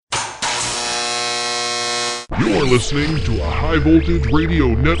You're listening to a High Voltage Radio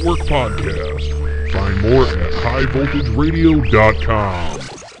Network podcast. Find more at highvoltageradio.com.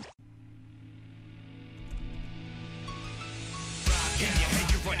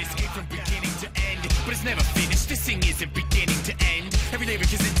 Never finished, this thing isn't beginning to end. Every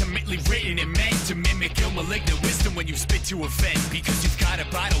lyric is intimately written and meant to mimic your malignant wisdom when you spit to offend. Because you've got it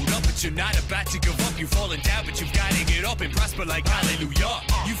bottled up, but you're not about to give up. You've fallen down, but you've got to get up and prosper like hallelujah.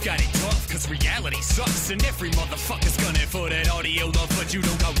 You've got it tough, cause reality sucks. And every motherfucker's gunning for that audio love, but you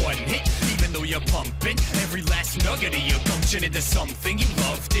don't got one hit. Even though you're pumping every last nugget of your gumption into something you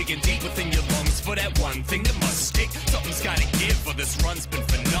love. Digging deep within your lungs for that one thing that must stick. Something's gotta give, or this run's been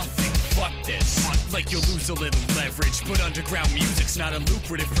for nothing. Fuck this. Like you'll lose a little leverage, but underground music's not a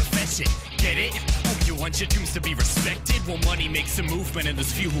lucrative profession. Get it? Oh, you want your tunes to be respected? Well, money makes a movement, and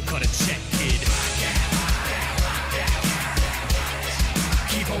there's few who cut a check, kid.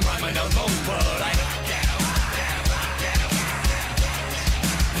 Keep on rhyming alone, but I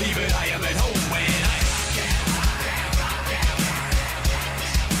leave it, I am at home when I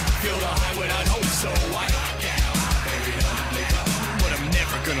feel the high without hope, so I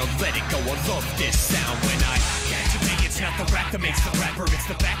gonna let it go, I love this sound when today it's not the rap that makes the rapper, it's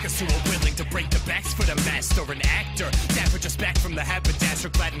the backers who are willing to break the backs for the master, an actor. Dapper just back from the haberdasher,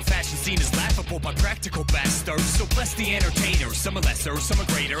 glad in fashion seen as laughable by practical bastards. So bless the entertainers, some are lesser, some are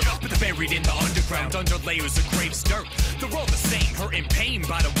greater, but they're buried in the underground, under layers of graves dirt. They're all the same, hurt and pain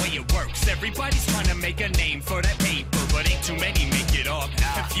by the way it works. Everybody's trying to make a name for that paper, but ain't too many make it up.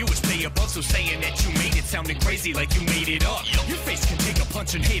 And few stay above, so saying that you made it sounding crazy like you made it up. Your face can take a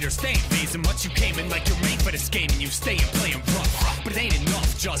punch and haters, they ain't phasing much. You came in like you're made for this game and you stay and playing rough. But it ain't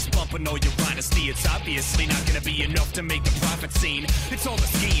enough just bumping all your honesty. It's obviously not gonna be enough to make the profit scene. It's all a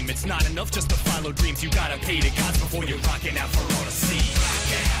scheme, it's not enough just to follow dreams. You gotta pay the gods before you're rocking out for all to see.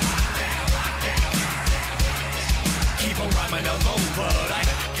 Keep on rhyming alone, but I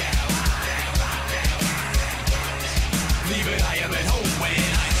leave it, I am at home when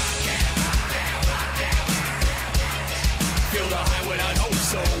I feel the high without hope,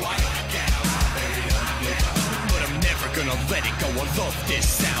 so I but I'm never gonna let it go, I love this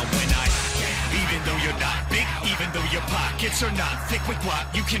sound when even though you're not big, even though your pockets are not thick with what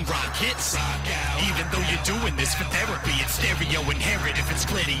you can rock hits. Even though you're doing this for therapy, it's stereo inherent. If it's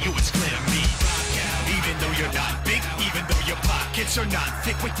clear to you, it's clear to me. Even though you're not big, even though your pockets are not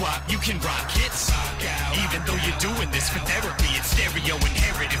thick with what you can rock hits. Even though you're doing this for therapy, it's stereo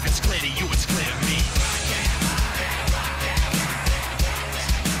inherent. If it's clear to you, it's clear to me.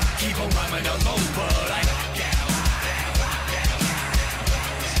 Keep on rhyming alone, but I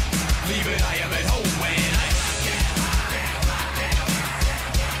leave it, I am at home when I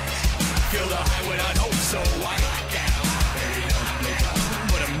feel the high without hope, so I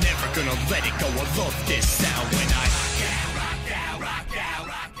but I'm never gonna let it go, I love this sound when I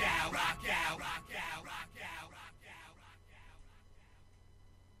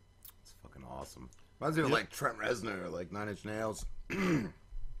It's fucking awesome. Reminds me of like Trent Reznor, like 9 Inch Nails.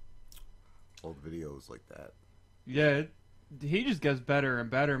 Old videos like that. Yeah, he just gets better and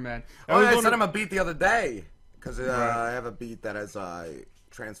better, man. I sent him a beat the other day because I have a beat that has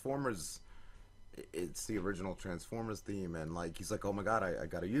Transformers. It's the original Transformers theme, and like he's like, "Oh my god, I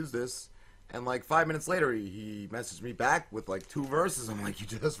gotta use this." And like 5 minutes later, he messaged me back with like 2 verses. I'm like, "You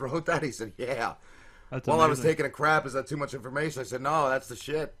just wrote that?" He said, "Yeah." That's While amazing. I was taking a crap, is that too much information? I said, "No, that's the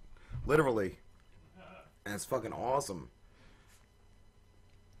shit, literally." And it's fucking awesome.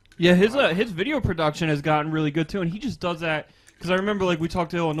 Yeah, his video production has gotten really good too, and he just does that because I remember like we talked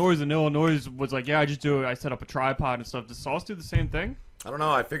to Illinois, and Illinois was like, "Yeah, I just do it. I set up a tripod and stuff." Does Sauce do the same thing? I don't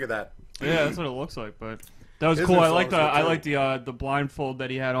know. I figured that. Yeah, that's what it looks like. But that was His cool. new I like songs the blindfold that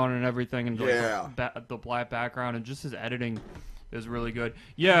he had on and everything, and like, Yeah. the black background, and just his editing is really good.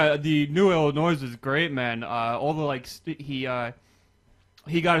 Yeah, the new Illinois is great, man. All the like he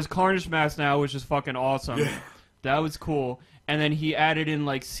got his Carnage mask now, which is fucking awesome. Yeah. That was cool. And then he added in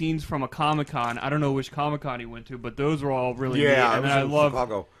like scenes from a Comic-Con. I don't know which Comic-Con he went to, but those were all really neat. And then I love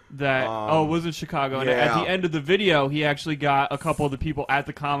that. Oh, it was in Chicago. And at the end of the video, he actually got a couple of the people at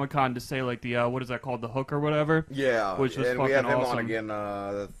the Comic-Con to say like the what is that called, the hook or whatever. Yeah, which was and fucking we have him awesome. on again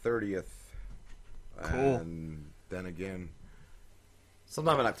the 30th. Cool. And then again,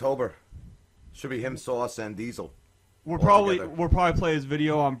 sometime in October, should be him, Sauce, and Diesel. We'll probably play his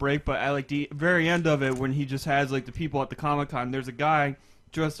video on break, but at like the very end of it, when he just has like the people at the Comic-Con, there's a guy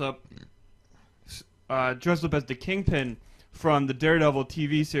dressed up as the Kingpin from the Daredevil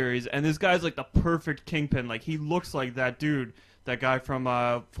TV series, and this guy's like the perfect Kingpin. Like he looks like that dude, that guy from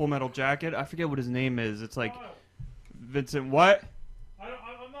Full Metal Jacket. I forget what his name is. It's like Vincent. What?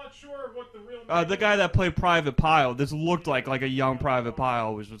 I'm not not sure what the real. The guy that played Private Pile. This looked like a young Private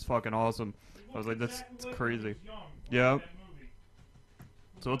Pile, which was fucking awesome. I was like, that's crazy. Yeah.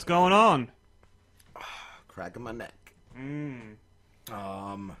 So what's going on? Cracking my neck. What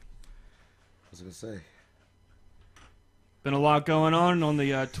was I gonna say? Been a lot going on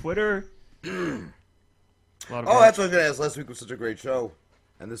the Twitter. That's what I was gonna ask. Last week was such a great show,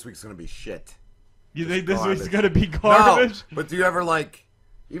 and this week's gonna be shit. You think this week's gonna be garbage? No, but do you ever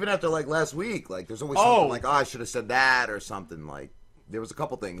even after last week, there's always something I should have said that or something. There was a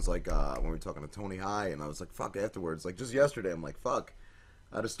couple things when we were talking to Tony High, and I was like, fuck, afterwards. Just yesterday, I'm like, fuck.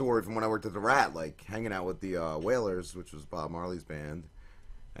 I had a story from when I worked at the Rat, hanging out with the Whalers, which was Bob Marley's band.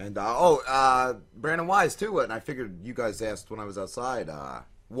 And, Brandon Wise, too. And I figured you guys asked when I was outside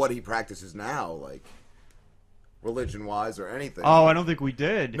what he practices now, religion-wise or anything. Oh, I don't think we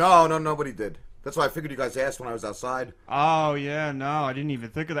did. No, nobody did. That's why I figured you guys asked when I was outside. Oh, yeah, no, I didn't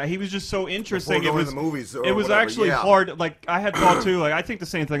even think of that. He was just so interesting. Before going to the movies or it was whatever, actually hard. I had thought, too. I think the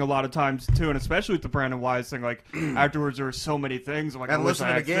same thing a lot of times, too, and especially with the Brandon Wise thing. Afterwards, there were so many things. I'm like, and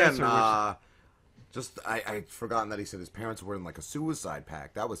listening again, I'd forgotten that he said his parents were in, a suicide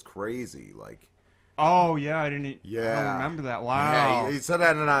pact. That was crazy, Oh, yeah, I don't remember that. Wow. Yeah, he said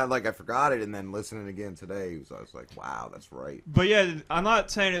that, and I forgot it, and then listening again today, I was like, wow, that's right. But yeah, I'm not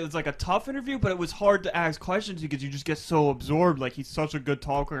saying it was a tough interview, but it was hard to ask questions because you just get so absorbed. He's such a good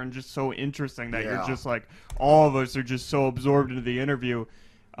talker and just so interesting that you're just all of us are just so absorbed into the interview.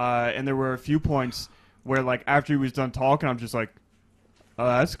 And there were a few points where, after he was done talking, I'm just like, oh,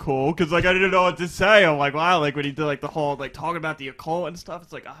 that's cool, because, I didn't know what to say. I'm like, wow, when he did, the whole, talking about the occult and stuff,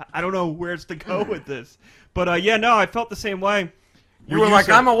 it's I don't know where to go with this. But, yeah, no, I felt the same way. You were like,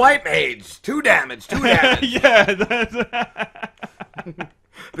 I'm a white mage. 2 damage. Yeah, that's...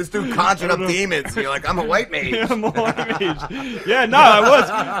 This dude conjured up demons, and you're like, I'm a white mage. Yeah, I'm a white mage. Yeah, no,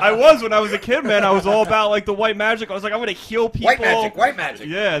 I was when I was a kid, man. I was all about, the white magic. I was like, I'm going to heal people. White magic.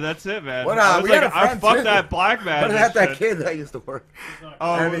 Yeah, that's it, man. What, I was we had a I friend, fucked too. that black magic. But I had that kid that used to work.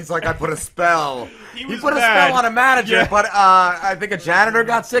 Oh, and he's like, I put a spell. He put a mad. spell on a manager, Yeah. but I think a janitor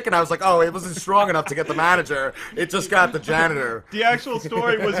got sick, and I was like, oh, it wasn't strong enough to get the manager. It just got the janitor. The actual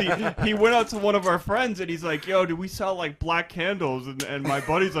story was he went out to one of our friends, and he's like, yo, do we sell, black candles? And my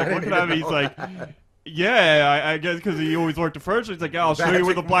buddy's like, what can I have? He's like, yeah, I guess because he always worked the furniture. He's like, yeah, I'll show you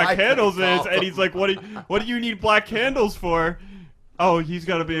where the black candles is. And he's like, what do you need black candles for? Oh, he's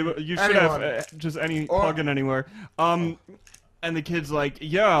got to be able. You should have just any plug-in anywhere. And the kid's like,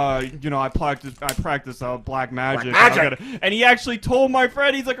 yeah, I practice black magic. And he actually told my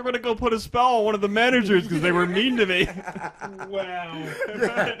friend, he's like, I'm gonna go put a spell on one of the managers because they were mean to me. Wow.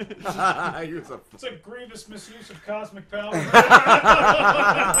 It's a grievous misuse of cosmic power.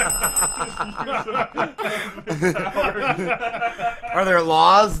 Are there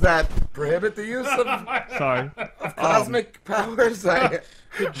laws that prohibit the use of cosmic powers?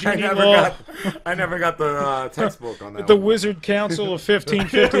 I never got the textbook on that. The Wizard Council of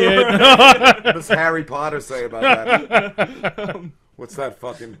 1558. What's Harry Potter say about that? What's that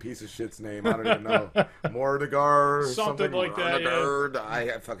fucking piece of shit's name? I don't even know. Mordegar or something like that. Yeah.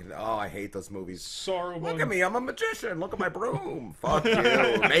 I hate those movies. Saruman. Look at me, I'm a magician. Look at my broom. Fuck you.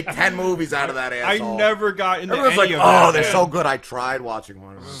 Make 10 movies out of that asshole. I never got into Everyone's any like, of that. oh, they're so good. I tried watching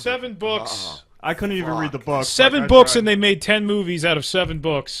one of them. 7 books. I couldn't even read the book. 7 books, and they made 10 movies out of 7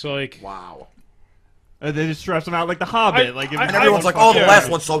 books. Wow. They just stress them out like The Hobbit. And everyone's like, oh, the last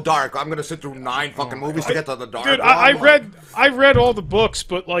one's so dark. I'm going to sit through 9 fucking movies to get to the dark. Dude, I read all the books,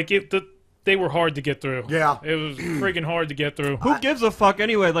 but they were hard to get through. Yeah. It was freaking hard to get through. Who gives a fuck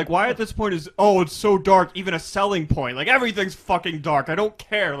anyway? Why at this point is, it's so dark, even a selling point? Everything's fucking dark. I don't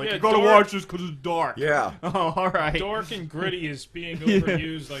care. You gotta watch this because it's dark. Yeah. Oh, all right. Dark and gritty is being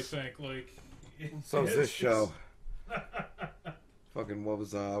overused, I think. So is this show. Fucking, what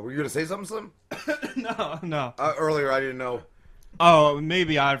was, were you gonna say something, Slim? No. Earlier, I didn't know. Oh,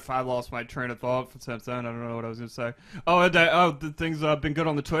 maybe I lost my train of thought since then. I don't know what I was gonna say. The things been good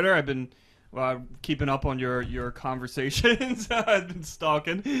on the Twitter. I've been keeping up on your conversations. I've been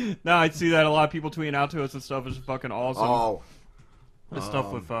stalking. No, I see that a lot of people tweeting out to us and stuff is fucking awesome. Oh. The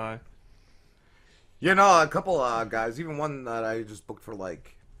stuff with a couple guys, even one that I just booked for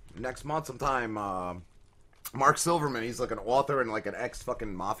next month sometime. Mark Silverman, he's an author and an ex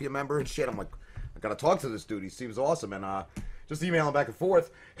fucking mafia member and shit. I'm like, I gotta talk to this dude. He seems awesome, and just emailing back and forth.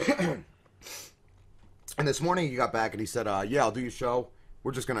 And this morning he got back and he said, yeah, I'll do your show.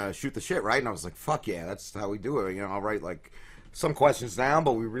 We're just gonna shoot the shit, right? And I was like, fuck yeah, that's how we do it. I'll write some questions down,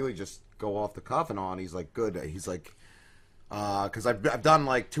 but we really just go off the cuff and on. He's like, good. He's like, because I've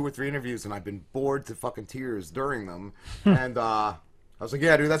done 2 or 3 interviews and I've been bored to fucking tears during them, and I was like,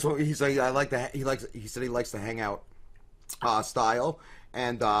 yeah, dude, that's what he's like. He said he likes the hangout style,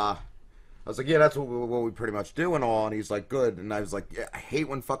 and I was like, yeah, that's what we pretty much do and all. And he's like, good. And I was like, yeah, I hate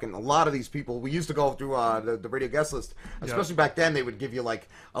when fucking a lot of these people. We used to go through the radio guest list, especially back then. They would give you like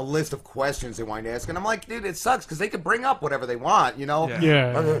a list of questions they wanted to ask, and I'm like, dude, it sucks because they could bring up whatever they want, you know?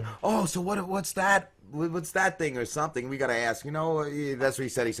 Yeah. Oh, so what's that? What's that thing or something? We gotta ask, you know? That's what he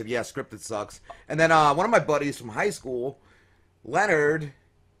said. He said, yeah, scripted sucks. And then one of my buddies from high school, Leonard,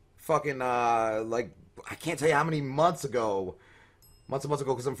 fucking like I can't tell you how many months ago,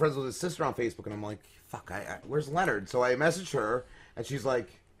 because I'm friends with his sister on Facebook, and I'm like, fuck, where's Leonard? So I messaged her, and she's like,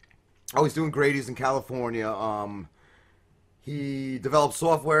 oh, he's doing great. He's in California. He develops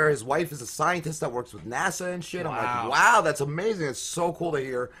software. His wife is a scientist that works with NASA and shit. Wow. I'm like, wow, that's amazing. It's so cool to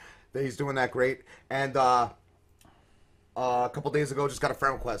hear that he's doing that great. And a couple days ago, just got a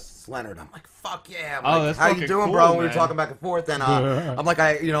friend request. It's Leonard. I'm like, fuck yeah. I'm like, that's how you fucking doing, cool, bro? And we man. were talking back and forth. And I'm like,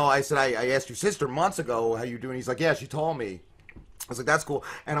 I said, I asked your sister months ago how you doing. He's like, yeah, she told me. I was like, that's cool.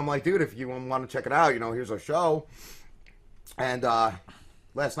 And I'm like, dude, if you want to check it out, here's our show. And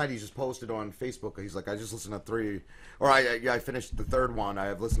last night he just posted on Facebook. He's like, I just listened to 3, or I finished the 3rd one. I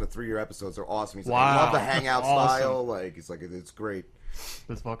have listened to 3 of your episodes. They're awesome. He's like, I love the hangout style. Like, he's like, it's great.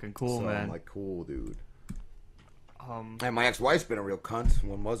 That's fucking cool, So man. I'm like, cool, dude. And my ex-wife's been a real cunt.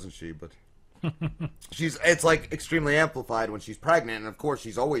 When wasn't she? But it's like extremely amplified when she's pregnant, and of course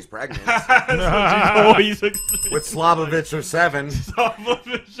she's always pregnant Always with Slobovich or 7.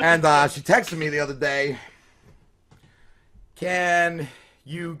 And she texted me the other day. Can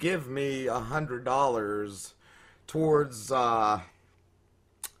you give me $100 towards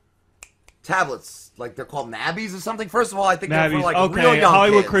tablets? Like they're called nabbies or something. First of all, I think they're for like real young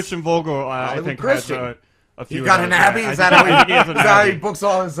Hollywood kids. Christian Vogel, I Hollywood think Christian. has a few. You got a nabby? Is that how he books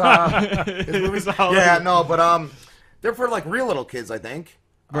all his movies? Yeah, no, but they're for like real little kids, I think.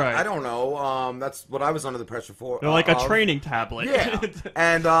 Right. I don't know. That's what I was under the pressure for. They're like a training tablet. Yeah.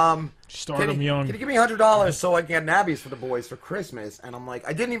 And Start them young. Can you give me $100 so I can get nabbies for the boys for Christmas? And I'm like,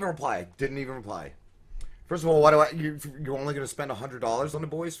 I didn't even reply. First of all, why do you're only going to spend $100 on the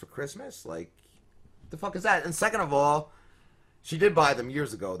boys for Christmas? Like, the fuck is that? And second of all, she did buy them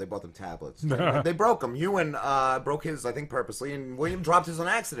years ago. They bought them tablets. They broke them. Ewan broke his, I think, purposely, and William dropped his on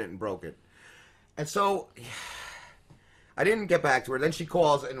accident and broke it. And so, I didn't get back to her. Then she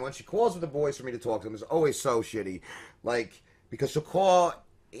calls, and when she calls with the boys for me to talk to them, it's always so shitty. Like, because she'll call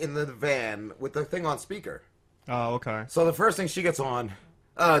in the van with the thing on speaker. Oh, okay. So the first thing she gets on,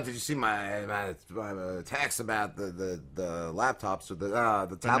 did you see my text about the laptops or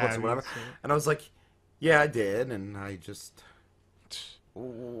the tablets or whatever? And I was like, yeah, I did, and I just...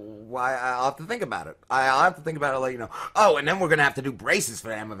 Why? I'll have to think about it. I'll have to think about it. I'll let you know. Oh, and then we're gonna have to do braces for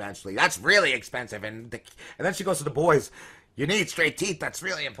them eventually. That's really expensive. And then she goes to the boys. You need straight teeth. That's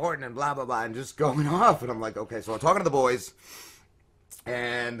really important. And blah blah blah. And just going off. And I'm like, okay. So I'm talking to the boys,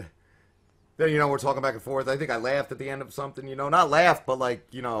 and then we're talking back and forth. I think I laughed at the end of something. Not laughed, but like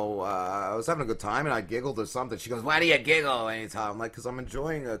I was having a good time and I giggled or something. She goes, "Why do you giggle anytime?" I'm like, "Cause I'm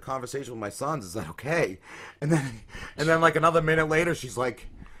enjoying a conversation with my sons. Is that okay?" And then like another minute later, she's like,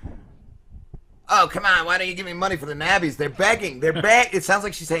 "Oh, come on, why don't you give me money for the nabbies? They're begging. It sounds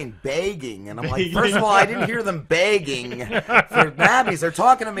like she's saying begging. And I'm like, first of all, I didn't hear them begging for nabbies. They're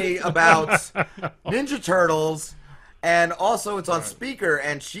talking to me about Ninja Turtles, and also it's on speaker,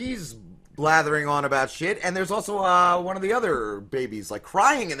 and she's blathering on about shit, and there's also one of the other babies like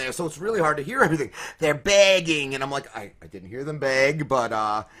crying in there, so it's really hard to hear everything. They're begging, and I'm like, I didn't hear them beg, but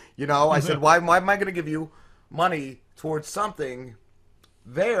I said, why am I going to give you money towards something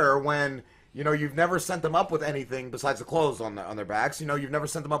there when you've never sent them up with anything besides the clothes on their backs. You've never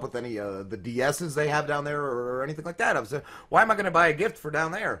sent them up with any the DSs they have down there or anything like that. I said, why am I going to buy a gift for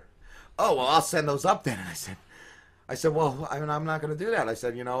down there? Oh, well, I'll send those up then. And I said, well, I'm not going to do that. I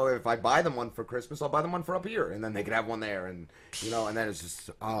said, if I buy them one for Christmas, I'll buy them one for up here, and then they could have one there, and and then it's just,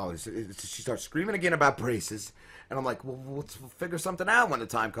 she starts screaming again about braces, and I'm like, well, we'll figure something out when the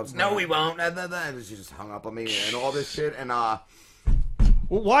time comes. No, we won't. And she just hung up on me and all this shit, and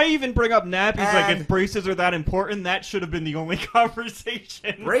well, why even bring up nappies? Like, if braces are that important, that should have been the only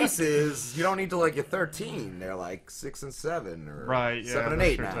conversation. Braces, you don't need to like you're 13. They're like 6 and 7, or right, 7 and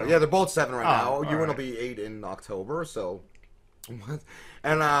 8 now. Too. Yeah, they're both 7 right now. Ewan will be 8 in October. So, and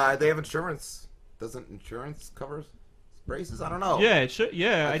they have insurance. Doesn't insurance cover braces? I don't know. Yeah, it should.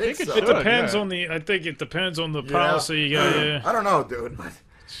 Yeah, I think it so. should. It depends on the. I think it depends on the policy. Yeah. I don't know, dude. But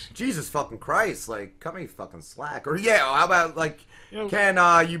Jesus fucking Christ, like, cut me fucking slack. Or yeah, how about like,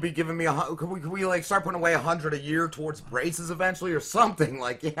 can you be giving me can we like start putting away 100 a year towards braces eventually or something?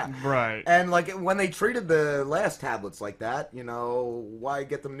 Like, yeah, Right. And like when they treated the last tablets like that, you know, why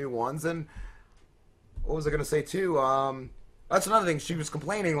get them new ones? And what was I gonna say too? That's another thing. She was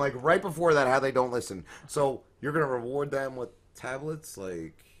complaining like right before that how they don't listen. So you're gonna reward them with tablets,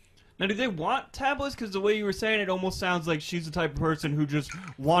 like. Now, do they want tablets? Because the way you were saying it almost sounds like she's the type of person who just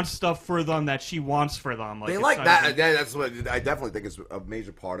wants stuff for them that she wants for them. Like, They like that. That's what I definitely think is a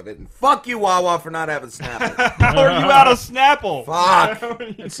major part of it. And fuck you, Wawa, for not having Snapple. How are you out of Snapple? Fuck.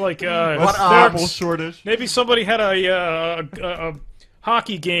 It's like What's Snapple shortage? maybe somebody had a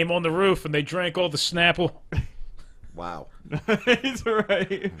hockey game on the roof and they drank all the Snapple. Wow. He's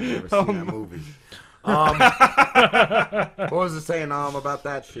right. Never seen that movie. What was it saying about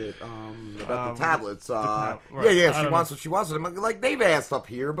that shit? About the tablets. right. Yeah, she wants what she wants. Like, they've asked up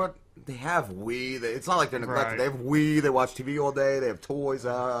here, but they have Wii. It's not like they're neglected. Right. They have Wii. They watch TV all day. They have toys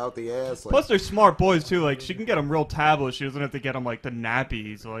out the ass. Like, Plus, they're smart boys, too. Like, she can get them real tablets. She doesn't have to get them, like, the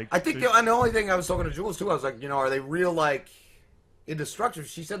nappies. Like, I think, and the only thing I was talking to Jules, too, I was like, you know, are they real, like, indestructible?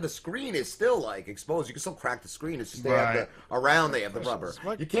 She said the screen is still, like, exposed. You can still crack the screen. It's just they have around they have the rubber.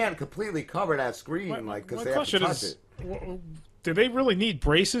 You can't completely cover that screen, like, because they have to touch it. Do they really need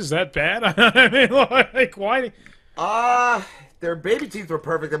braces that bad? I mean, like, why? Their baby teeth were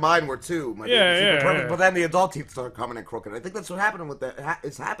perfect, and mine were too. My baby teeth were perfect, but then the adult teeth started coming in crooked. I think that's what happened with that.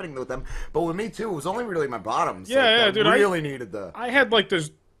 It's happening with them, but with me too. It was only really my bottoms. Dude. Really needed the. I had like this.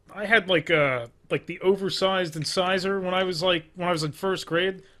 I had like the oversized incisor when I was in first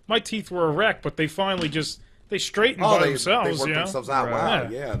grade. My teeth were a wreck, but they finally they straightened by themselves. They worked themselves out. Right. Wow.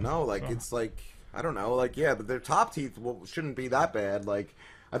 Yeah. No. Like it's like I don't know. Like but their top teeth shouldn't be that bad. Like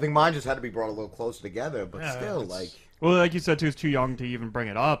I think mine just had to be brought a little closer together, but still like. Well, like you said, too, it's too young to even bring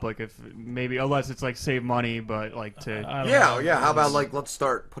it up. Like, if maybe, unless it's like save money, but like to. Yeah. How about like let's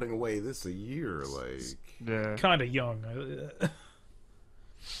start putting away this a year, like. Kind of young.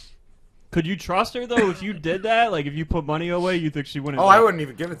 Could you trust her though? If you did that, like if you put money away, you think she wouldn't? Oh, I wouldn't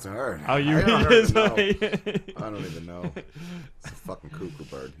even give it to her. Oh, you? I don't even know. It's a fucking cuckoo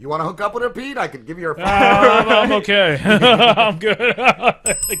bird. You want to hook up with her, Pete? I could give you her phone. I'm okay. I'm good.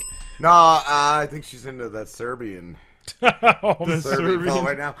 No, I think she's into that Serbian. Serbian fellow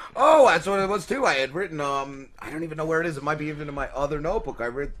right now. Oh, that's what it was too. I had written. I don't even know where it is. It might be even in my other notebook. I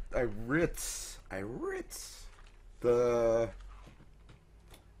writ the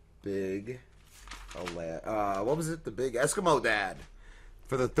big. What was it? The big Eskimo Dad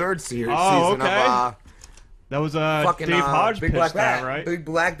for the third season of. That was fucking, Dave Hoj Big pitched Black that, Dad, right? Big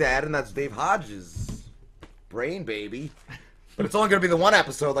Black Dad, and that's Dave Hodge's brain baby. But it's only going to be the one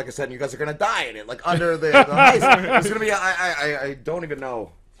episode, like I said, and you guys are going to die in it, like under the ice. It's going to be, I don't even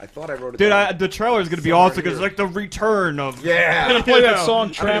know. I thought I wrote it down. The trailer is going to be awesome because it's like the return of... Yeah. I'm gonna play that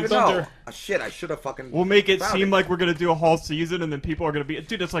song Trapped Under. Shit, I should have fucking... We'll make it seem like we're going to do a whole season, and then people are going to be...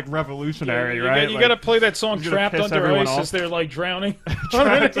 Dude, that's like revolutionary, right? You got to play that song Trapped Under Ice as they're like drowning.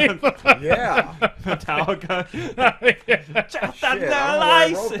 Yeah. Metallica. Trapped Under Ice.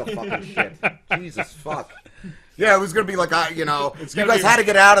 I wrote the fucking shit. Jesus fuck. Yeah, it was going to be like, you guys had to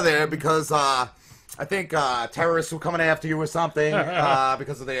get out of there because... I think terrorists were coming after you or something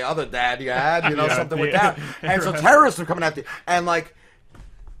because of the other dad you had, something with that. And so terrorists were coming after you. And, like,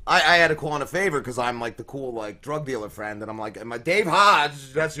 I had to call in a favor because I'm, like, the cool, like, drug dealer friend. And I'm like, Dave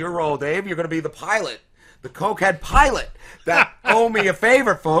Hoj, that's your role, Dave. You're going to be the pilot, the cokehead pilot that owe me a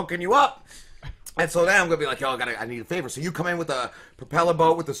favor for hooking you up. And so then I'm going to be like, I need a favor. So you come in with a propeller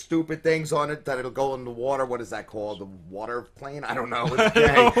boat with the stupid things on it that it'll go in the water. What is that called? The water plane? I don't know. It's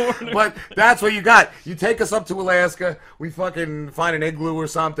gay. But that's what you got. You take us up to Alaska. We fucking find an igloo or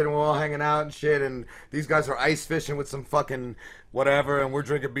something. And we're all hanging out and shit. And these guys are ice fishing with some fucking whatever. And we're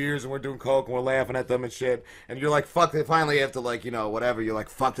drinking beers and we're doing coke and we're laughing at them and shit. And you're like, fuck it. Finally, after like, whatever, you're like,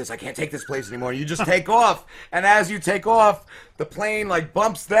 fuck this. I can't take this place anymore. And you just take off. And as you take off, the plane like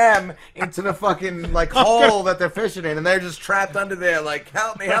bumps them into the fucking like hole that they're fishing in, and they're just trapped under there. Like,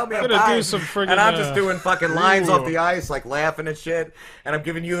 help me, I'm dying. Do some friggin', and I'm just doing fucking lines off the ice, like laughing and shit. And I'm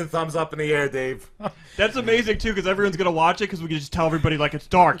giving you the thumbs up in the air, Dave. That's amazing too, because everyone's gonna watch it because we can just tell everybody like it's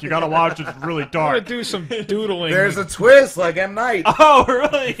dark. You gotta watch it. It's really I'm dark. gonna do some doodling. There's a twist, like M. Night. Oh,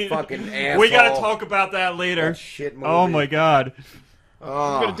 really? Fucking asshole. We gotta talk about that later. That shit movie. Oh my god.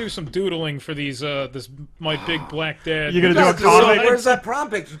 I'm gonna do some doodling for these. My Big Black Dad. You're gonna do a comic? Where's that prom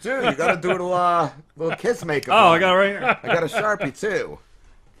picture too? You gotta do a little kiss makeup. Oh, I got it right here. I got a Sharpie too.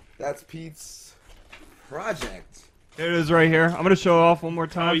 That's Pete's project. There it is right here. I'm gonna show off one more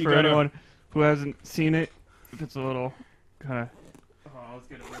time you for gotta- anyone who hasn't seen it. If it's a little kind of. let's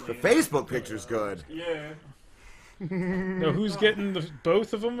get it The really Facebook picture's good. Yeah. Now, who's getting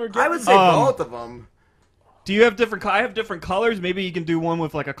both of them? Or I would say both of them. Do you have different? I have different colors. Maybe you can do one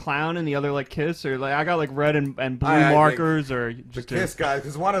with like a clown and the other like Kiss, or like I got like red and blue I markers, or The just Kiss guys,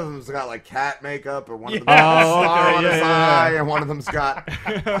 because one of them's got like cat makeup, or one of them's Yes. got a star okay, on yeah, his yeah. eye, and one of them's got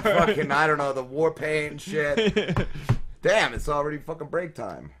fucking, I don't know, the war paint and shit. Damn, it's already fucking break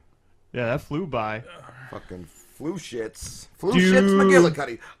time. Yeah, that flew by. Fucking flu shits. Flu shits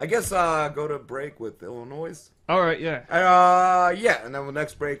McGillicuddy. I guess go to break with Illinois. All right, yeah. Yeah, and then the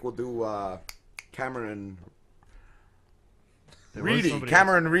next break we'll do Cameron There was Readey. somebody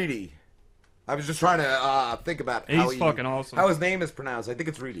Cameron Readey. I was just trying to think about He's fucking awesome. how his name is pronounced. I think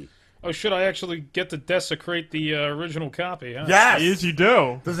it's Readey. Oh, should I actually get to desecrate the original copy? Huh? Yes. Yes, you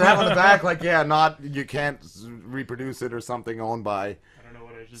do. Does it have on the back like you can't reproduce it or something owned by I don't know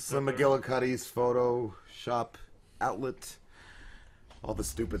what I just some said there. McGillicuddy's Photoshop outlet? All the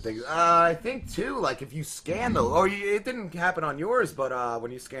stupid things. I think too, like if you scan those, it didn't happen on yours, but when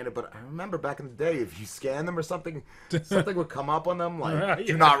you scanned it. But I remember back in the day, if you scan them or something, something would come up on them like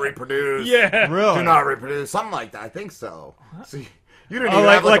 "Do not reproduce." Yeah. Really? Do not reproduce. Something like that. I think so. See, you didn't Oh, even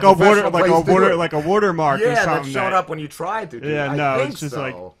like have like a professional water, place to do it. like a watermark or Yeah, that something. showed up when you tried to. Do Yeah, it. no, I think it's just so.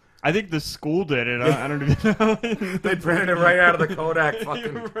 like I think the school did it. I don't even know. They printed it right out of the Kodak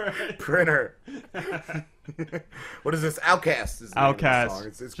fucking Right. printer. What is this? Outcast. Is the name of the Outcast. song.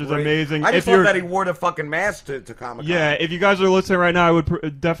 It's Which is great. amazing. I just If love you're- that he wore the fucking mask to Comic-Con. Yeah, if you guys are listening right now, I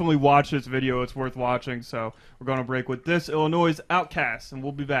would definitely watch this video. It's worth watching. So we're going to break with this Illinois Outcast, and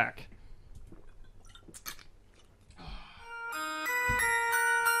we'll be back.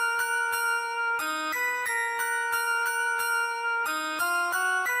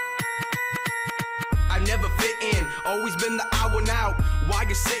 I never fit in, always been the odd one out. Why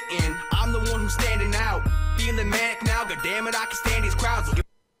you sitting? I'm the one who's standing out. Feeling manic now, god damn it, I can stand these crowds.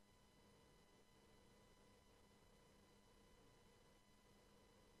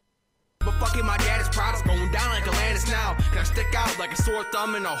 But fucking my dad is proud of going down like Atlantis now. Can I stick out like a sore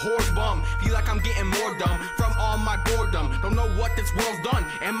thumb and a horse bum? Feel like I'm getting more dumb from all my boredom. Don't know what this world's done.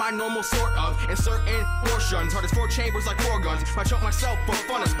 Am I normal sort of? In certain portions. Hard as 4 chambers like 4 guns. I choke myself for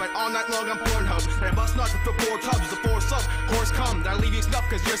fun. I spent all night long on Pornhub. And I bust nuts with 4 tubs. The 4 sub. Horse come. Then I leave you snuff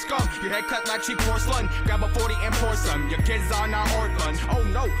cause you're scum. Your head cut like cheap porcelain. Grab a 40 and pour some. Your kids are now orphans. Oh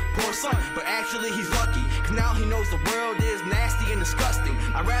no, poor son. But actually he's lucky. Cause now he knows the world is nasty and disgusting.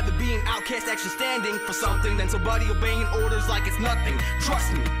 I'd rather be an outcast actually standing for something than somebody obeying orders like it's nothing.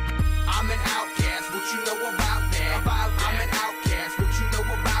 Trust me, I'm an outcast. What you know about that? I'm an outcast. What you know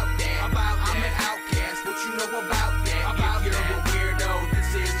about that? I'm an outcast. What you know about that? If you're a weirdo,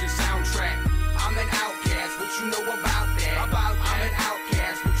 this is your soundtrack. I'm an outcast. What you know about that? I'm an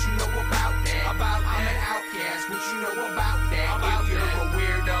outcast. What you know about that? I'm an outcast. What you know about that? If you're a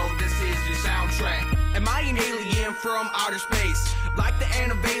weirdo, this is your soundtrack. Am I an alien from outer space? Like the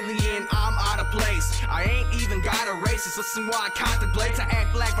Anavalian, I'm out of place. I ain't even got a racist. Listen while I contemplate. I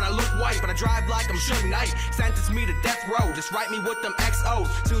act black, but I look white. But I drive like I'm Suge Knight. Sentence me to death row. Just write me with them XOs.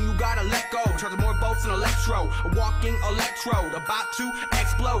 Soon you gotta let go. Charge more votes than electro. A walking electrode. About to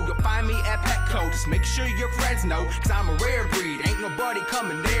explode. You'll find me at Petco. Just make sure your friends know. Cause I'm a rare breed. Ain't nobody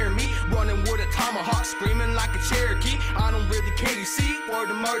coming near me. Running with a tomahawk. Screaming like a Cherokee. I don't really care, you see. Word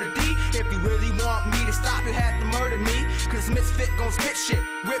to murder D. If you really want me to stop, you have to murder me. Cause misfit gon' spit shit,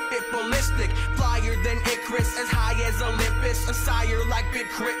 rip it ballistic. Flyer than Icarus, as high as Olympus. A sire like Big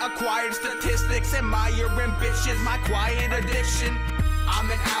Crit, acquired statistics. Admiring bitches, my quiet addiction. I'm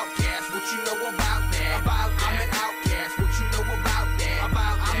an outcast, what you know about that? I'm an outcast, what you know about that?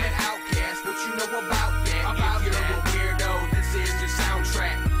 I'm an outcast, what you know about that? If you're a weirdo, this is your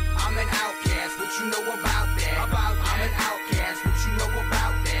soundtrack. I'm an outcast, what you know about that? I'm an outcast, what you know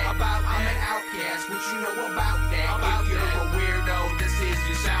about that? I'm an outcast, what you know about that? If you're a weirdo, this is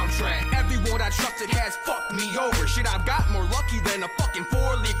your soundtrack. Everyone I trusted has fucked me over. Shit, I've got more lucky than a fucking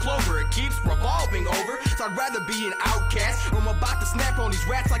 4-leaf clover. It keeps revolving over, so I'd rather be an outcast. Or I'm about to snap on these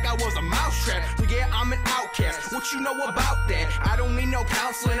rats like I was a mousetrap. So yeah, I'm an outcast. What you know about that? I don't need no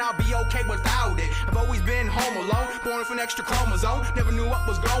counseling, I'll be okay without it. I've always been home alone, born with an extra chromosome. Never knew what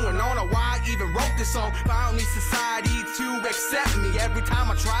was going on or why I even wrote this song. But I don't need society to accept me. Every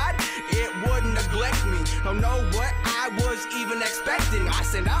time I tried, it wouldn't neglect me. Don't know what I was even expecting. I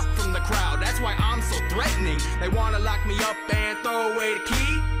sent out from the crowd, that's why I'm so threatening. They wanna lock me up and throw away the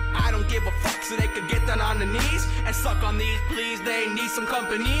key. I don't give a fuck, so they could get down on the knees and suck on these, please. They need some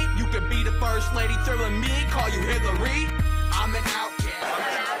company. You could be the first lady thrilling me, call you Hillary. I'm an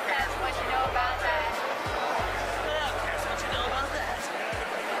outcast. What you know about that? What you know about that?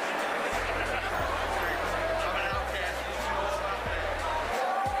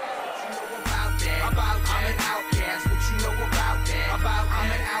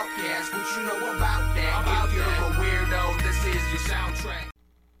 your soundtrack.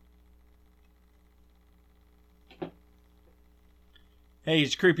 Hey,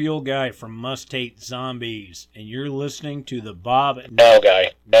 it's Creepy Old Guy from Must Hate Zombies, and you're listening to the Bob... No,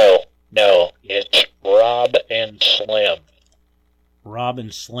 guy. No. It's Rob and Slim. Rob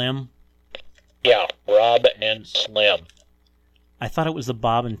and Slim? Yeah, Rob and Slim. I thought it was the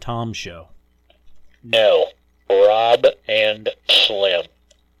Bob and Tom show. No, Rob and Slim.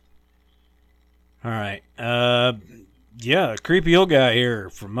 Alright, yeah, Creepy Old Guy here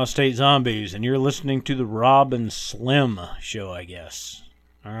from Must Hate Zombies, and you're listening to the Rob and Slim show, I guess.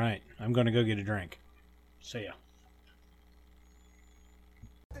 Alright, I'm gonna go get a drink. See ya.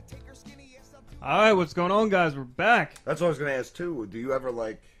 Alright, what's going on, guys? We're back. That's what I was gonna ask too. Do you ever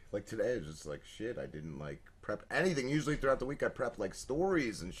like today? It's just like shit. I didn't like prep anything. Usually throughout the week, I prep like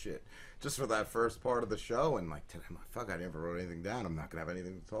stories and shit just for that first part of the show. And like today, I'm like, fuck, I never wrote anything down. I'm not gonna have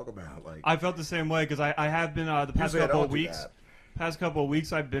anything to talk about. Like I felt the same way because I have been the past usually I couple don't of do weeks. that. Past couple of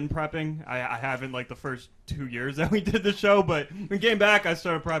weeks, I've been prepping. I haven't like the first 2 years that we did the show, but when I came back, I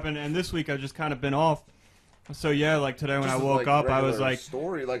started prepping, and this week I just kind of been off. So yeah, like today when Just I woke up, I was regular like,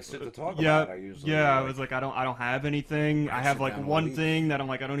 story, like shit to talk yeah, about. I usually I was like, I don't have anything. I have sit like down one all week. thing that I'm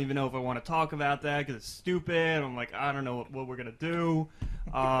like, I don't even know if I want to talk about that because it's stupid. I'm like, I don't know what we're gonna do.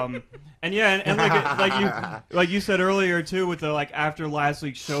 And yeah, and like you said earlier too, with the like after last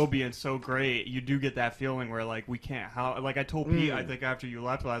week's show being so great, you do get that feeling where like we can't. How like I told Pete, I think after you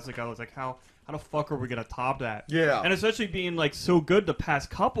left last week, I was like, how the fuck are we gonna top that? Yeah. And especially being like so good the past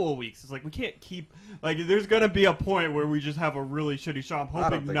couple of weeks, it's like we can't keep like. There's gonna be a point where we just have a really shitty show. I'm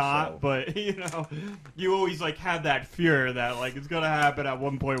hoping think not, so. but you know, you always like have that fear that like it's gonna happen at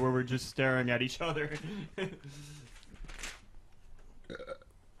one point where we're just staring at each other.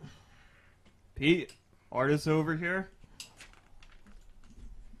 Pete, artist over here.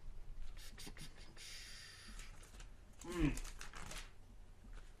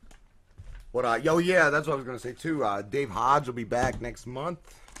 What? Yo, yeah, that's what I was gonna say too. Dave Hoj will be back next month.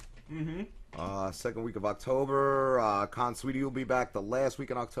 Second week of October. Con Sweetie will be back the last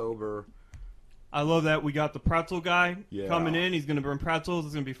week in October. I love that we got the pretzel guy Yeah. coming in. He's gonna bring pretzels.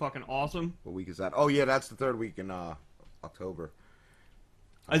 It's gonna be fucking awesome. What week is that? Oh yeah, that's the third week in October.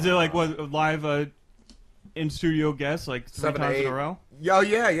 Is it like what live in studio guests like 3 7 to times in 8. a row?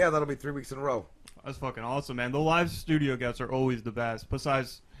 Yeah, that'll be 3 weeks in a row. That's fucking awesome, man. The live studio guests are always the best.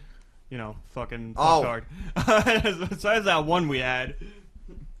 Besides, you know, fucking Oh. hard. Besides that one we had.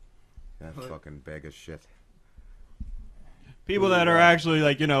 That fucking bag of shit. People that are actually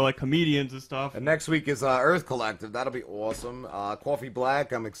like, you know, like comedians and stuff. And next week is Earth Collective. That'll be awesome. Coffee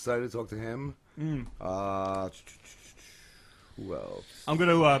Black. I'm excited to talk to him. Who else? I'm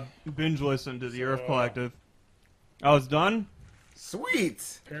gonna binge listen to the Earth Collective. Oh, it's done?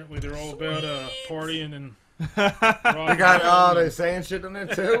 Sweet. Apparently they're all about partying and They got they're saying shit in there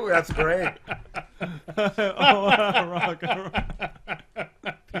too. That's great. Rock.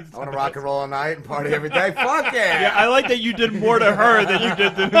 I want to rock and roll all night and party every day. Fuck yeah! Yeah, I like that you did more to her than you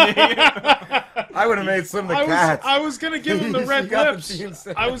did to me. I would have made some of the cats. I was gonna give him the You red got the lips. jeans.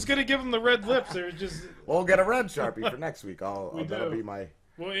 I was gonna give him the red lips. They're just We'll get a red Sharpie for next week. That'll do. be my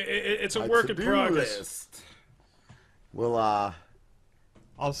well, it's a my work in to-do progress. list. Well,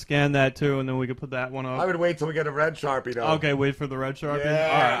 I'll scan that too, and then we can put that one I up. would wait till we get a red Sharpie though. Okay, wait for the red Sharpie. Yeah.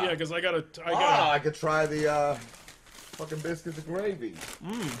 All right. Yeah, because I gotta. I could try the fucking biscuits and gravy.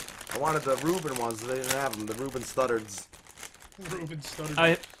 I wanted the Reuben ones. They didn't have them. The Reuben Stuttards. Ruben started.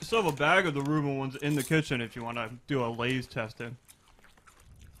 I still have a bag of the Reuben ones in the kitchen if you want to do a Lay's testing.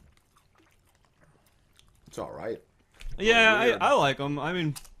 It's all right. Yeah, weird. I like them. I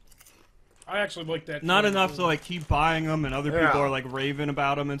mean, I actually like that. not flavor. enough to like keep buying them, and other Yeah. people are like raving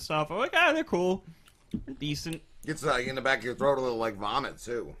about them and stuff. I'm like, they're cool, they're decent. Gets in the back of your throat a little like vomit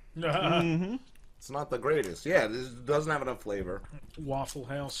too. It's not the greatest. Yeah, this doesn't have enough flavor. Waffle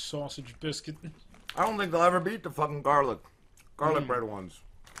House sausage biscuit. I don't think they'll ever beat the fucking garlic bread ones.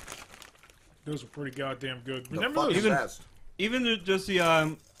 Those are pretty goddamn good. The Remember fucking those? best. Even just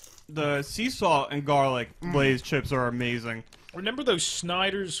the sea salt and garlic Lay's chips are amazing. Remember those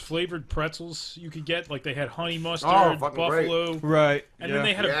Snyder's flavored pretzels you could get? Like they had honey mustard, Oh, fucking buffalo, Right. and then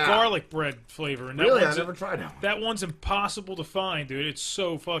they had Yeah. a garlic bread flavor. And that Really, I one's never tried that one. That one's impossible to find, dude. It's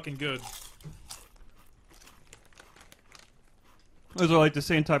so fucking good. Those are like the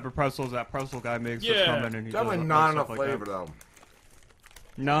same type of pretzels that pretzel guy makes. Yeah. That's coming and he Definitely does not stuff enough like flavor that. though.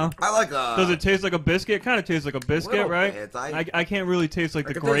 No. I like Does it taste like a biscuit? Kind of tastes like a biscuit, Little right? bit. I can't really taste like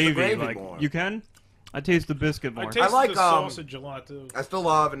I the can taste the gravy. gravy Like more. you can? I taste the biscuit more. I taste like, the sausage a lot too. I still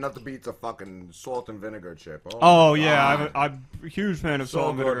love enough to beat the fucking salt and vinegar chip. Oh yeah, God. I'm a huge fan of So salt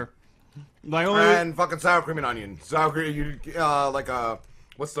and good. vinegar. My only And fucking sour cream and onion. Sour cream, like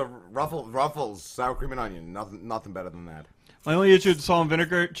what's the Ruffles sour cream and onion? Nothing better than that. My only issue with salt and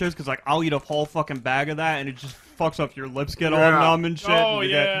vinegar chips, because like I'll eat a whole fucking bag of that, and it just fucks up your lips, get all numb and shit. Oh, and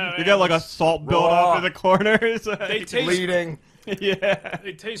yeah, you get like a salt buildup in the corners. They taste Bleeding. Yeah.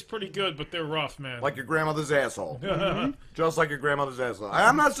 They taste pretty good, but they're rough, man. Like your grandmother's asshole. Just like your grandmother's asshole.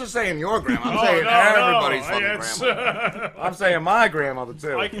 I'm not just saying your grandma. I'm Oh, saying no, everybody's no. fucking grandma. I'm saying my grandmother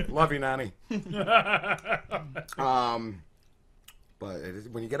too. Love you, Nanny. But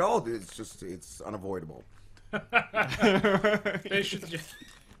when you get old, it's unavoidable. They should just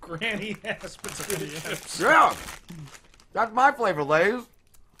granny ass potato chips. Yeah, that's my flavor, Lays.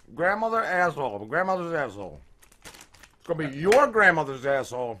 Grandmother asshole. Grandmother's asshole. It's gonna be your grandmother's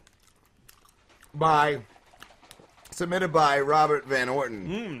asshole. Submitted by Robert Van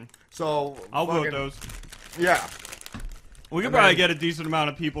Orton. So I'll vote those. Yeah. We could probably get a decent amount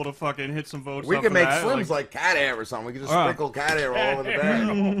of people to fucking hit some votes. We up could for make that. Slims like cat hair or something. We could just sprinkle cat hair all over the bag.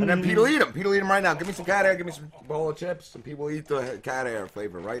 And then Pete'll eat them. Pete'll eat them right now. Give me some cat hair. Give me some bowl of chips. And people eat the cat hair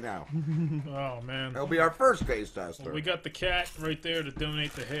flavor right now. Oh, man. That'll be our first taste tester. Well, we got the cat right there to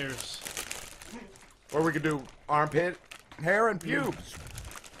donate the hairs. Or we could do armpit hair and pubes.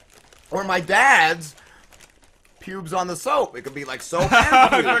 Or my dad's pubes on the soap. It could be like soap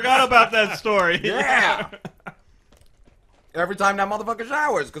and pubes. I forgot about that story. Yeah. Every time that motherfucker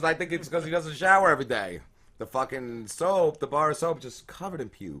showers, because I think it's because he doesn't shower every day. The fucking soap, the bar of soap, just covered in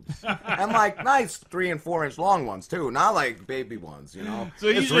pubes. And like nice 3 and 4 inch long ones too, not like baby ones, you know.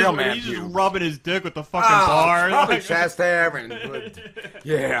 So he's just rubbing his dick with the fucking bar. Probably chest hair and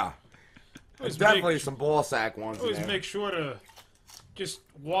yeah. There's definitely some ball sack ones. Always in there. make sure to just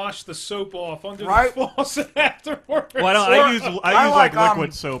wash the soap off under the Right? faucet afterwards. Well, I use like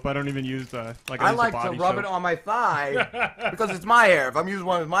liquid soap. I don't even use the like. I use like the to body rub soap. it on my thigh because it's my hair. If I'm using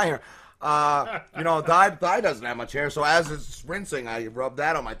one with my hair, you know, thigh doesn't have much hair, so as it's rinsing, I rub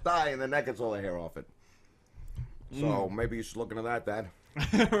that on my thigh, and then that gets all the hair off it. So maybe you should look into that, Dad.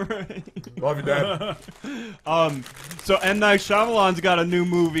 Love you, Dad. So M. Night Shyamalan's got a new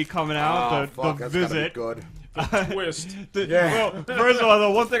movie coming out, Oh, the fuck, that's Visit. gotta be good. Twist. Yeah. Well, first of all,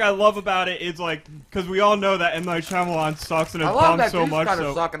 the one thing I love about it is like, because we all know that M. Night Shyamalan sucks and I his love bum that so dude's much. kind of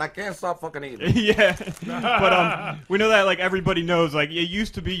So suck, and I can't stop fucking eating. yeah, but we know that like everybody knows. Like it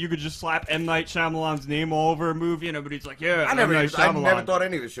used to be, you could just slap M. Night Shyamalan's name all over a movie, and everybody's like, yeah, I M. never Night Shyamalan. thought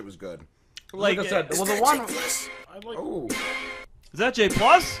any of this shit was good. Like, I said, well, the one. Oh, is that J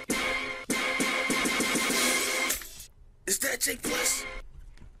Plus? Is that J Plus?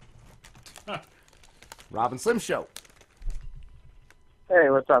 Robin Slim Show. Hey,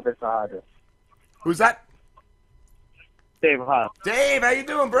 what's up? It's Hudson. Who's that? Dave Hoj. Dave, how you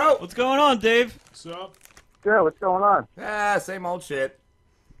doing, bro? What's going on, Dave? What's up? Good, what's going on? Ah, same old shit.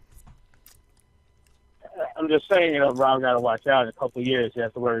 I'm just saying, you know, Rob got to watch out. In a couple of years, he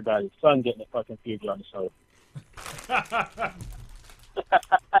has to worry about his son getting a fucking pubes on the soap.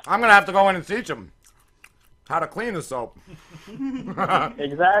 I'm gonna have to go in and teach him how to clean the soap.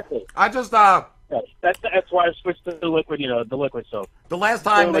 Exactly. I just That's why I switched to the liquid, you know, the liquid soap. the last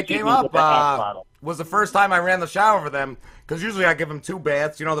time So they what you came do up with the half bottle. was the first time I ran the shower for them, because usually I give them 2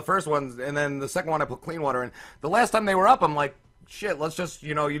 baths, you know, the first one, and then the second one I put clean water in. The last time they were up, I'm like, shit, let's just,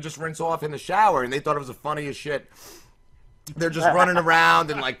 you know, you just rinse off in the shower, and they thought it was the funniest shit. They're just running around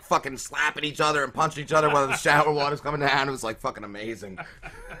and like fucking slapping each other and punching each other while the shower water's coming down. It was like fucking amazing.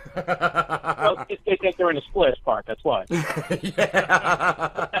 Well, they think they're in a splish part, that's why. Yeah.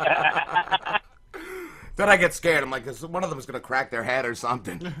 Then I get scared. I'm like, one of them is gonna crack their head or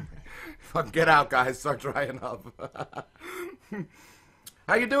something. Fucking get out, guys. Start drying up.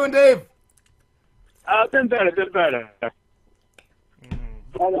 How you doing, Dave? Been better.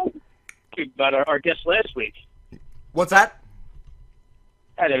 About our guest last week. What's that?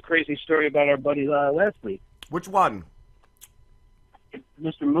 I had a crazy story about our buddy last week. Which one?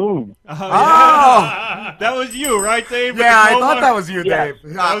 Mr. Moon. Oh! That was you, right, Dave? Yeah, I thought that was you, Yeah. Dave.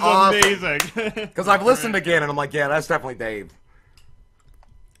 That was amazing. Because I've listened again, and I'm like, yeah, that's definitely Dave.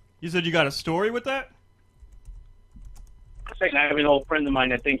 You said you got a story with that? I have an old friend of mine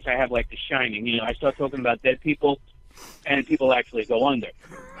that thinks I have like The Shining. You know, I start talking about dead people, and people actually go under.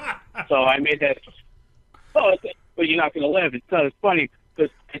 So I made that. Oh, but you're not going to laugh. It's funny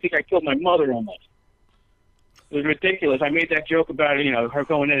because I think I killed my mother almost. It was ridiculous. I made that joke about you know her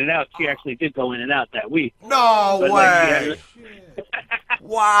going in and out. She actually did go in and out that week. No But, way! Like,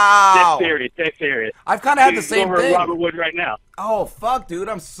 Wow! Dead serious. I've kind of had the She's same over at thing. Robert Wood right now. Oh fuck, dude!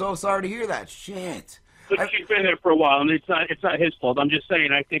 I'm so sorry to hear that. Shit. But she's been there for a while, and it's not his fault. I'm just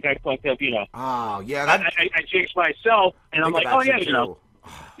saying. I think I fucked up. You know. Oh yeah, that. I jinxed myself, and I'm think like, about oh yeah, you, you know. too.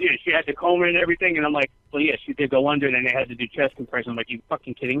 yeah, she had the coma and everything, and I'm like, well, yeah, she did go under, and then they had to do chest compression. I'm like, you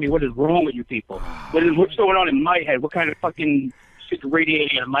fucking kidding me? What is wrong with you people? What's going on in my head? What kind of fucking shit's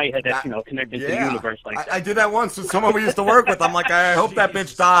radiating in my head that's, connected to the universe like that? I did that once with someone we used to work with. I'm like, I hope that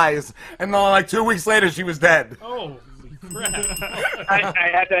bitch dies. And then like 2 weeks later, she was dead. Oh, crap. I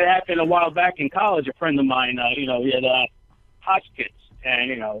had that happen a while back in college. A friend of mine, he had Hodgkin's,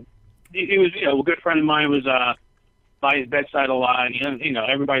 and, he was, a good friend of mine was by his bedside a lot, and,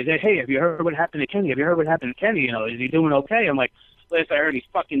 everybody said, hey, have you heard what happened to Kenny? Have you heard what happened to Kenny? Is he doing okay? I'm like, last I heard, he's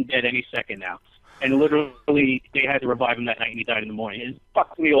fucking dead any second now. And literally, they had to revive him that night, and he died in the morning. It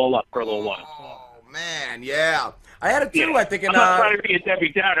fucked me all up for a little while. Oh, man, yeah. I had it too, Yeah. I think. I'm not trying to be a Debbie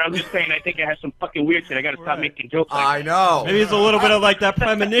Downer. I'm just saying I think it has some fucking weird shit. I got to stop making jokes like I know. Maybe it's a little bit of like that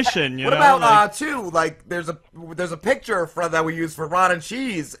premonition, you What know? about too? Like, there's a picture that we use for Ron and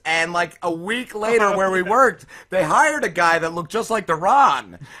Cheese, and like a week later, where we worked, they hired a guy that looked just like the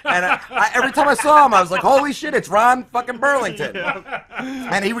Ron, and every time I saw him, I was like, holy shit, it's Ron fucking Burlington,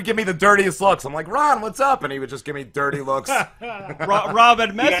 and he would give me the dirtiest looks. I'm like, Ron, what's up? And he would just give me dirty looks. Rob had You got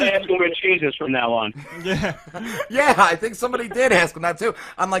to messaged. ask him where Cheese is from now on. Yeah. Yeah, I think somebody did ask him that too.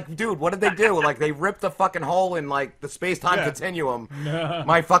 I'm like, dude, what did they do? Like, they ripped a fucking hole in like the space-time continuum.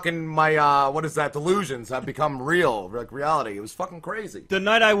 My what is that? Delusions have become real, like reality. It was fucking crazy. The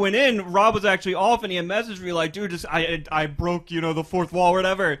night I went in, Rob was actually off, and he had messaged me like, dude, I broke, the fourth wall or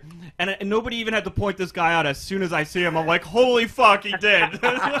whatever. And nobody even had to point this guy out. As soon as I see him, I'm like, holy fuck, he did.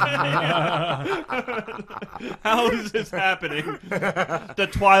 How is this happening? The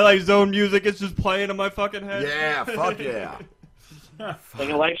Twilight Zone music is just playing in my fucking head. Yeah, fuck yeah. Like,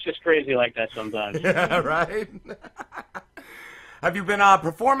 life's just crazy like that sometimes. Yeah, right? Have you been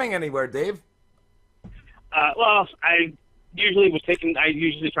performing anywhere, Dave? Well, I usually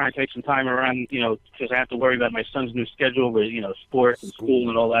try and take some time around, because I have to worry about my son's new schedule with, sports and school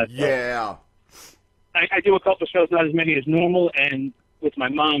and all that. Yeah. I do a couple of shows, not as many as normal, and with my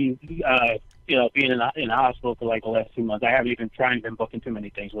mom, being in the hospital for like the last 2 months, I haven't even been booking too many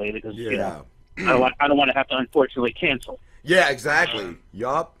things lately because, I don't want to have to unfortunately cancel. Yeah, exactly.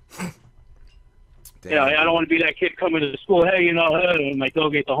 Yup. I don't want to be that kid coming to the school, hey, my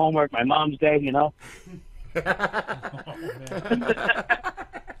dog ate the homework, my mom's dead, Oh,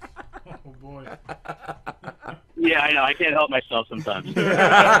 boy. Yeah, I know. I can't help myself sometimes.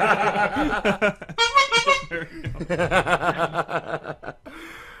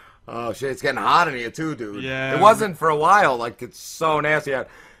 Oh, shit, it's getting hot in here, too, dude. Yeah. It wasn't for a while. Like, it's so nasty out.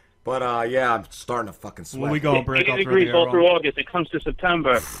 But, yeah, I'm starting to fucking sweat. When we go and break 80 up degrees all through August. It comes to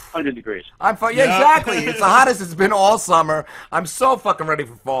September, 100 degrees. Yeah, exactly. It's the hottest it's been all summer. I'm so fucking ready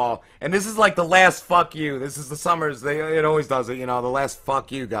for fall. And this is like the last fuck you. This is the summers. It always does it, the last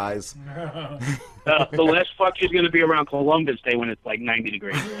fuck you, guys. The last fuck is going to be around Columbus Day when it's like 90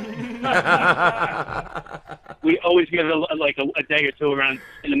 degrees. We always get a day or two around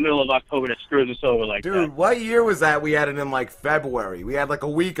in the middle of October that screws us over like that. Dude, what year was that we had it in like February? We had like a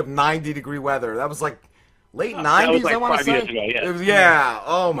week of 90-degree weather. That was like late 90s, that was like I want to 5 say. years ago, yeah. It was, yeah.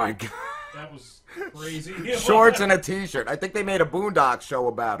 Oh my god. That was crazy. Shorts and a t-shirt. I think they made a Boondocks show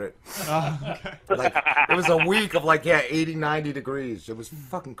about it. Oh, okay. Like, it was a week of 80, 90 degrees. It was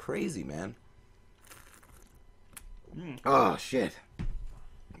fucking crazy, man. Oh shit.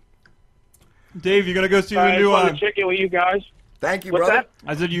 Dave, you gonna go see the I new? just want to check in with you guys. Thank you, What's brother.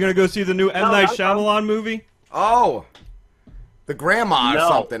 that? I said you gonna go see the new M. Night Shyamalan movie? Oh. The grandma or No.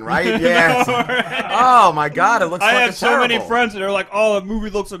 something, right? Yeah. No, right? Oh my god, it looks I fucking had so terrible. many friends that are like, "Oh, the movie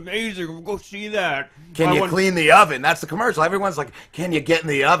looks amazing. We'll go see that." Can I you went- clean the oven? That's the commercial. Everyone's like, "Can you get in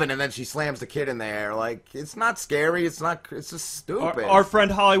the oven?" And then she slams the kid in there. Like, it's not scary. It's just stupid. Our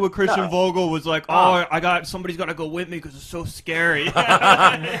friend Hollywood Christian Vogel was like, "Oh, somebody's gotta go with me because it's so scary."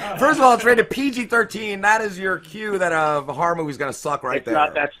 First of all, it's rated PG-13. That is your cue that a horror movie's gonna suck right It's there.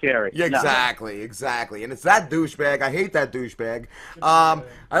 not that scary. Yeah, No. exactly. And it's that douchebag. I hate that douchebag. I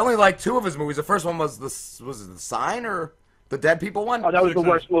only like two of his movies. The first one was it The Sign or the Dead People one? Oh, that was the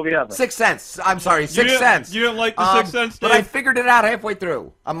worst movie ever. Sixth Sense. I'm sorry, Sixth Sense. You didn't like the Sixth Sense, But I Dave? figured it out halfway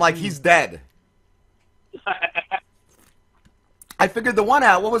through. I'm like, he's dead. I figured the one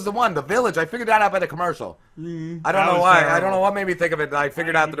out. What was the one? The Village. I figured that out by the commercial. I don't that know was why. terrible. I don't know what made me think of it. I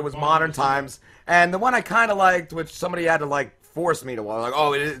figured out that it was modern times. And the one I kind of liked, which somebody had to force me to watch,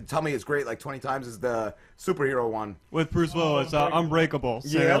 tell me it's great 20 times, is the superhero one. With Bruce Willis, Unbreakable.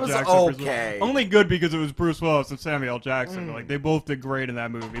 Yeah, Samuel it was Jackson, Bruce okay. Willis. Only good because it was Bruce Willis and Samuel Jackson. They both did great in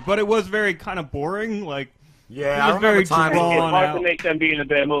that movie, but it was very kind of boring. Yeah, it I was very remember time. It's drawn hard out. to make them be in a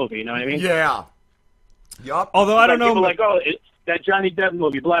bad movie, you know what I mean? Yeah. Yup. Although I don't know, People are like, that Johnny Depp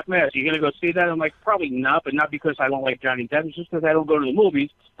movie, Black Mass. You gonna go see that? I'm like, probably not, but not because I don't like Johnny Depp. It's just because I don't go to the movies.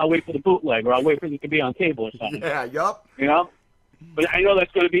 I'll wait for the bootleg, or I'll wait for it to be on cable or something. Yeah, yup. You know. But I know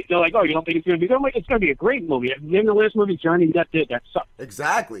that's going to be. They're like, oh, you don't think it's going to be good? I'm like, it's going to be a great movie. Name the last movie Johnny Depp did that sucked.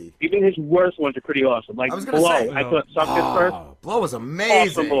 Exactly. Even his worst ones are pretty awesome. Like I was gonna Blow, say, I thought sucked at first. Blow was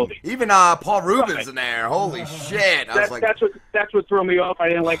amazing. Awesome movie. Even Paul Rubens in there. Holy shit! I was like, that's what threw me off. I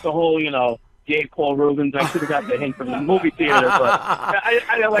didn't like the whole, gay Paul Rubens. I should have got the hint from the movie theater, but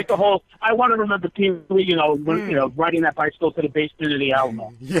I didn't like the whole. I want to remember Pee Wee, riding that bicycle to the basement of the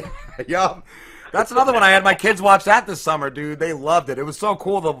Alamo. Yeah, yup. That's another one I had my kids watch that this summer, dude. They loved it. It was so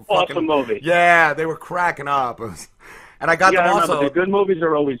cool. The fucking awesome movie. Yeah, they were cracking up. And I got them also. The good movies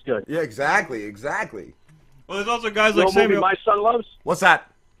are always good. Yeah, exactly. Well, there's also guys like Samuel. Movie my son loves? What's that?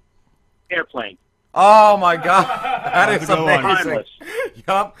 Airplane. Oh my god, that is amazing. Timeless.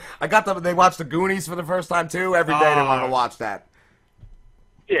 Yup. I got them. They watched the Goonies for the first time too. Every day they wanted to watch that.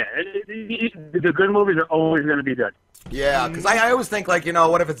 Yeah, the good movies are always going to be good. Yeah, because I always think, like,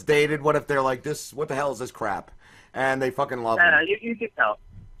 what if it's dated? What if they're like, this, what the hell is this crap? And they fucking love it. You can tell.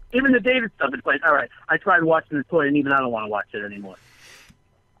 Even the dated stuff, it's like, all right, I tried watching the toy, and even I don't want to watch it anymore.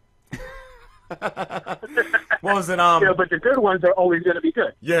 What was it? But the good ones are always going to be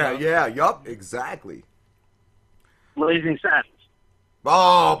good. Yeah, yup, exactly. Blazing Saddles.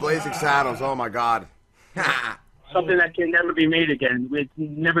 Oh, Blazing Saddles, oh my god. Something that can never be made again. It's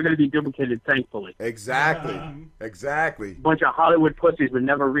never going to be duplicated, thankfully. Exactly. A bunch of Hollywood pussies would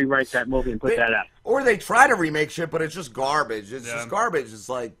never rewrite that movie and put that out. Or they try to remake shit, but it's just garbage. It's just garbage. It's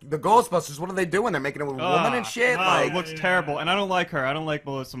like the Ghostbusters. What are they doing? They're making it with a woman and shit. It looks terrible, and I don't like her. I don't like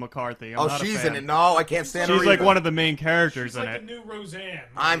Melissa McCarthy. I'm not she's a fan. in it. No, I can't stand her. She's like either. one of the main characters in like it. the new Roseanne.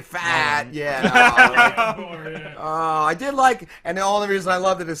 I'm fat. Yeah. No, I did like, and the only reason I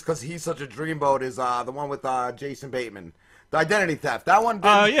loved it is because he's such a dreamboat. Is the one with Jason Bateman. The Identity Theft. That one.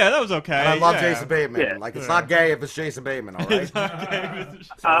 Yeah, that was okay. And I love Jason Bateman. Yeah. Like, it's not gay if it's Jason Bateman, all right?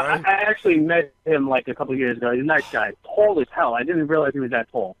 I actually met him like a couple of years ago. He's a nice guy. Tall as hell. I didn't realize he was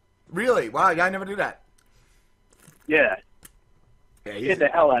that tall. Really? Wow, I never knew that. Yeah. Get the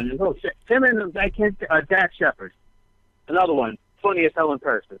hell out of it. Oh, shit. Him and Dax Shepard. Another one. Funny as hell in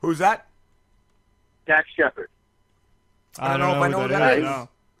person. Who's that? Dax Shepard. I don't know if I know who that is.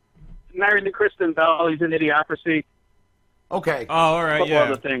 Married to Kristen Bell. He's in Idiocracy. Okay. Oh, all right, couple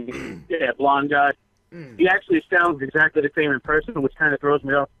other things. Yeah, blonde guy. He actually sounds exactly the same in person, which kind of throws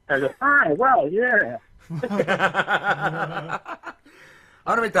me off. I go, hi, well, yeah. I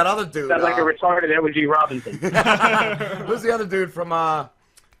want to make that other dude. Sounds like a retarded Edward G. Robinson. Who's the other dude from The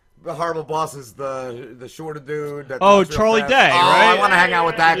Horrible Bosses? The shorter dude. That Charlie Day, right? I want to hang out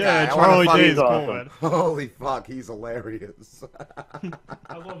with that guy. Yeah, Charlie Day is cool, man. Holy fuck, he's hilarious.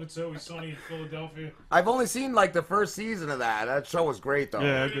 I love It's Always Sunny in Philadelphia. I've only seen like the first season of that. That show was great, though.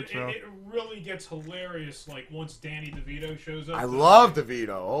 Yeah, good show. It really gets hilarious, like, once Danny DeVito shows up. I love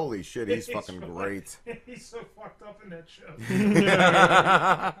DeVito. Holy shit, he's fucking great. He's so fucked up in that show.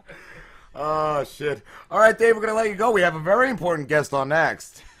 Oh, shit. All right, Dave, we're going to let you go. We have a very important guest on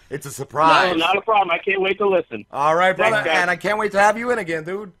next. It's a surprise. No, not a problem. I can't wait to listen. All right, brother, Thanks, and I can't wait to have you in again,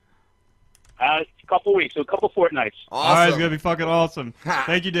 dude. A couple weeks, a couple fortnights. Awesome. All right, it's going to be fucking awesome.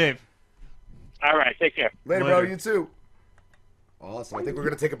 Thank you, Dave. All right, take care. Later, bro. You too. Awesome. I think we're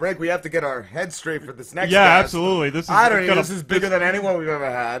going to take a break. We have to get our heads straight for this next guest. Absolutely. This is bigger than anyone we've ever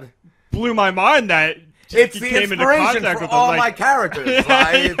had. Blew my mind that it's he the came into inspiration contact for with all him, my characters.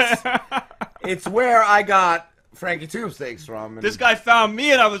 It's where I got Frankie Tubesteaks from. This guy found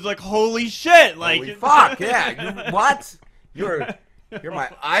me, and I was like, "Holy shit!" Like, holy fuck, yeah. What? You're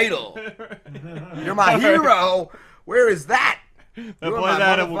my idol. You're my hero. Where is that? You're my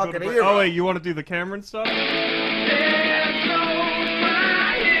motherfucking hero. Oh wait, you want to do the Cameron stuff?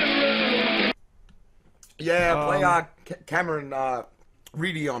 Yeah, play Cameron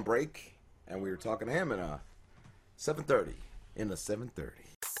Readey on break, and we were talking to him in 7:30. In the 7:30.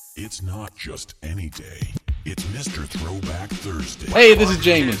 It's not just any day. It's Mr. Throwback Thursday. Hey, this is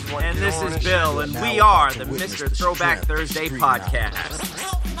Jamie. And this is Bill, and we are the Mr. Throwback Thursday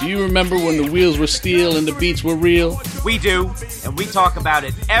podcast. Do you remember when the wheels were steel and the beats were real? We do, and we talk about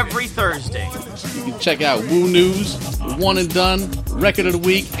it every Thursday. You can check out Woo News, One and Done, Record of the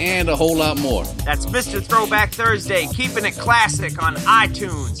Week, and a whole lot more. That's Mr. Throwback Thursday, keeping it classic on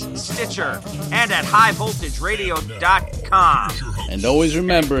iTunes, Stitcher, and at highvoltageradio.com. And always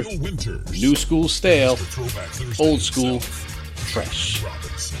remember, new school stale, old school fresh.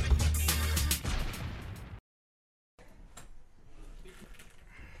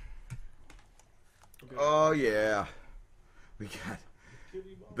 Oh, yeah. We got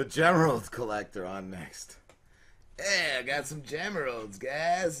the Generals Collector on next. Yeah, I got some Gemeralds,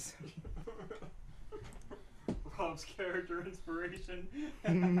 guys. Rob's character inspiration.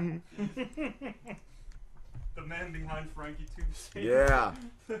 The man behind Frankie Tubesteaks. Yeah.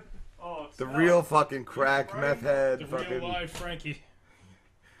 Oh, the real fucking crack meth head. The fucking real live Frankie.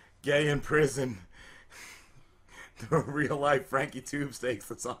 Gay in prison. The real life Frankie Tubesteaks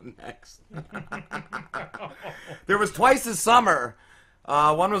that's on next. There was twice this summer.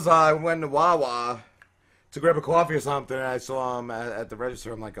 One was I went to Wawa to grab a coffee or something, and I saw him at the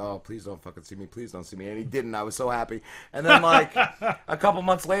register. I'm like, oh, please don't fucking see me. Please don't see me. And he didn't. I was so happy. And then, like, a couple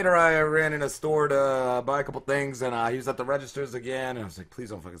months later, I ran in a store to buy a couple things, and he was at the registers again. And I was like,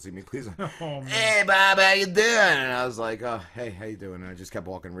 please don't fucking see me. Please don't. Oh, hey, Bob, how you doing? And I was like, oh, hey, how you doing? And I just kept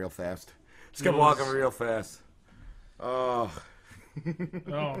walking real fast. Just kept walking real fast. Oh.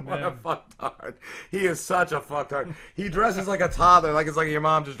 Oh, what a man. fucktard. He is such a fucktard. He dresses like a toddler, like it's like your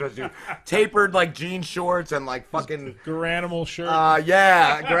mom just dressed you. Tapered like jean shorts and like fucking Garanimal shirt.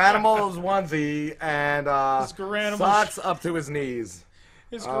 Yeah, Garanimals onesie and socks up to his knees.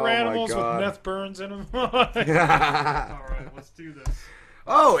 His Garanimals with meth burns in them. Alright, let's do this.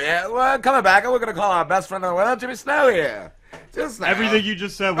 Oh yeah, well, coming back, we're gonna call our best friend of the world, Jimmy Snow here. Just now. Everything you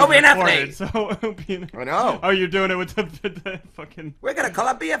just said was recorded, so it'll be I know. Oh, you're doing it with the fucking... We're gonna call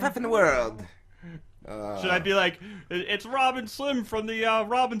our BFF in the world. Should I be like, it's Robin Slim from the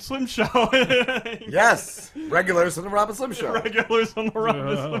Robin Slim Show? Yes, regulars on the Robin Slim Show. Regulars on the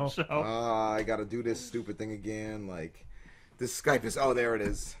Robin Slim Show. I gotta do this stupid thing again, like... This Skype is... Oh, there it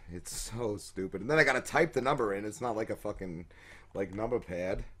is. It's so stupid. And then I gotta type the number in. It's not like a fucking... Like, number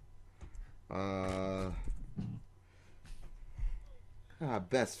pad.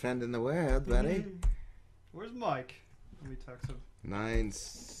 Best friend in the world, buddy. Where's Mike? Let me text him.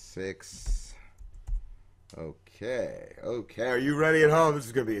 96. Okay. Okay. Are you ready at home? This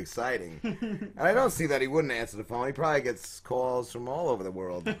is going to be exciting. And I don't see that he wouldn't answer the phone. He probably gets calls from all over the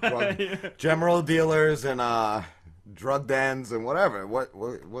world. General dealers and drug dens and whatever. What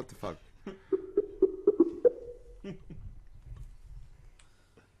the fuck?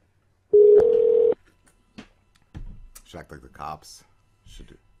 Should act like the cops. Should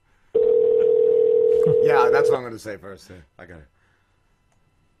do. Yeah, that's what I'm going to say first. I got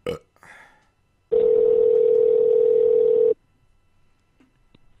it.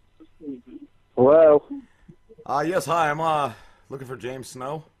 Hello. Yes, hi. I'm looking for James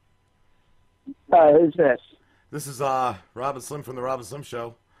Snow. Hi, who's this? This is Robin Slim from the Robin Slim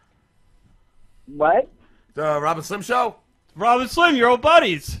Show. What? The Robin Slim Show? Robin Slim, your old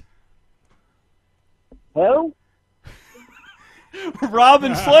buddies. Who?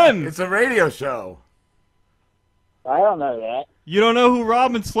 Robin Slim. It's a radio show. I don't know that. You don't know who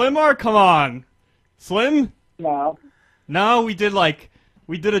Robin Slim are? Come on. Slim? No. No, we did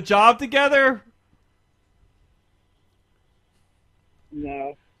a job together?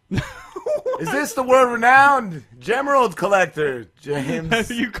 No. Is this the world-renowned Gemerald collector,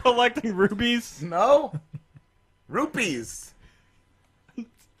 James? Are you collecting rubies? No. Rupees.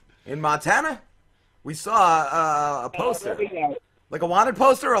 In Montana? We saw a poster. Like a wanted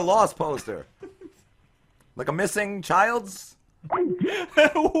poster or a lost poster? Like a missing child's? How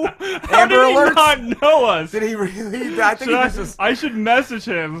did he not know us? Did he really? I think he was just... I should message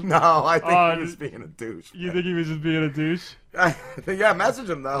him. No, I think he was being a douche. You think he was just being a douche? Yeah, message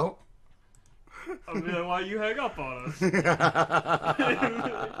him, though. I'll be like, why you hang up on us?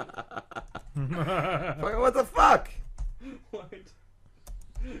 What the fuck? What?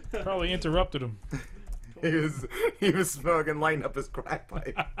 Probably interrupted him. He was smoking, lighting up his crack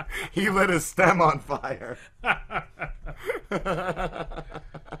pipe. He lit his stem on fire.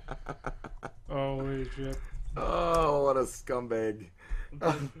 Holy shit. Oh, what a scumbag.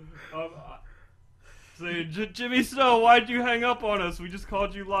 Say, Jimmy Snow, why'd you hang up on us? We just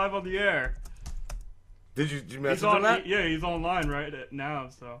called you live on the air. Did you message him that? Yeah, he's online right now,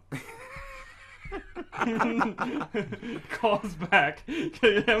 so... Calls back.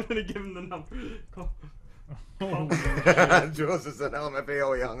 I'm gonna give him the number. Jules is an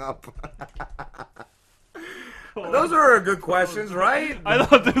LMFAO, he hung up. Those were good questions, right? I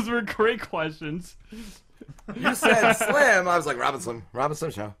thought those were great questions. You said Slim. I was like, Robin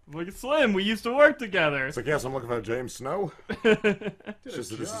Slim Show. Like, Slim, we used to work together. It's like, yes, I'm looking for James Snow. It's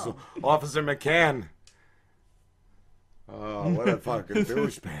just this is Officer McCann. Oh, what a fucking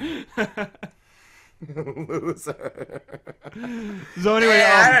douchebag. Loser. So anyway,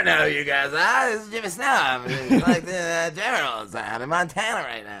 I don't know you guys. This is Jimmy Snow. I'm like the Generals. I'm in Montana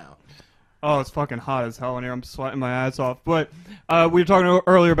right now. Oh, it's fucking hot as hell in here. I'm sweating my ass off. But we were talking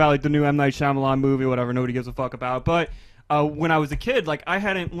earlier about like the new M. Night Shyamalan movie, whatever. Nobody gives a fuck about. But when I was a kid, like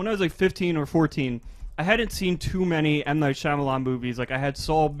when I was like 15 or 14, I hadn't seen too many M. Night Shyamalan movies. Like, I had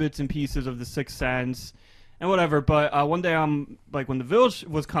saw bits and pieces of The Sixth Sense and whatever. But one day, when The Village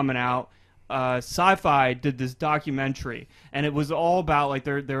was coming out, Sci-Fi did this documentary, and it was all about like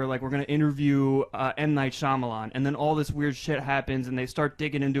they were like, we're gonna interview M. Night Shyamalan, and then all this weird shit happens, and they start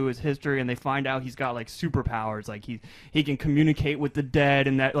digging into his history, and they find out he's got like superpowers, like he can communicate with the dead,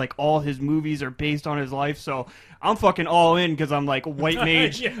 and that like all his movies are based on his life. So I'm fucking all in because I'm like white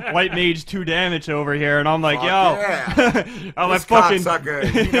mage, white mage 2 damage over here, and I'm like, Fuck yo, yeah. I'm This like fucking cocksucker,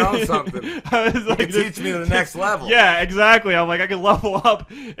 he knows something. I was like, He can teach me to the next level. Yeah, exactly. I'm like, I can level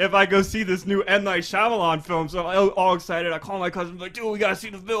up if I go see this new M. Night Shyamalan film. So I'm all excited. I call my cousin, like, dude, we gotta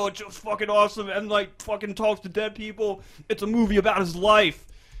see The Village. It was fucking awesome. M. Night fucking talks to dead people. It's a movie about his life.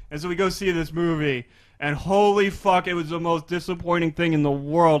 And so we go see this movie. And holy fuck, it was the most disappointing thing in the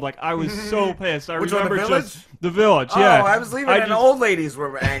world. Like, I was so pissed. I Which one, remember The Village? just The Village, yeah. Oh, I was leaving, and old ladies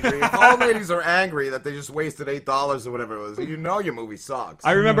were angry. If old ladies are angry that they just wasted $8 or whatever it was, you know your movie sucks.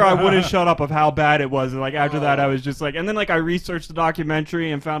 I remember I wouldn't shut up of how bad it was, and like after that I was just like, and then like I researched the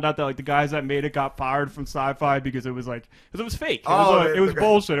documentary and found out that like the guys that made it got fired from Sci-Fi because it was like, because it was fake. It was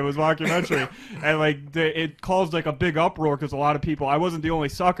bullshit. It was documentary, and like it caused like a big uproar because a lot of people. I wasn't the only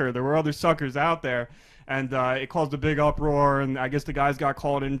sucker. There were other suckers out there. And it caused a big uproar, and I guess the guys got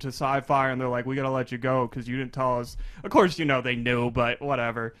called into Sci-Fi, and they're like, we gotta let you go because you didn't tell us. Of course, you know, they knew, but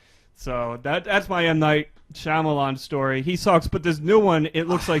whatever. So that's my M. Night Shyamalan story. He sucks, but this new one, it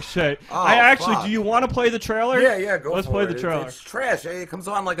looks like shit. Fuck. Do you want to play the trailer? Yeah, go Let's for play it. the trailer. It's trash. It comes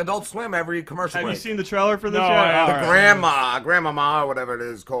on like Adult Swim every commercial Have break. you seen the trailer for this No, yet? Grandmama, or whatever it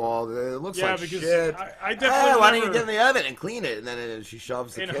is called. It looks like because shit. I definitely why don't you get in the oven and clean it? And then she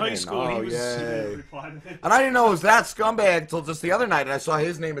shoves the in kid high in. school, he was. Yay. And I didn't know it was that scumbag until just the other night, and I saw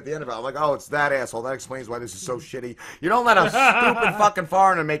his name at the end of it. I'm like, oh, it's that asshole. That explains why this is so shitty. You don't let a stupid fucking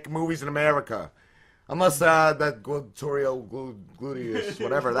foreigner make movies in America. Unless that Gluttorio Gluteus,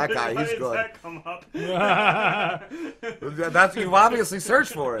 whatever, that guy, he's good. That come up? That's, you've obviously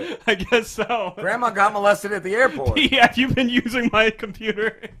searched for it. I guess so. Grandma got molested at the airport. Yeah, have you been using my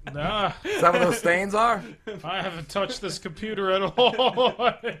computer? Nah. Is that what those stains are? I haven't touched this computer at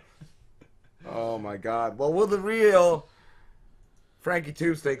all. Oh my god. Well, will the real Frankie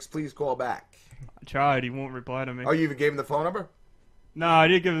Tubesteaks please call back? I tried, he won't reply to me. Oh, you even gave him the phone number? No, I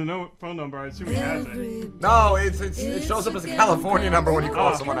didn't give him the phone number. I assume he has it. No, it shows up as a California number when you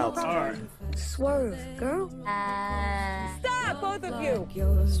call someone else. All right. Swerve, girl. Stop, both of you.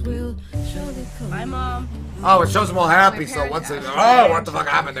 Bye, Mom. Oh, it shows them all happy, so once they oh, what the fuck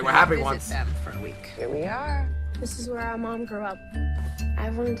happened? They were happy once. For a week. Here we are. This is where our mom grew up.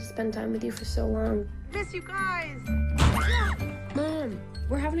 I've wanted to spend time with you for so long. Miss you guys. Mom,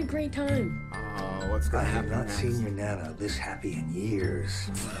 we're having a great time. Oh, what's gonna happen? I have not seen your Nana this happy in years.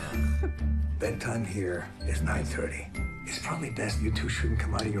 Bedtime here is 9:30. It's probably best you two shouldn't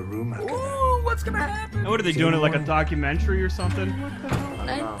come out of your room after that. Ooh, what's gonna happen? And what are they doing? It like a documentary or something?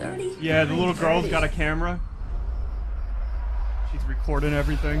 9:30? Yeah, the little girl's got a camera. She's recording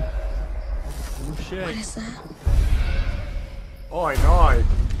everything. Oh shit. What is that? Oh, I know.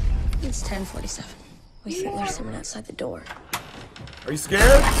 It's 10:47. We think there's someone outside the door. Are you scared?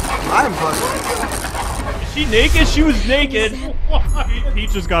 I'm fucking. Is she naked? She was naked.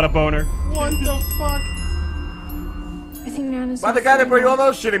 Peach just got a boner. What the fuck? I think Nana's. By the guy that brought you all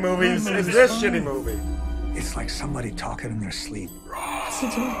those shitty movies is this shitty movie. It's like somebody talking in their sleep. What's he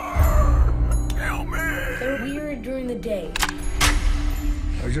doing? Help me. They're weird during the day.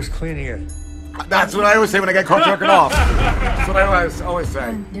 I was just cleaning it. That's what I always say when I get caught jerking off. That's what I always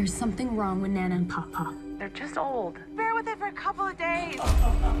say. There's something wrong with Nana and Papa. They're just old. Bear with it for a couple of days.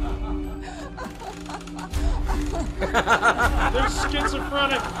 They're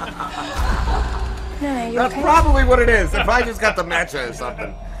schizophrenic. Nana, you That's okay? probably what it is. If I just got dementia or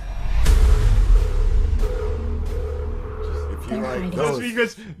something.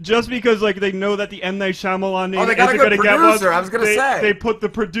 Just because like they know that the M. Night Shyamalan name they got a isn't good gonna get producer, one, I was gonna say. they put the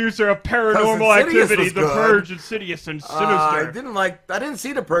producer of Paranormal 'Cause Insidious Activity, was The good. Purge, Insidious, and Sinister. I didn't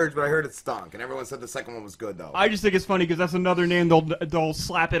see The Purge, but I heard it stunk, and everyone said the second one was good though. I just think it's funny because that's another name they'll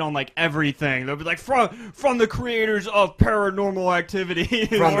slap it on like everything. They'll be like from the creators of Paranormal Activity,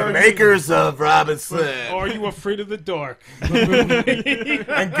 From the makers of Robin Slim. Are you afraid of the dark? And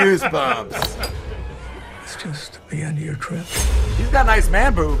Goosebumps. It's just the end of your trip. She's got nice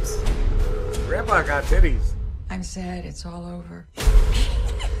man boobs. Grandpa got titties. I'm sad it's all over.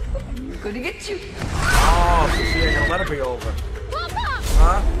 I'm gonna get you. Oh, so she ain't gonna let it be over.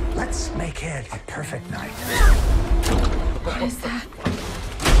 Huh? Let's make it a perfect night. What is that?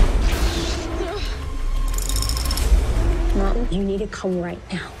 Mom, you need to come right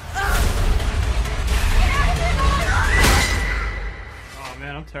now.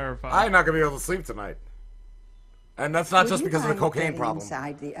 I'm terrified. I'm not gonna be able to sleep tonight. And that's not just because of the cocaine problem.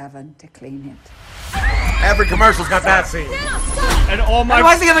 Inside the oven to clean it. Every commercial's got that scene. And all my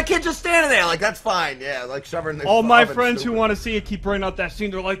why is the other kid just standing there? Like, that's fine. Yeah, like shoving the all my oven, friends stupid. who want to see it keep bringing up that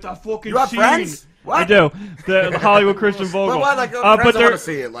scene. They're like, that fucking You have scene. friends? What? I do. The Hollywood Christian Vogel. But why? Like, but friends they're want to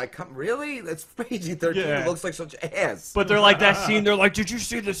see it. Like, come, really? That's PG-13. Yeah. It looks like such ass. But they're like that scene. They're like, did you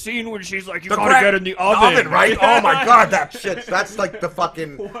see the scene when she's like, you The gotta get in the oven, right? Oh my god, that shit. That's like the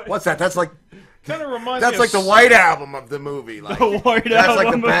fucking. What's that? That's like. Kind of reminds That's me like of the White Album of the movie. Like, The White that's like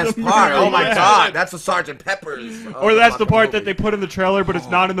Album the of best the part. movie. Oh my Yeah. god, that's the Sgt. Pepper's. of Or that's the fucking part movie. that they put in the trailer, but it's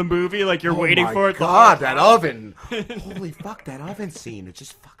not in the movie. Like you're waiting for it. Oh my god, that oven. Holy fuck, that oven scene. It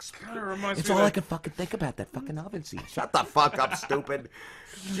just fucks me. It's me all of I that- can fucking think about, that fucking oven scene. Shut the fuck up, stupid.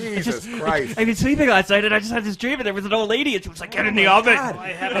 Jesus Christ. I've been sleeping last night, and I just had this dream, and there was an old lady, and she was like, "Get in the oven." God.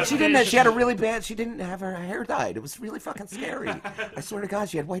 And she didn't. She had a really bad. She didn't have her hair dyed. It was really fucking scary. I swear to God,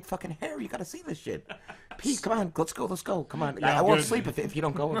 she had white fucking hair. You gotta see this shit. Pete, come on, let's go. Let's go. Come on. Yeah, I won't good. sleep if you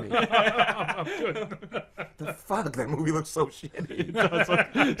don't go with me. I'm good. The fuck, that movie looks so shitty. It does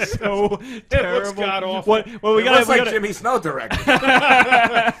look so terrible. god-awful. What? Well, we It got looks like Jimmy Snow directed.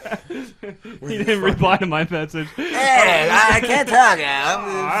 He didn't reply to my message. Hey, I can't talk.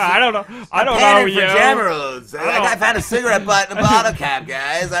 I don't know. I don't know. Panning for Yo. jam rolls. I found a cigarette butt in a bottle cap,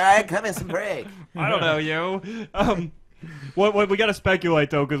 guys. All right, come in some break. I don't know, yo. What we gotta speculate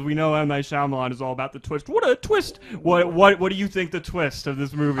though, because we know M. Night Shyamalan is all about the twist. What a twist! What do you think the twist of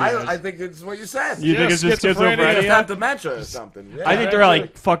this movie is? I think it's what you said. You think it's just They schizophrenia? just have dementia or something. Yeah, I think they're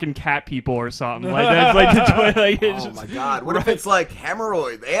like fucking cat people or something. Like that's like the twist. Like, it's oh just- my god! What if it's like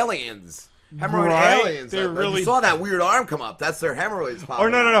hemorrhoid aliens? Hemorrhoid Right? aliens. They're Like, really- You saw that weird arm come up. That's their hemorrhoids popping. Or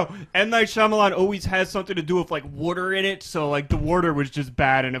no. M. Night Shyamalan always has something to do with like water in it, so like the water was just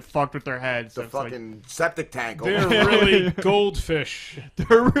bad and it fucked with their heads. The So it's like- fucking septic tank. They're really goldfish.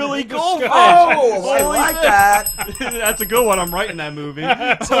 They're really goldfish. Oh, I Holy like shit. that. That's a good one. I'm writing that movie.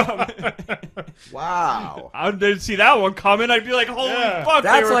 Wow. I didn't see that one coming. I'd be like, holy fuck.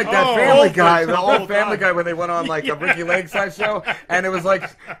 That's they were like that goldfish Family Guy, the whole old Family time. Guy when they went on like a Ricky Lakeside show, and it was like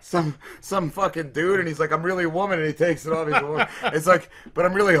some fucking dude, and he's like, I'm really a woman, and he takes it off. He's a woman. It's like, but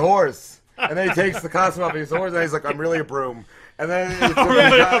I'm really a horse. And then he takes the costume off, and he's a horse, and he's like, I'm really a broom. And then he took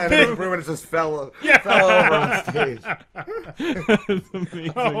the broom, and it just fell over on stage. That's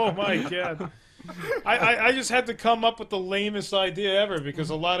amazing. Oh my god. I just had to come up with the lamest idea ever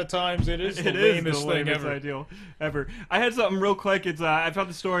because a lot of times it is the lamest thing ever. Ideal ever. I had something real quick. It's I found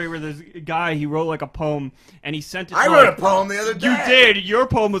the story where this guy he wrote like a poem and he sent it. I to, wrote like, a poem the other day. You did. Your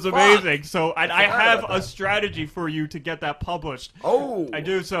poem was amazing. So I forgot have about a that. strategy for you to get that published. Oh, I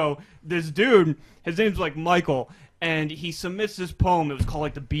do. So this dude, his name's like Michael. And he submits this poem. It was called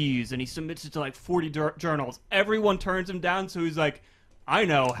like The Bees, and he submits it to like 40 journals. Everyone turns him down. So he's like, I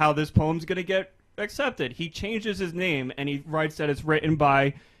know how this poem's gonna get accepted. He changes his name and he writes that it's written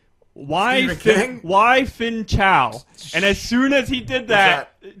by Y. Fin Chow. And as soon as he did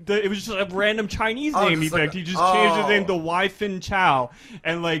that, it was just a random Chinese Oh, name he just like picked. He just a- changed his oh. name to Y. Fin Chow.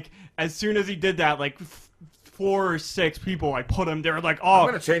 And like as soon as he did that, like 4 or 6 people like put him. They were like, "Oh, I'm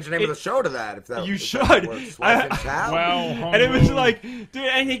gonna change the name of the show to that. If that you if should." That works. Wife and Chow? Wow, and it was like, dude,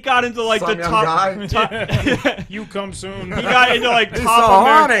 and he got into like Some the young top. guy. You come soon. He got into like He's top,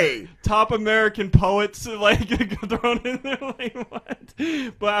 so horny. top American poets like thrown in there. Like what?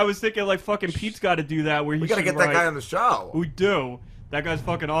 But I was thinking like fucking Pete's got to do that. Where he We gotta should get that write- guy on the show. We do. That guy's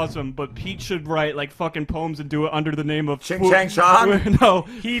fucking awesome. But Pete should write like fucking poems and do it under the name of Ching Chang Chong? No,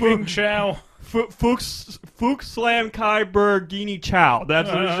 Heaving Chow. Fuchs Slam Kai Bergini Chow. That's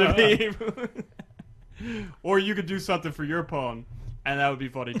what it should be. Or you could do something for your poem, and that would be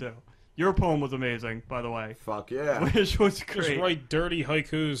funny too. Your poem was amazing, by the way. Fuck yeah. Which was Just great. write dirty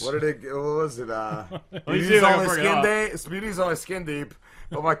haikus. What was it? me see if I can bring it up. Beauty's only skin deep,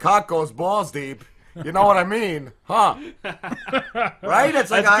 but my cock goes balls deep. You know what I mean, huh? Right?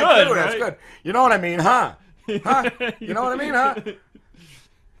 It's like That's I good, do. That's right? good. You know what I mean, huh? Huh? You know what I mean, huh?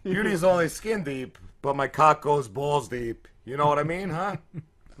 Beauty's only skin deep, but my cock goes balls deep. You know what I mean, huh?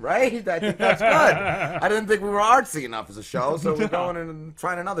 Right? I think that's good. I didn't think we were artsy enough as a show, so we're going and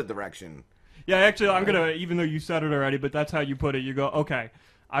trying another direction. Yeah, actually, I'm gonna. Even though you said it already, but that's how you put it. You go, okay.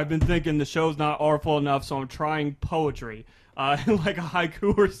 I've been thinking the show's not artful enough, so I'm trying poetry. Like a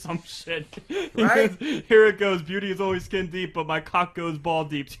haiku or some shit. Right? Here it goes. Beauty is always skin deep, but my cock goes ball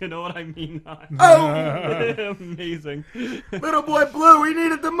deep. You know what I mean? Oh! Amazing. Little boy Blue, he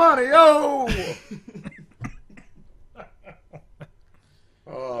needed the money. Oh!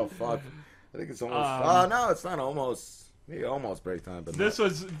 Oh, fuck. I think it's almost... no, it's not almost. Yeah, almost break time, but This not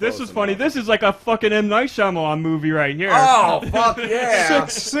was close funny. enough. This is like a fucking M. Night Shyamalan movie right here. Oh, fuck yeah.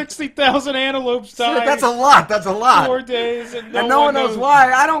 60,000 antelopes died. That's a lot. That's a lot. 4 days, and no one knows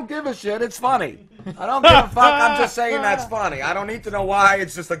why. I don't give a shit. It's funny. I don't give a fuck. I'm just saying that's funny. I don't need to know why.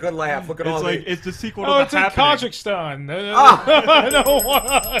 It's just a good laugh. Look at all It's like the... it's the sequel to Oh, The it's in Happening. Kazakhstan.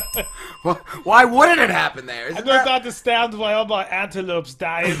 No, Why wouldn't it happen there? I Isn't don't that... understand why all my antelopes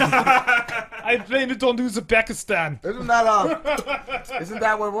died. I blame it on Uzbekistan. Isn't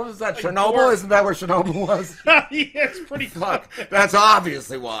that where, what was that, Chernobyl? Isn't that where Chernobyl was? Yeah, it's pretty Fuck, that's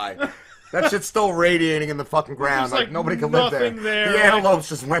obviously why. That shit's still radiating in the fucking ground. There's, Like, nobody can live there. nothing there. The antelopes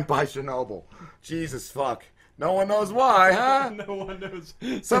just went by Chernobyl. Jesus fuck. No one knows why, huh? No one knows.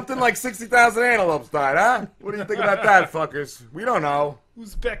 Something like 60,000 antelopes died, huh? What do you think about that, fuckers? We don't know.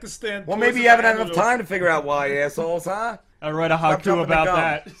 Uzbekistan. Well, maybe you haven't had enough time to figure out why, you assholes, huh? I read a Stop haiku jumping the about gun.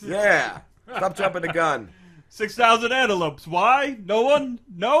 that. Yeah. Stop jumping the gun. 6,000 antelopes. Why? No one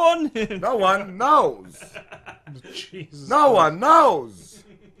No one knows. Jesus. No one knows.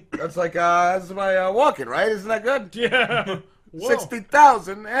 That's like, that's my walking, right? Isn't that good? Yeah.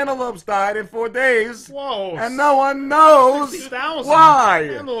 60,000 antelopes died in 4 days. Whoa. And no one knows 60,000 why.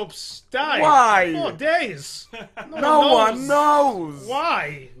 antelopes died. Why? 4 days. No one knows.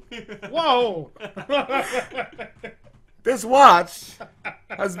 Why? Whoa. This watch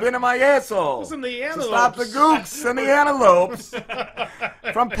has been in my asshole. Listen, the To antelopes. stop the gooks and the antelopes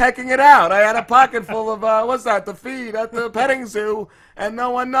from pecking it out. I had a pocket full of, what's that, the feed at the petting zoo, and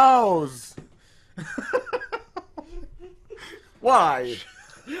no one knows. Why?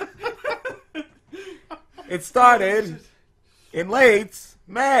 It started in late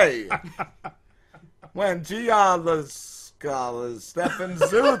May when geologist Stefan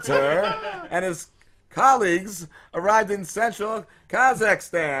Zuter and his colleagues arrived in central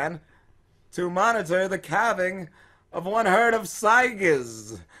Kazakhstan to monitor the calving of one herd of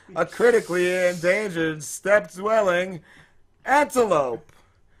saigis, a critically endangered steppe-dwelling antelope.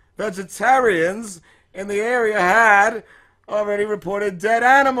 Vegetarians in the area had already reported dead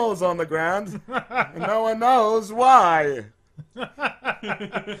animals on the ground, and no one knows why.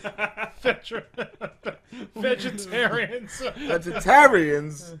 Vegetarians.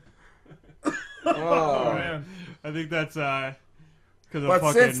 Vegetarians? Oh, man. I think that's because of But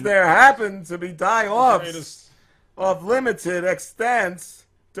fucking... since there happened to be die-offs of limited extent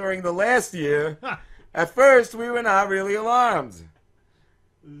during the last year, at first we were not really alarmed.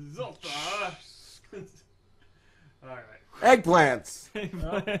 Zolta. Alright. Eggplants.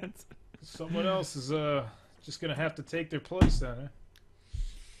 Eggplants. Someone else is just gonna have to take their place then,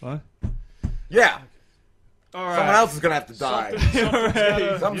 huh? What? Yeah. All right. Someone else is gonna have to die.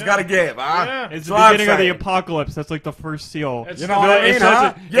 Something's gotta give, huh? Yeah. It's That's the what I'm beginning of the saying. apocalypse. That's like the first seal. You know what I mean, it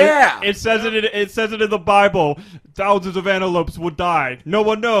huh? says Yeah. It says it says it in the Bible. Thousands of antelopes will die. No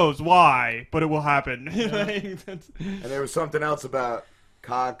one knows why, but it will happen. And there was something else about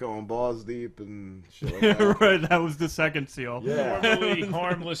cock going balls deep and shit like that. Right, that was the second seal. Yeah. Formerly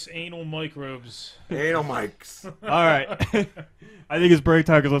harmless anal microbes. Anal mics. All right. I think it's break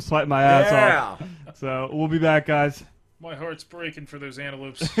time because I'm sweating my ass Yeah. off. So we'll be back, guys. My heart's breaking for those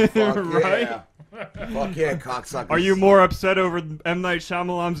antelopes. Fuck Right? yeah. Fuck yeah, cocksuckers. Are you more upset over M. Night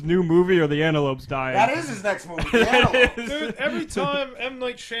Shyamalan's new movie or the antelopes dying? That is his next movie, the antelope. Dude, every time M.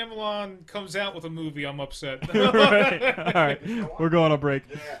 Night Shyamalan comes out with a movie, I'm upset. Right. All right. We're going on break.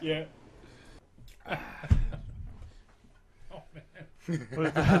 Yeah. Oh, man.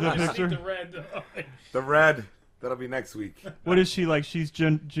 What, the I just picture? need the red. The red. That'll be next week. What is she like? She's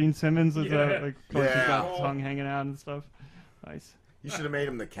Gene Simmons? Is Yeah. that like she's Yeah. got tongue hanging out and stuff? Nice. You should have made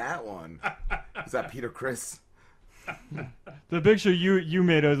him the cat one. Is that Peter Criss? The picture you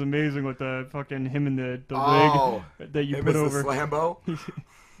made was amazing with the fucking him and the Oh, wig that you him put as over. the Slambo?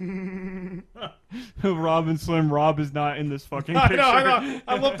 Rob and Slim. Rob is not in this fucking I picture. know.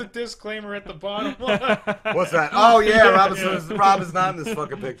 I love the disclaimer at the bottom. What's that? Oh, yeah, Rob is not in this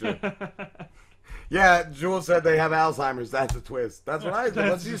fucking picture. Yeah, Jules said they have Alzheimer's. That's a twist. That's what I said.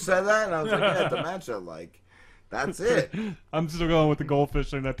 Once you said that, and I was like, yeah, dementia, like, that's it. I'm still going with the goldfish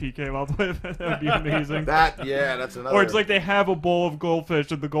thing that Pete came up with. That would be amazing. That's another. Or it's like they have a bowl of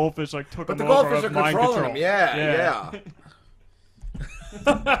goldfish and the goldfish like took But them the over goldfish of are mind controlling control. them.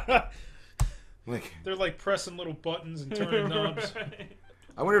 Yeah. Like, They're like pressing little buttons and turning knobs.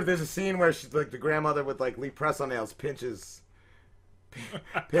 I wonder if there's a scene where she's like the grandmother with like Lee press on nails pinches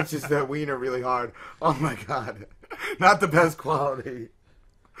the wiener really hard. Oh my god, not the best quality,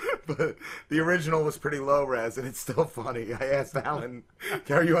 but the original was pretty low res and it's still funny. I asked Alan,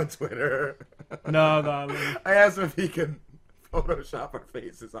 are you on Twitter? No. I asked him if he can Photoshop our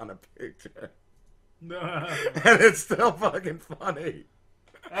faces on a picture. And it's still fucking funny.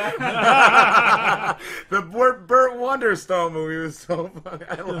 The Burt Wonderstone movie was so funny.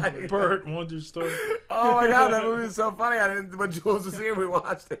 I like it. Burt Wonderstone. Oh my god, that movie was so funny. When Jules was here, we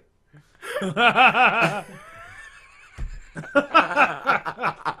watched it. Holy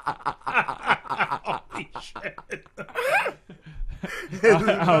shit.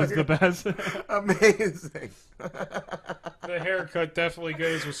 That was the best. Amazing. The haircut definitely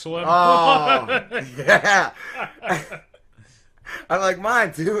goes with Slim. Oh, yeah. I like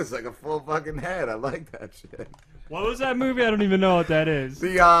mine too. It's like a full fucking head. I like that shit. What was that movie? I don't even know what that is.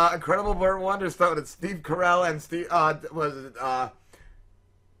 The Incredible Burt Wonderstone. It's Steve Carell and Steve. Was it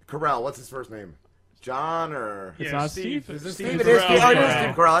Carell? What's his first name? John or It's not Steve. Is it Steve Steve? It is Steve. Carell. Oh, it is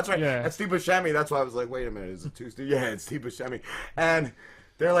Steve Carell. That's right. Yeah. And Steve Buscemi. That's why I was like, wait a minute, is it two Steve? Yeah, it's Steve Buscemi. And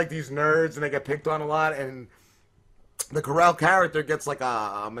they're like these nerds, and they get picked on a lot. And the Carell character gets like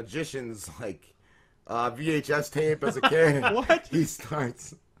a magician's like VHS tape as a kid. What?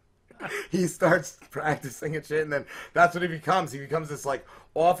 He starts practicing and shit, and then that's what he becomes. He becomes this like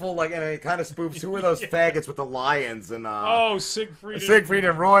awful, like, and it kind of spoofs who are those faggots with the lions and Siegfried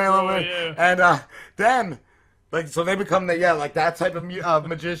and Roy a little bit, yeah. and then like so they become like that type of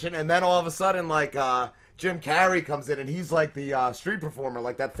magician, and then all of a sudden like Jim Carrey comes in and he's like the street performer,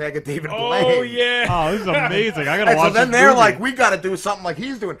 like that faggot David Blaine. Oh yeah! Oh, this is amazing. I gotta watch So then this they're movie. like, we gotta do something like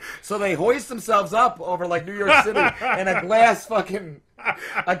he's doing. So they hoist themselves up over like New York City in a glass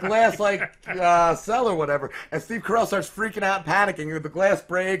like cell or whatever. And Steve Carell starts freaking out, panicking. The glass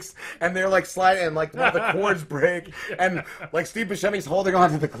breaks, and they're like sliding, and like one of the cords break, and like Steve Buscemi's holding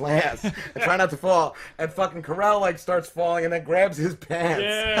onto the glass and trying not to fall. And fucking Carell like starts falling, and then grabs his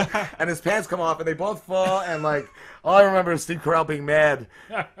pants, and his pants come off, and they both fall. And like all I remember is Steve Carell being mad.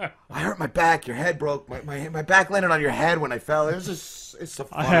 I hurt my back. Your head broke. My back landed on your head when I fell. It was just. It's a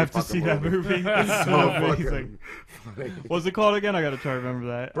funny I have to fucking see that movie. It's so amazing. funny. What's it called again? I gotta try to remember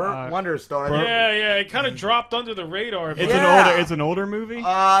that. Burt Wonderstone. Yeah, it kind of dropped under the radar. It's an older movie.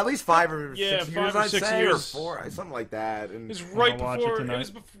 At least 5 or 6 years, 5 or I'd 6 say, years. or 4, something like that. And It was right watch it before. It tonight.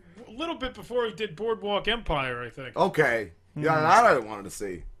 was a little bit before he did Boardwalk Empire, I think. Okay, yeah, that I wanted to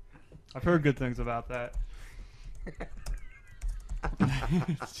see. I've heard good things about that.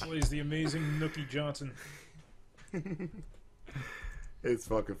 Plays the amazing Nookie Johnson. It's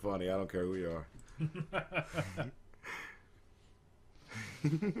fucking funny. I don't care who you are.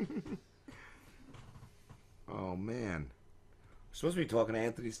 Oh man, we're supposed to be talking to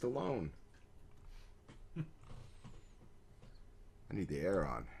Anthony Stallone. I need the air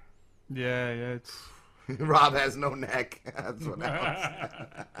on. Yeah, it's. Rob has no neck. That's what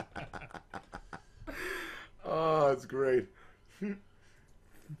happens. Oh, it's great.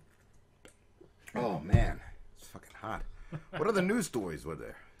 Oh man, it's fucking hot. What other news stories were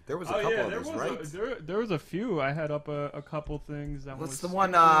there? There was a couple of those, right? There was a few. I had up a couple things. What's the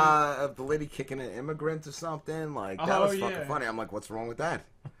one of the lady kicking an immigrant or something? Like that was fucking funny. I'm like, what's wrong with that?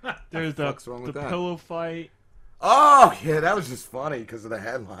 There's the that? pillow fight. Oh yeah, that was just funny because of the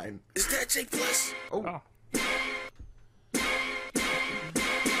headline. Is that Jake Plus? Oh.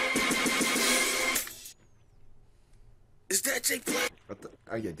 Is that Jake Plus?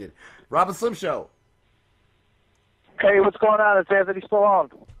 Oh yeah, did. Robin Slim Show. Hey, what's going on? It's Anthony Stallone.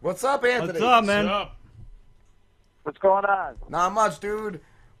 What's up, Anthony? What's up, man? What's up? What's going on? Not much, dude.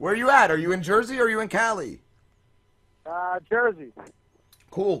 Where are you at? Are you in Jersey or are you in Cali? Jersey.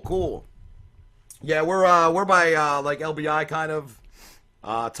 Cool. Yeah, we're by like LBI kind of.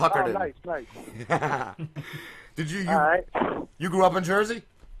 Tuckerton. Oh, nice. Did you All right. You grew up in Jersey?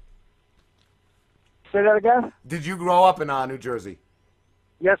 Say that again? Did you grow up in New Jersey?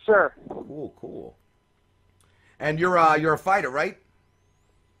 Yes, sir. Cool. And you're a fighter, right?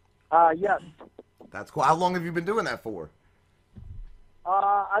 Yes. That's cool. How long have you been doing that for?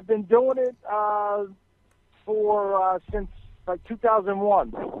 I've been doing it for since like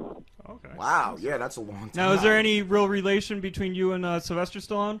 2001. Okay. Wow. Yeah, that's a long time. Now, is there any real relation between you and Sylvester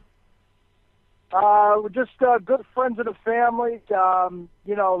Stallone? We're just good friends of the family.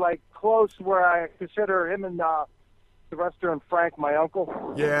 You know, like close where I consider him and Sylvester and Frank my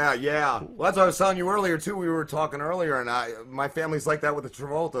uncle. Yeah. Well, that's what I was telling you earlier too. We were talking earlier, and my family's like that with the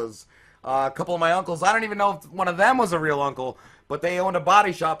Travoltas. A couple of my uncles. I don't even know if one of them was a real uncle, but they owned a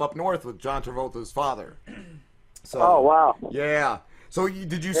body shop up north with John Travolta's father. So. Oh wow. Yeah. So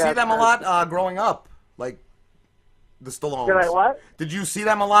did you see them a lot growing up, like the Stallones? Did I what? Did you see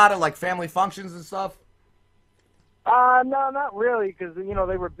them a lot at like family functions and stuff? No, not really, because you know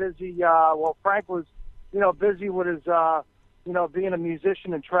they were busy. Well, Frank was, you know, busy with his, you know, being a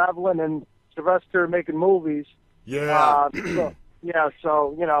musician and traveling, and Sylvester making movies. Yeah.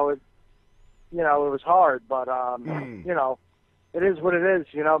 So you know, you know, it was hard, but you know, it is what it is.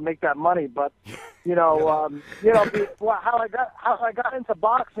 You know, make that money. But you know, how I got into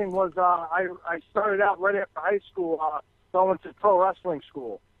boxing was I started out right after high school, going to pro wrestling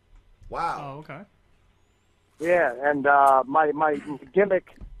school. Wow. Oh, okay. Yeah, and my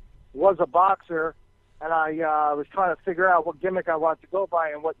gimmick was a boxer, and I was trying to figure out what gimmick I wanted to go by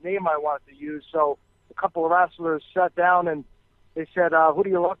and what name I wanted to use. So a couple of wrestlers sat down and they said, "Who do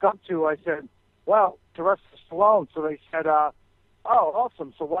you look up to?" I said, "Well, Sylvester Stallone." So they said, "Oh,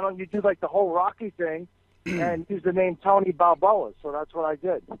 awesome. So why don't you do like the whole Rocky thing and use the name Tony Balboa?" So that's what I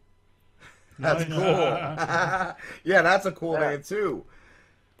did. That's cool. Yeah, that's a cool name too.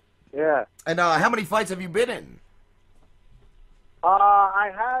 Yeah. And how many fights have you been in?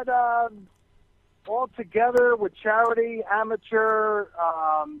 I had all together with charity, amateur,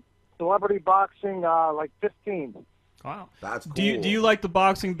 celebrity boxing, like 15. Wow. That's cool. Do you like the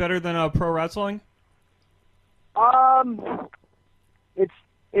boxing better than pro wrestling?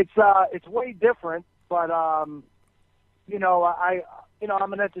 It's way different, but you know,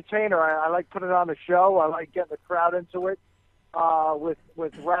 I'm an entertainer. I like putting on a show. I like getting the crowd into it.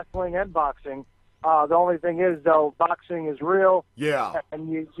 With wrestling and boxing, the only thing is though, boxing is real. Yeah.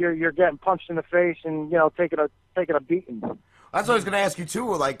 And you're getting punched in the face and, you know, taking a beating. That's what I was going to ask you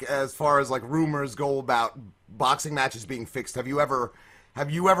too. Like, as far as like rumors go about boxing matches being fixed, have you ever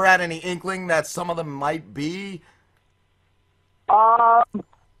had any inkling that some of them might be? No,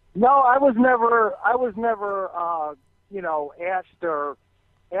 I was never you know, asked to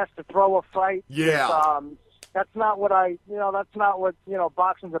throw a fight. Yeah. That's not what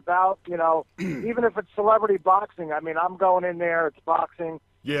boxing's about, you know. Even if it's celebrity boxing, I mean, I'm going in there, it's boxing.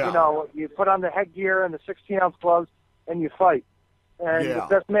 Yeah. You know, you put on the headgear and the 16-ounce gloves and you fight. And Yeah. the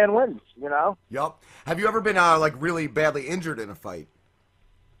best man wins, you know. Yup. Have you ever been like really badly injured in a fight?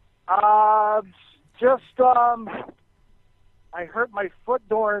 I hurt my foot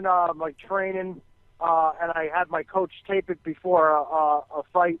during my training, and I had my coach tape it before a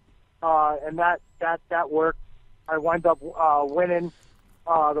fight, and that worked. I wound up winning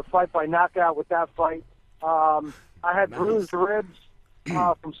the fight by knockout with that fight. I had bruised ribs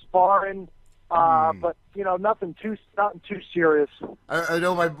from sparring, but you know, nothing too serious. I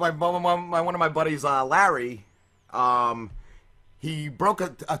know one of my buddies, Larry. He broke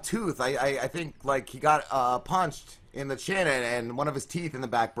a tooth. I think like he got punched in the chin and one of his teeth in the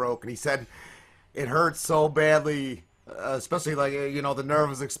back broke, and he said it hurt so badly, especially like, you know, the nerve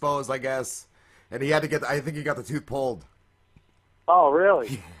was exposed, I guess, and he had to get. I think he got the tooth pulled. Oh,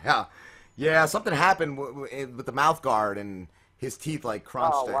 really? Yeah. Something happened with the mouth guard, and his teeth like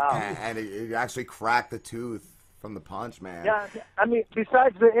crunched Oh, wow. and it actually cracked the tooth from the punch, man. Yeah, I mean,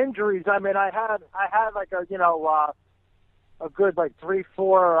 besides the injuries, I mean, I had like a, you know, a good like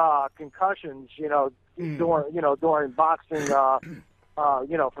 3-4 concussions, you know, during boxing,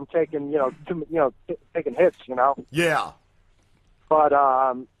 you know, from taking, taking hits, you know. Yeah. But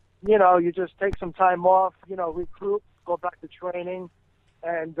you know, you just take some time off, you know, recruit, go back to training,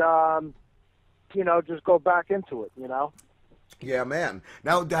 and you know, just go back into it, you know. Yeah, man.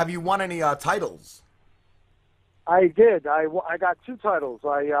 Now, have you won any titles? I did. I got 2 titles.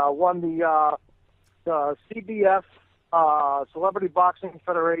 I won the CBF, Celebrity Boxing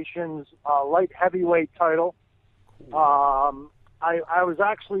Federation's light heavyweight title. I was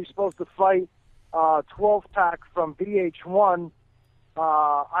actually supposed to fight 12-pack from VH1,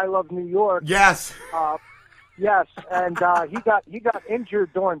 I Love New York. Yes. Yes, and he got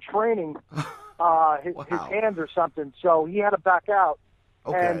injured during training, his hand or something, so he had to back out.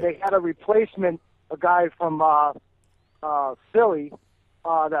 Okay. And they had a replacement, a guy from Philly,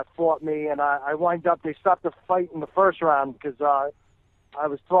 that fought me, and I wind up. They stopped the fight in the first round because I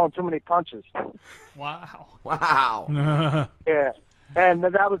was throwing too many punches. Wow. Wow. Yeah, and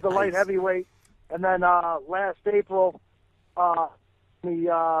that was the light heavyweight. And then last April,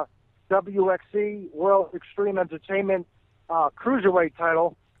 the WXC World Extreme Entertainment cruiserweight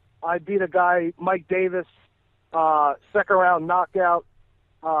title, I beat a guy, Mike Davis, second round knockout,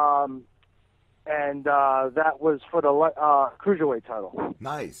 and that was for the cruiserweight title.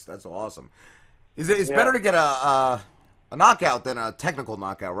 Nice. That's awesome. It's better to get a knockout than a technical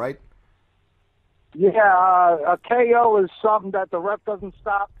knockout, right? Yeah, a KO is something that the ref doesn't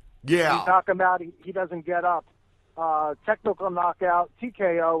stop. Yeah. You knock him out, he doesn't get up. Technical knockout,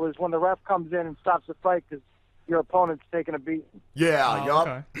 TKO, is when the ref comes in and stops the fight because your opponent's taking a beat. Yeah,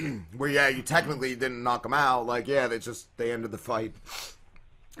 yup. Okay. Where, you technically didn't knock him out. Like, they ended the fight.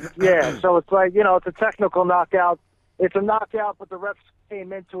 Yeah, so it's like, it's a technical knockout. It's a knockout, but the refs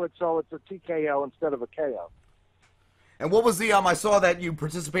came into it, so it's a TKO instead of a KO. And what was the I saw that you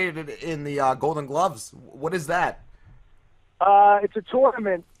participated in the Golden Gloves. What is that? It's a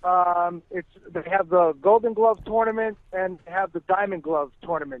tournament. They have the Golden Glove tournament and they have the Diamond Glove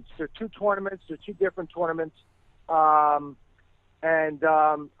tournaments. They're two tournaments. They're two different tournaments. I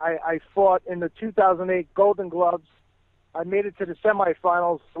fought in the 2008 Golden Gloves. I made it to the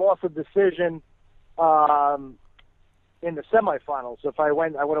semifinals. Lost a decision in the semifinals. If I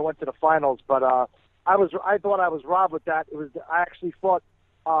would have went to the finals. But I thought I was robbed with that. I actually fought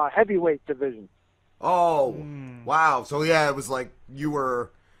heavyweight division. Oh, wow. So, yeah, it was like you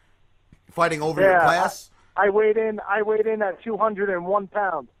were fighting over your class? I weighed in at 201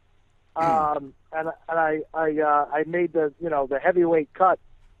 pounds. And I made the heavyweight cut.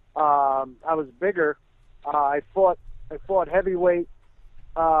 I was bigger. I fought heavyweight,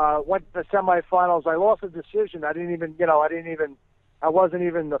 went to the semifinals. I lost a decision. I wasn't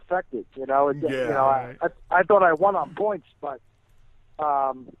even affected, I thought I won on points, but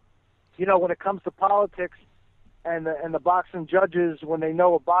when it comes to politics and the boxing judges, when they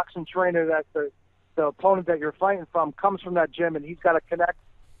know a boxing trainer that the opponent that you're fighting from comes from that gym and he's got to connect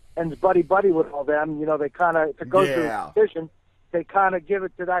and is buddy with all them, they kind of, if it goes to a decision, they kind of give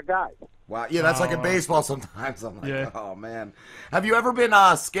it to that guy. Wow, yeah, that's like in baseball sometimes. I'm like, oh man. Have you ever been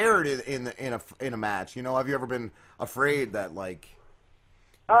scared in a match? Have you ever been afraid that like?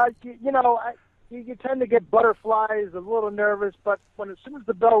 You tend to get butterflies, a little nervous, but as soon as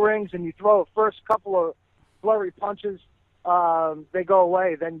the bell rings and you throw the first couple of flurry punches, they go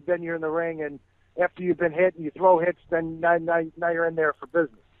away. Then you're in the ring, and after you've been hit and you throw hits, then now you're in there for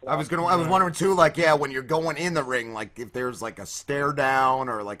business. I was wondering too, like, when you're going in the ring, like if there's like a stare down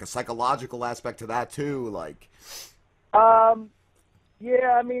or like a psychological aspect to that too, like.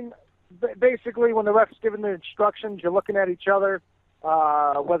 Yeah, I mean, basically when the ref's giving the instructions, you're looking at each other,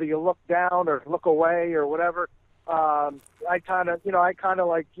 whether you look down or look away or whatever. I kind of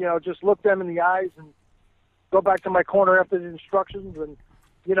like, just look them in the eyes and go back to my corner after the instructions, and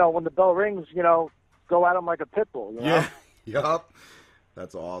when the bell rings, go at them like a pit bull. Yeah. Yup.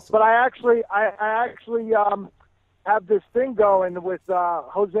 That's awesome. But I actually have this thing going with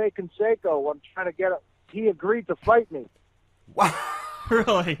Jose Canseco. I'm trying to get he agreed to fight me. Wow.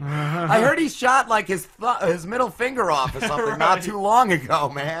 Really? I heard he shot like his middle finger off or something not too long ago,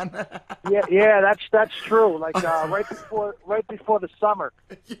 man. yeah, that's true. Like right before the summer.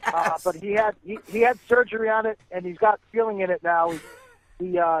 Yes. But he had surgery on it, and he's got feeling in it now.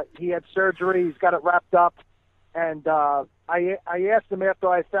 He had surgery. He's got it wrapped up, and I asked him after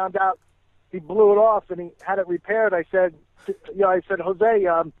I found out he blew it off and he had it repaired. I said, Jose,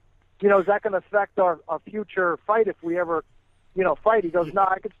 is that going to affect our future fight if we ever, fight? He goes, no,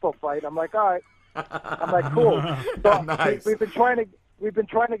 I could still fight. I'm like, all right. I'm like, cool. So Nice. we've been trying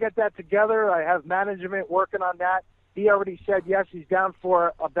to get that together. I have management working on that. He already said yes, he's down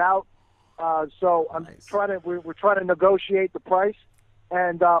for a bout. So we're trying to negotiate the price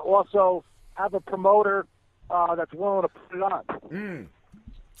and also have a promoter that's willing to put it on.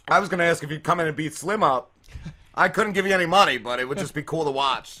 I was going to ask if you'd come in and beat Slim up. I couldn't give you any money, but it would just be cool to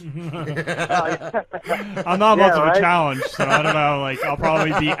watch. I'm not much of a challenge, so I don't know. Like, I'll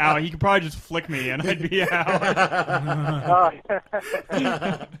probably be out. He could probably just flick me, and I'd be out.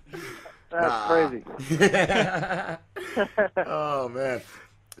 That's crazy. Oh man.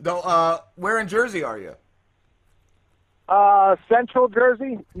 No, where in Jersey are you? Central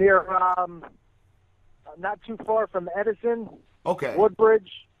Jersey, near not too far from Edison. Okay.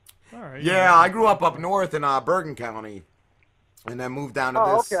 Woodbridge. All right. Yeah, I grew up north in Bergen County, and then moved down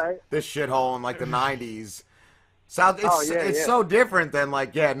to this shithole in like the '90s. South, it's so different than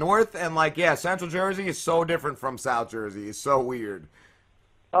like north and like Central Jersey is so different from South Jersey. It's so weird.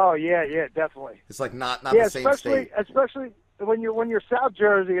 Oh yeah, definitely. It's like not the same state. Especially when you're South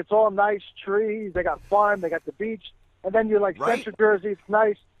Jersey, it's all nice trees. They got farm, they got the beach, and then you're like Central Jersey, it's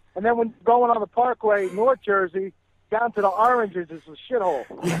nice. And then when you're going on the Parkway, North Jersey, down to the Oranges, it's a shithole.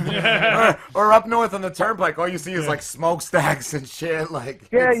 or up north on the Turnpike, all you see is like smokestacks and shit.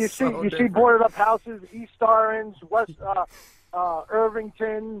 Like you see boarded up houses, East Orange, West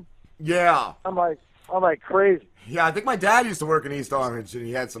Irvington. Yeah. I'm like crazy. Yeah, I think my dad used to work in East Orange, and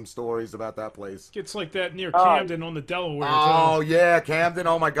he had some stories about that place. It's like that near Camden on the Delaware. Oh, yeah, Camden.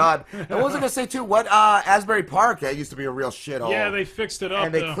 Oh, my God. I was going to say, too, Asbury Park, that used to be a real shithole. Yeah, they fixed it up.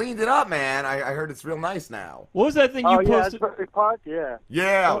 And they cleaned it up, man. I heard it's real nice now. What was that thing you posted? Asbury Park, yeah.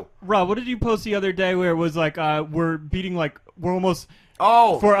 Yeah. Rob, what did you post the other day where it was like, we're almost...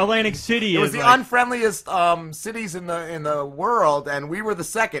 Oh, for Atlantic City, it was the unfriendliest cities in the world, and we were the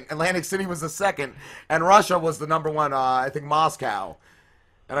second. Atlantic City was the second, and Russia was the number one. I think Moscow.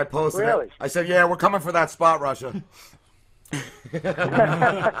 And I posted it. I said, "Yeah, we're coming for that spot, Russia."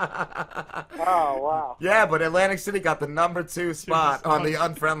 Oh, wow. Yeah, but Atlantic City got the #2 spot on the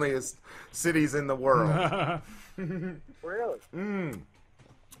unfriendliest cities in the world. Really? I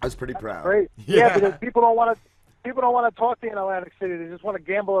was pretty proud. Great. Yeah, because people don't want to talk to you in Atlantic City. They just want to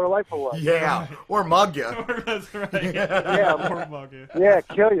gamble their life away. Yeah, or mug you. That's right. Yeah, Or mug you. Yeah,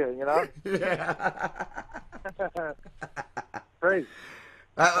 kill you. You know. Yeah. Great.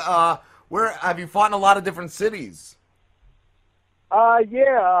 Where have you fought in a lot of different cities?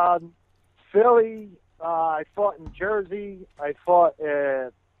 Yeah, Philly. I fought in Jersey. I fought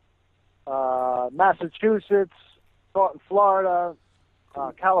in Massachusetts. Fought in Florida,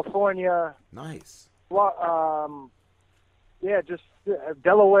 California. Nice. Yeah, just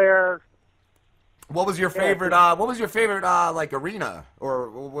Delaware. What was your favorite? What was your favorite like arena, or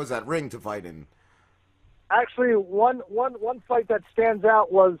what was that ring to fight in? Actually, one fight that stands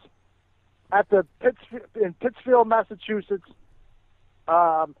out was at the in Pittsfield, Massachusetts.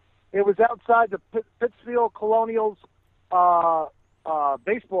 It was outside the Pittsfield Colonials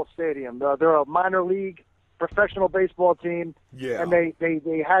baseball stadium. They're a minor league professional baseball team. Yeah. And they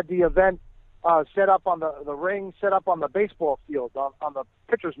had the event set up on the ring, set up on the baseball field, on the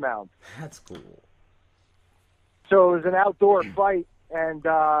pitcher's mound. That's cool. So it was an outdoor fight, and you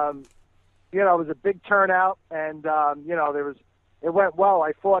know, it was a big turnout, and you know, it went well.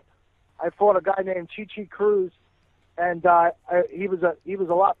 I fought a guy named Chi Cruz, and he was a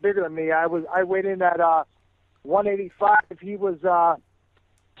lot bigger than me. I weighed in at 185. He was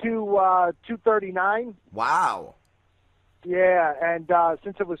 239. Wow. Yeah, and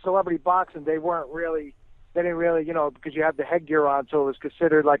since it was celebrity boxing, they didn't really, you know, because you had the headgear on, so it was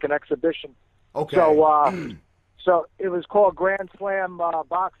considered like an exhibition. Okay. So it was called Grand Slam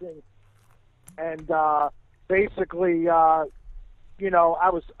boxing, and basically, you know,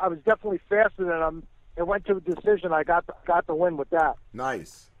 I was definitely faster than him. It went to a decision. I got the win with that.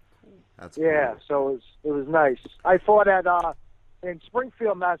 Nice. That's yeah. cool. So it was nice. I fought at in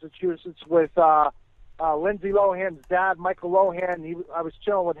Springfield, Massachusetts, with Lindsay Lohan's dad, Michael Lohan. I was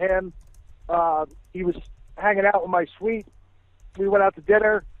chilling with him. He was hanging out with my suite. We went out to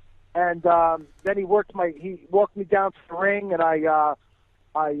dinner, and then he walked me down to the ring, and I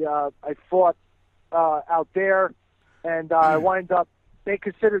fought out there, and I wind up. They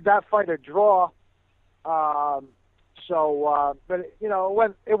considered that fight a draw. But you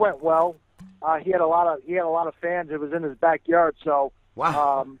know, it went well. He had a lot of fans. It was in his backyard, so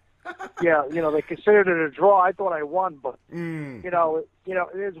wow. Yeah, you know, they considered it a draw. I thought I won, but you know,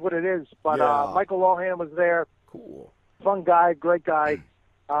 it is what it is. But Yeah. Michael Lohan was there. Cool. Fun guy, great guy.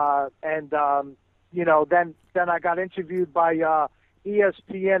 And you know, then I got interviewed by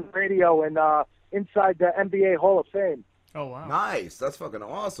ESPN Radio and inside the NBA Hall of Fame. Oh wow. Nice. That's fucking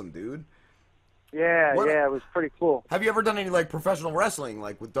awesome, dude. Yeah, yeah, it was pretty cool. Have you ever done any like professional wrestling,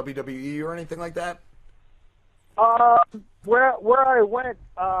 like with WWE or anything like that? Where I went,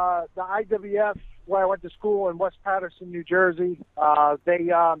 the IWF, where I went to school in West Paterson, New Jersey,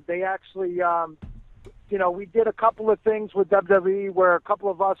 they actually, you know, we did a couple of things with WWE where a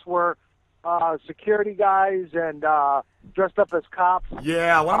couple of us were security guys and dressed up as cops.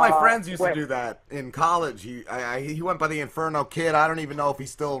 Yeah, one of my friends used to do that in college. He went by the Inferno Kid. I don't even know if he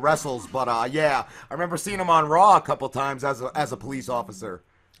still wrestles, but yeah, I remember seeing him on Raw a couple times as a police officer.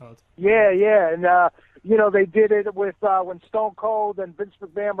 Yeah, and you know, they did it with when Stone Cold and Vince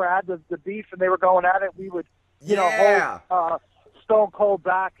McMahon had the beef and they were going at it. We would, you know, hold Stone Cold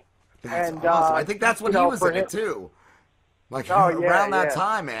back. That's and awesome. I think that's when you he know, was for in him- it too. Like Oh, yeah, around that yeah.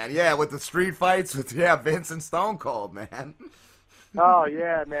 time, man. Yeah, with the street fights with Vince and Stone Cold, man. Oh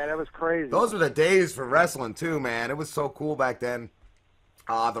yeah, man, it was crazy. Those were the days for wrestling too, man. It was so cool back then.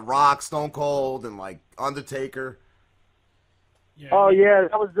 The Rock, Stone Cold, and like Undertaker. Oh yeah,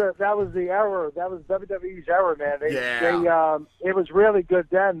 that was the era. That was WWE's era, man. It was really good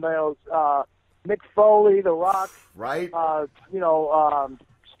then. There was Mick Foley, The Rock, right? You know,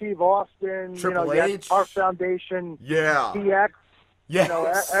 Steve Austin, Triple you know, H. Our Foundation, Yeah. DX, Yes. you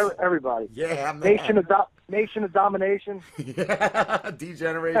know, everybody. Yeah, man. Nation of Domination. Yeah,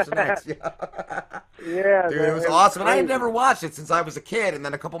 D-Generation X. Yeah. Yeah, Dude, man, it was awesome. And I had crazy. never watched it since I was a kid. And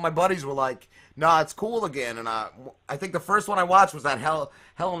then a couple of my buddies were like, "Nah, it's cool again." And I think the first one I watched was that Hell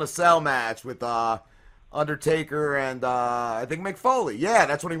in a Cell match with Undertaker and I think Mick Foley. Yeah,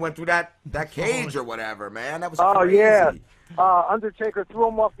 that's when he went through that cage or whatever, man. That was crazy. Yeah. Undertaker threw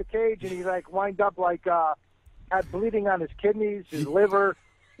him off the cage, and he like wind up like had bleeding on his kidneys, his liver.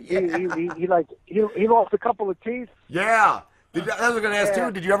 He lost a couple of teeth. Yeah. I was going to ask too.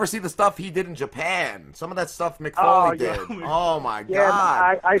 Did you ever see the stuff he did in Japan? Some of that stuff Mick Foley did. Oh my Yeah,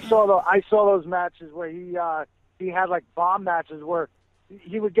 God. I saw those matches where he he had like bomb matches where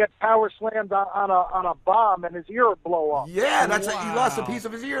he would get power slammed on a bomb and his ear would blow off. Yeah, he lost a piece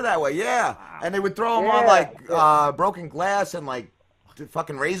of his ear that way. Yeah, and they would throw him on like broken glass and like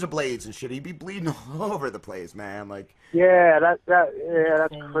fucking razor blades and shit. He'd be bleeding all over the place, man. Like, that's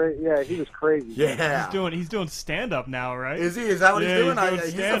crazy. Yeah, he was crazy. Yeah, he's doing stand up now, right? Is he? Is that what he's doing?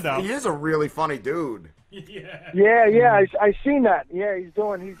 Stand up. He is a really funny dude. Yeah. I seen that. Yeah, he's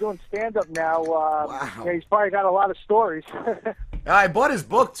doing stand up now. Wow. Yeah, he's probably got a lot of stories. I bought his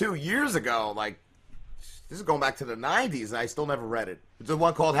book 2 years ago. Like, this is going back to the 90s, and I still never read it. It's the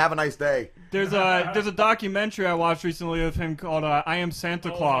one called "Have a Nice Day." There's a documentary I watched recently of him called "I Am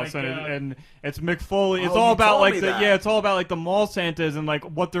Santa Claus," and it's Mick Foley. It's all about like it's all about like the mall Santas and like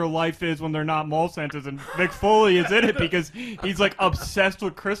what their life is when they're not mall Santas. And Mick Foley is in it because he's like obsessed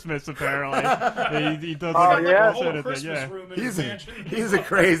with Christmas. Apparently, he does like a whole Christmas room in his mansion. He's a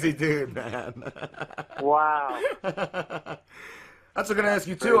crazy dude, man. Wow. That's what I'm gonna ask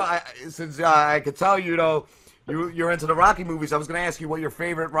you too. Since I could tell you're into the Rocky movies, I was gonna ask you what your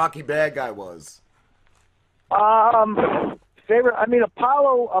favorite Rocky bad guy was. Favorite? I mean,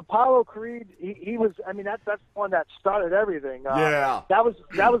 Apollo Creed. He was. I mean, that's the one that started everything. Yeah. That was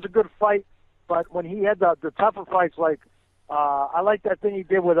a good fight. But when he had the tougher fights, like I like that thing he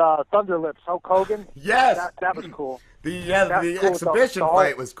did with Thunder Lips, Hulk Hogan. Yes. That was cool. The exhibition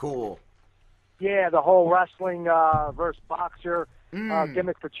fight was cool. Yeah, the whole wrestling versus boxer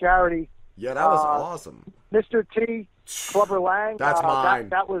gimmick for charity. Yeah, that was awesome. Mr. T, Clubber Lang. That's mine.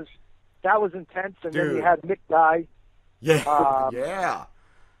 That was intense. And Dude. then you had Mick Guy. Yeah, yeah.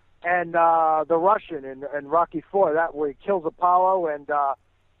 And the Russian in Rocky IV, that where he kills Apollo and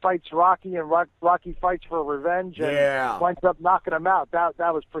fights Rocky, and Rocky fights for revenge and winds up knocking him out. That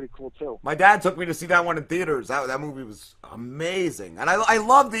was pretty cool too. My dad took me to see that one in theaters. That movie was amazing, and I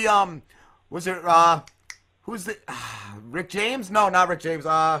love the was it who's the Rick James? No, not Rick James.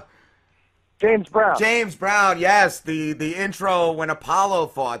 James Brown. James Brown, yes. The intro when Apollo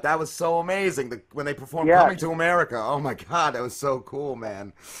fought, that was so amazing. When they performed Coming to America. Oh my God, that was so cool,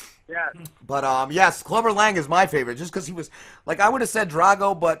 man. Yeah. But yes, Clubber Lang is my favorite, just because he was like, I would have said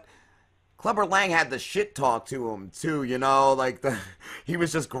Drago, but Clubber Lang had the shit talk to him too. Like he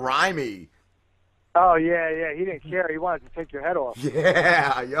was just grimy. Oh yeah, he didn't care. He wanted to take your head off.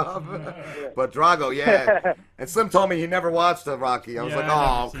 Yeah, yup. But Drago, yeah. And Slim told me he never watched the Rocky. I was like,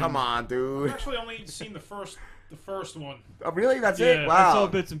 oh, come on, dude. I've actually only seen the first one. Oh, really? That's it? Wow. I saw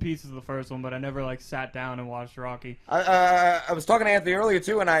bits and pieces of the first one, but I never sat down and watched Rocky. I was talking to Anthony earlier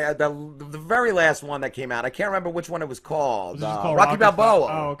too, and the very last one that came out, I can't remember which one it was called. Was it called Rocky Balboa.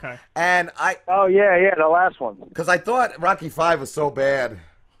 Oh, okay. And Oh yeah, the last one. Because I thought Rocky V was so bad.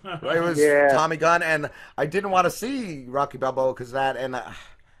 It was Tommy Gunn, and I didn't want to see Rocky Balboa because of that, and I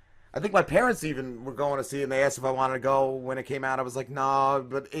think my parents even were going to see it, and they asked if I wanted to go when it came out. I was like, no,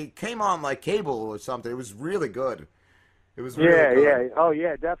 but it came on like cable or something. It was really good. It was really good. Yeah. Oh,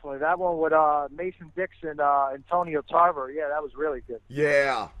 yeah, definitely. That one with Mason Dixon, Antonio Tarver. Yeah, that was really good.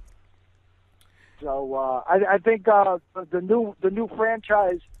 Yeah. So I think the new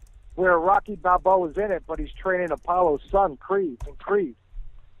franchise where Rocky Balboa is in it, but he's training Apollo's son, Creed.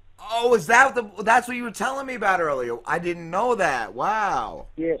 Oh, is that that's what you were telling me about earlier? I didn't know that. Wow.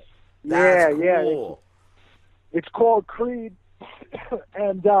 Yeah. That's yeah. cool. It's called Creed,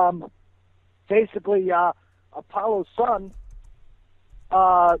 and basically Apollo's son,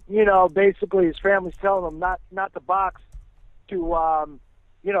 basically his family's telling him not to box, to go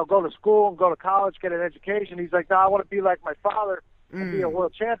to school and go to college, get an education. He's like, no, I want to be like my father and be a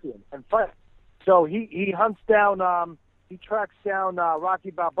world champion and fight. So he hunts down. He tracks down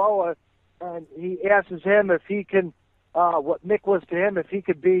Rocky Balboa, and he asks him if he can, what Mick was to him, if he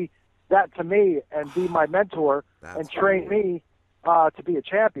could be that to me and be my mentor and train me to be a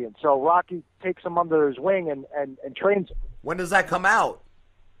champion. So Rocky takes him under his wing and trains him. When does that come out?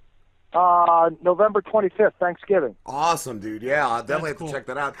 November 25th, Thanksgiving. Awesome, dude. Yeah, I'll definitely have to check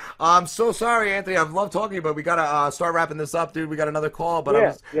that out. I'm so sorry, Anthony. I've loved talking to you, but we got to start wrapping this up, dude. We got another call, but I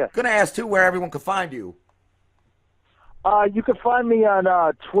was going to ask, too, where everyone can find you. You can find me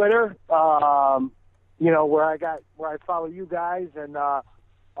on Twitter, where I follow you guys, and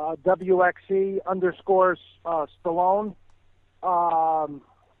WXE_Stallone.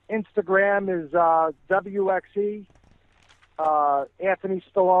 Instagram is WXE Anthony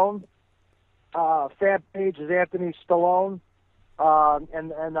Stallone. Fan page is Anthony Stallone,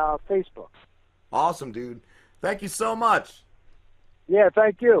 and Facebook. Awesome, dude. Thank you so much. Yeah,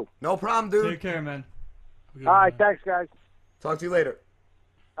 thank you. No problem, dude. Take care, man. All right, thanks, guys. Talk to you later.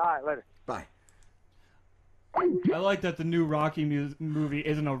 All right, later. Bye. I like that the new Rocky movie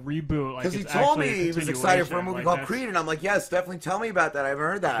isn't a reboot. Because he told me he was excited for a movie called Creed, and I'm like, yes, definitely tell me about that. I haven't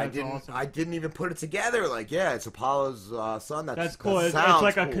heard that. I didn't even put it together. Like, yeah, it's Apollo's son. That's cool. It's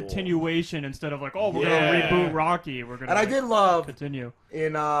like a continuation instead of like, oh, we're gonna reboot Rocky. We're gonna. And I did love continue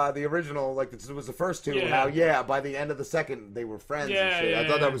in the original, like this was the first two. How by the end of the second they were friends. And shit. I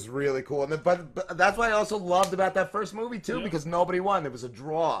thought that was really cool. And then, but that's what I also loved about that first movie too, because nobody won. It was a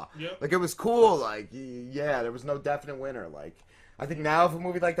draw. Like it was cool. Like there was no definite winner. Like I think now if a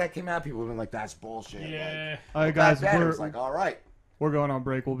movie like that came out, people would have been like, "That's bullshit." Yeah. Like, all right, guys, it was like, all right, we're going on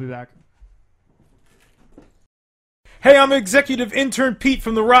break. We'll be back. Hey, I'm executive intern Pete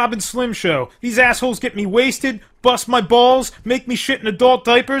from the Rob and Slim Show. These assholes get me wasted, bust my balls, make me shit in adult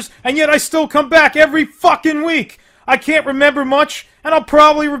diapers, and yet I still come back every fucking week. I can't remember much, and I'll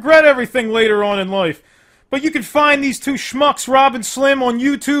probably regret everything later on in life. But you can find these two schmucks, Rob and Slim, on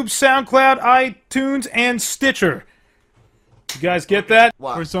YouTube, SoundCloud, iTunes, and Stitcher. You guys get that?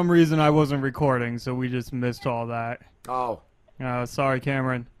 What? For some reason, I wasn't recording, so we just missed all that. Oh. Sorry,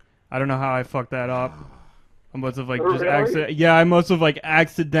 Cameron. I don't know how I fucked that up. I must have Really? I must have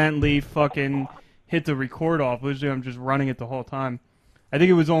accidentally fucking hit the record off. Usually I'm just running it the whole time. I think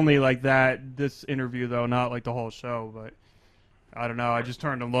it was only like that, this interview though, not like the whole show, but I don't know. I just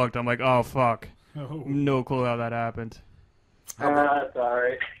turned and looked. I'm like, oh fuck. Oh. No clue how that happened.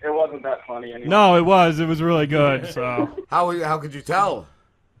 Sorry. It wasn't that funny anyway. No, it was. It was really good, so. How could you tell?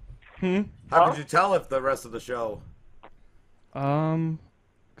 How could you tell if the rest of the show?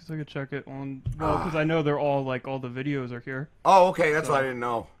 Because I could check it on. Well, because I know they're all all the videos are here. Oh, okay, that's what I didn't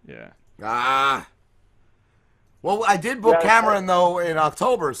know. Yeah. Well, I did book Cameron though in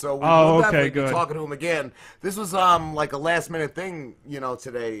October, so we'll definitely be talking to him again. This was like a last minute thing,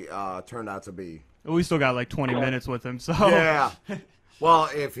 today turned out to be. We still got like 20 minutes with him, so. Yeah. Well,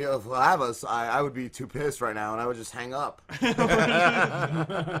 if he'll have us, I would be too pissed right now, and I would just hang up.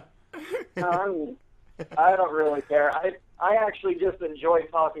 I don't really care. I actually just enjoy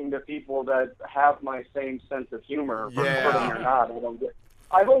talking to people that have my same sense of humor, recording or not.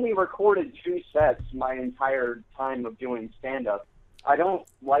 I've only recorded 2 sets my entire time of doing stand-up. I don't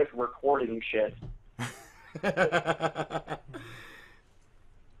like recording shit.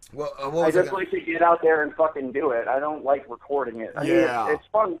 Well, I just like to get out there and fucking do it. I don't like recording it. I mean, it's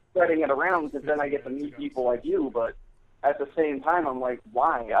fun spreading it around because then I get to meet people like you, but at the same time, I'm like,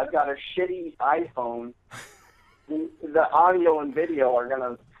 why? I've got a shitty iPhone. The audio and video are going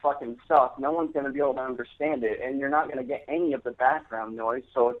to fucking suck. No one's going to be able to understand it, and you're not going to get any of the background noise,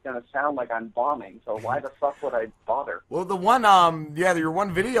 so it's going to sound like I'm bombing. So why the fuck would I bother? Well, the one, your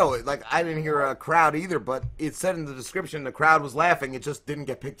one video, like, I didn't hear a crowd either, but it said in the description the crowd was laughing. It just didn't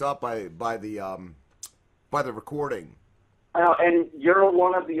get picked up by the recording. And you're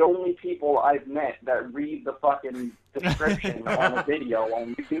one of the only people I've met that read the fucking description on a video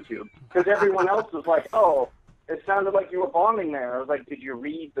on YouTube. Because everyone else was like, oh, it sounded like you were bombing there. I was like, did you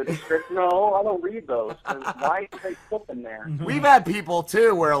read the description? No, I don't read those. Why did they put them there? We've had people,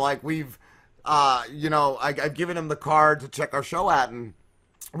 too, where, like, we've, I've given them the card to check our show out, and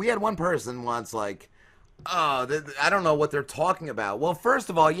we had one person once, like, I don't know what they're talking about. Well, first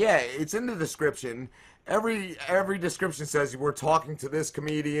of all, it's in the description. Every description says we're talking to this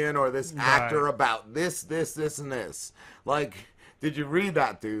comedian or this actor about this, and this. Like, did you read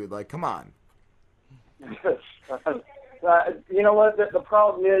that, dude? Like, come on. You know what? The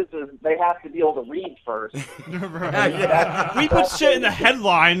problem is they have to be able to read first. We put shit in the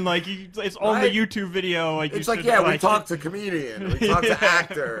headline, like it's on the YouTube video. Like it's like, we talk to comedian, we talk to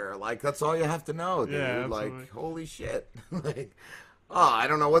actor. Like that's all you have to know, dude. Yeah, like holy shit. Like, I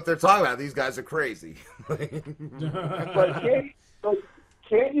don't know what they're talking about. These guys are crazy. But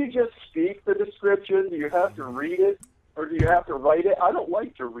can't you just speak the description? Do you have to read it? Or do you have to write it? I don't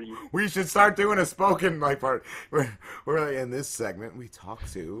like to read. We should start doing a spoken part. We're like, in this segment, we talk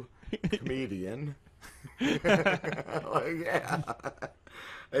to comedian.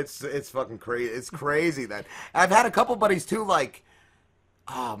 It's fucking crazy. It's crazy that I've had a couple buddies too. Like,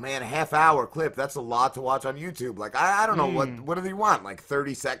 oh man, a half-hour clip. That's a lot to watch on YouTube. Like, I don't know what do they want? Like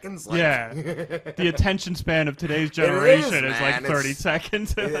 30 seconds? Like, the attention span of today's generation is like 30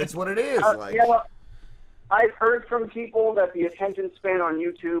 seconds. It's what it is. I've heard from people that the attention span on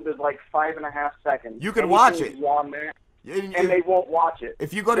YouTube is like 5.5 seconds. You can watch it. And they won't watch it.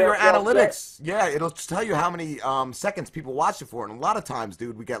 If you go to your analytics, it'll just tell you how many seconds people watch it for. And a lot of times,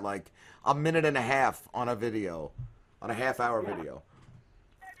 dude, we get like a minute and a half on a video, on a half-hour video.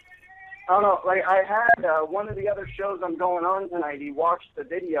 I don't know. Like I had one of the other shows I'm going on tonight. He watched the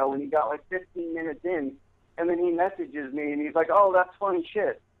video and he got like 15 minutes in, and then he messages me and he's like, "Oh, that's funny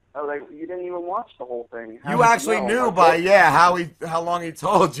shit." I was like, you didn't even watch the whole thing. How You did actually know? knew Like, how long he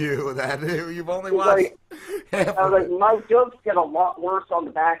told you that you've only He's watched. like, I was like, my jokes get a lot worse on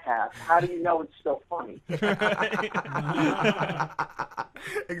the back half. How do you know it's still funny?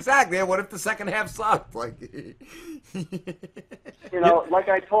 Exactly. And what if the second half sucked? Like, You know, like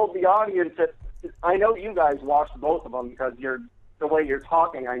I told the audience that I know you guys watched both of them because the way you're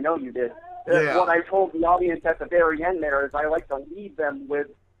talking, I know you did. Yeah. What I told the audience at the very end there is I like to leave them with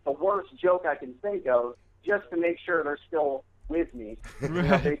the worst joke I can think of just to make sure they're still with me. You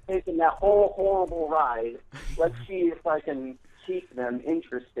know, they've taken that whole horrible ride. Let's see if I can keep them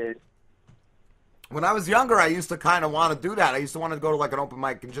interested. when I was younger, I used to kind of want to do that. I used to want to go to like an open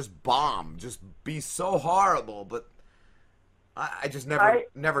mic and just bomb, just be so horrible. But I just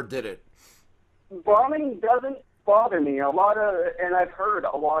never did it. Bombing doesn't bother me. And I've heard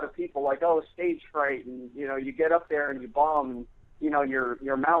a lot of people like, oh, stage fright, and you know, you get up there and you bomb, and you know,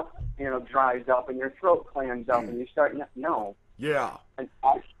 your mouth, you know, dries up and your throat clams up, and you start no. Yeah. And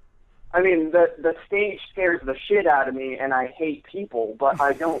I mean, the stage scares the shit out of me, and I hate people, but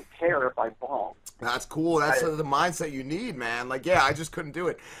I don't care if I bomb. That's cool. That's the mindset you need, man. Like, yeah, I just couldn't do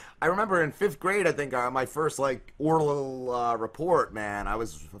it. I remember in 5th grade, I think, my first, like, oral report, man, I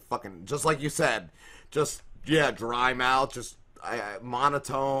was fucking, just like you said, just, yeah, dry mouth, just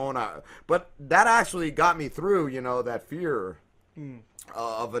monotone. But that actually got me through, you know, that fear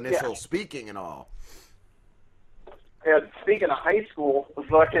of initial speaking and all. Yeah, speaking of high school,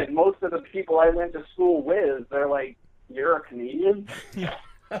 fucking most of the people I went to school with, they're like, "You're a comedian."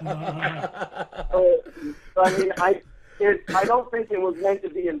 I mean, I don't think it was meant to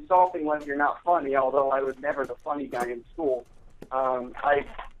be insulting when you're not funny. Although I was never the funny guy in school. I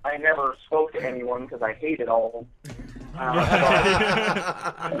never spoke to anyone because I hated all of them.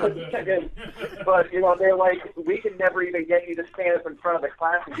 But you know, they're like, we could never even get you to stand up in front of the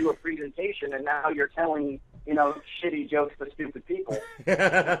class and do a presentation, and now you're telling, you know, shitty jokes to stupid people.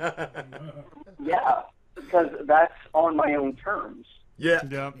 Yeah, because that's on my own terms. Yeah,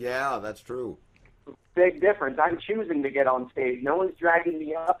 that's true. Big difference. I'm choosing to get on stage. No one's dragging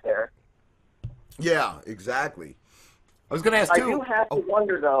me up there. Yeah, exactly. I was going to ask too. I do have to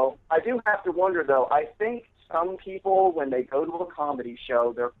wonder though. I think some people, when they go to a comedy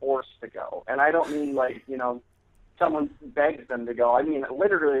show, they're forced to go, and I don't mean like, you know, someone begs them to go. I mean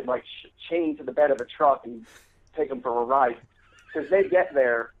literally like chained to the bed of a truck and take them for a ride, because they get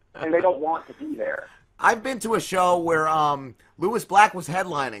there and they don't want to be there. I've been to a show where Lewis Black was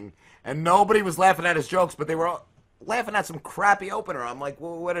headlining, and nobody was laughing at his jokes, but they were laughing at some crappy opener. I'm like,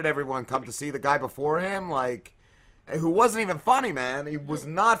 well, what did everyone come to see? The guy before him? Like, who wasn't even funny, man. He was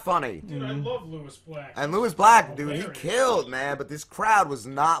not funny. Dude, I love Lewis Black. And Lewis Black, dude, he killed, man, but this crowd was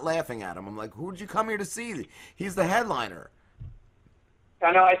not laughing at him. I'm like, who'd you come here to see? He's the headliner.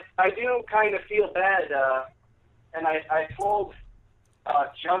 I know, I do kind of feel bad, and I told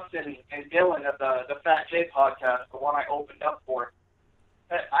Justin and Dylan of the Fat J podcast, the one I opened up for,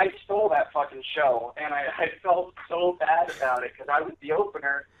 that I stole that fucking show, and I felt so bad about it, because I was the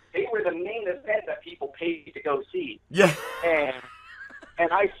opener. They were the main event that people paid to go see. Yeah. And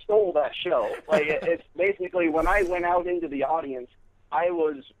I stole that show. Like, it's basically, when I went out into the audience, I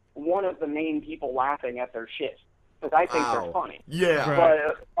was one of the main people laughing at their shit, because I think they're funny. Yeah.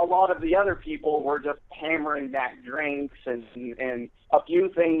 But a lot of the other people were just hammering back drinks and a few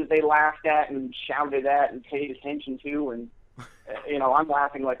things they laughed at and shouted at and paid attention to, and you know, I'm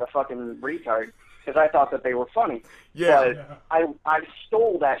laughing like a fucking retard because I thought that they were funny. Yeah. But I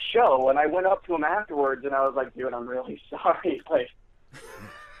stole that show, and I went up to him afterwards, and I was like, dude, I'm really sorry. Like,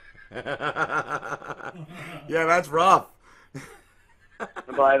 yeah, that's rough.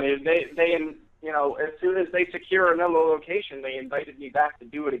 but I mean, they you know, as soon as they secure another location, they invited me back to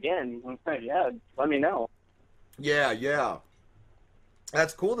do it again. I'm like, yeah, let me know. Yeah.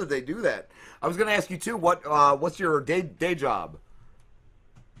 That's cool that they do that. I was going to ask you too, what's your day job?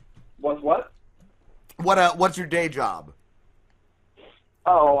 What? What's your day job?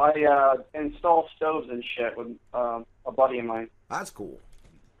 Oh, I install stoves and shit with a buddy of mine. That's cool.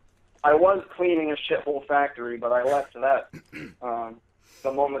 I was cleaning a shithole factory, but I left that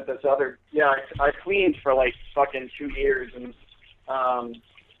the moment this other... Yeah, I cleaned for like fucking 2 years, and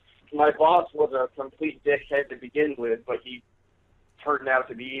my boss was a complete dickhead to begin with, but he turned out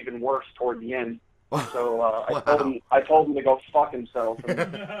to be even worse toward the end. So I told him to go fuck himself.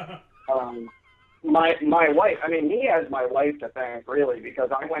 And, my wife, I mean, he has my wife to thank, really, because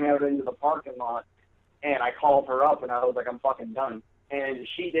I went out into the parking lot and I called her up and I was like, I'm fucking done. And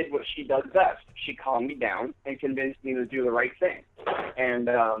she did what she does best. She calmed me down and convinced me to do the right thing. And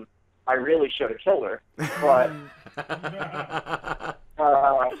I really should have killed her.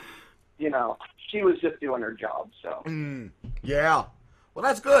 But, you know, she was just doing her job, so. Yeah. Well,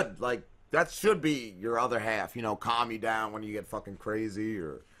 that's good. Like, that should be your other half, you know, calm you down when you get fucking crazy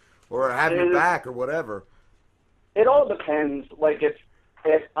or have your back or whatever. It all depends. Like, if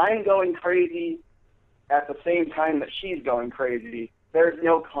I'm going crazy at the same time that she's going crazy, there's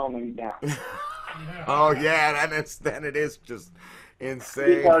no calming down. Oh, yeah, then it is just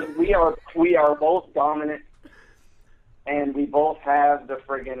insane. Because we are both dominant, and we both have the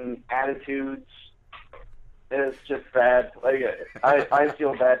friggin' attitudes. It's just bad. Like, I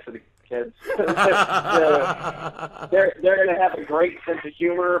feel bad for the kids. They're gonna have a great sense of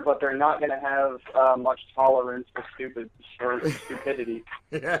humor, but they're not gonna have much tolerance for stupidity.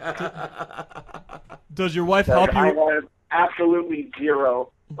 Does your wife help you? I have absolutely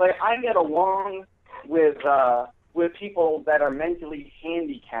zero. Like, I get along with people that are mentally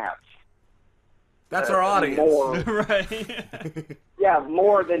handicapped. That's our audience. More, right. Yeah,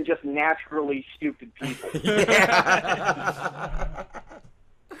 more than just naturally stupid people.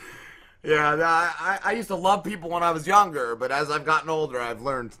 Yeah, I used to love people when I was younger, but as I've gotten older, I've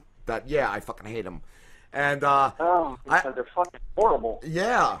learned that, yeah, I fucking hate them. And, because they're fucking horrible.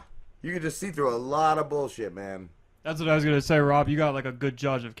 Yeah. You can just see through a lot of bullshit, man. That's what I was gonna say, Rob. You got like a good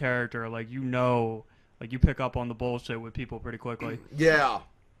judge of character. Like, you know, like you pick up on the bullshit with people pretty quickly. Yeah,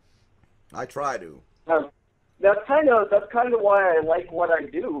 I try to. That's kind of why I like what I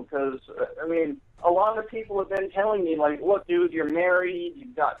do. Because I mean, a lot of people have been telling me, like, look, dude, you're married,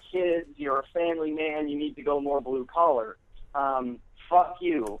 you've got kids, you're a family man, you need to go more blue collar. Fuck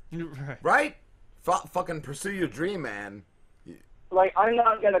you. Right? Fucking pursue your dream, man. Like, I'm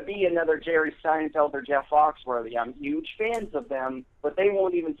not going to be another Jerry Seinfeld or Jeff Foxworthy. I'm huge fans of them, but they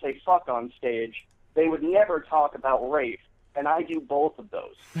won't even say fuck on stage. They would never talk about rape, and I do both of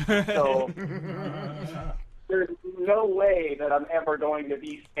those. So there's no way that I'm ever going to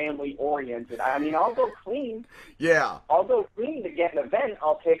be family-oriented. I mean, I'll go clean. Yeah. I'll go clean to get an event.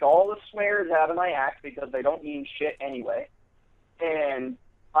 I'll take all the swears out of my act because they don't mean shit anyway. And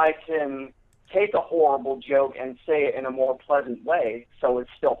I can take a horrible joke and say it in a more pleasant way, so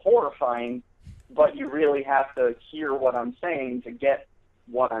it's still horrifying, but you really have to hear what I'm saying to get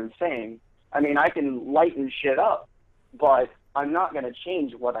what I'm saying. I mean, I can lighten shit up, but I'm not going to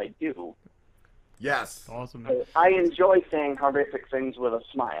change what I do. Yes. Awesome. I enjoy saying horrific things with a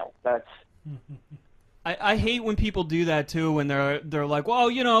smile. That's... I hate when people do that too, when they're like, well,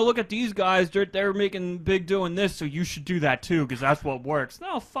 you know, look at these guys, they're making big doing this, so you should do that too, because that's what works.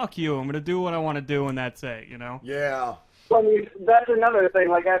 No, fuck you. I'm gonna do what I want to do, and that's it. You know? Yeah. Well, I mean, that's another thing.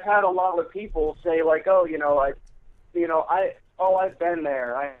 Like, I've had a lot of people say, like, oh, I've been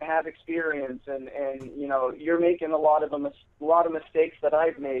there. I have experience, and you know, you're making a lot of mistakes that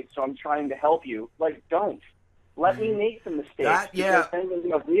I've made, so I'm trying to help you. Like, don't let me make the mistakes. Yeah.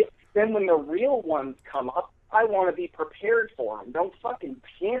 Then when the real ones come up, I want to be prepared for them. Don't fucking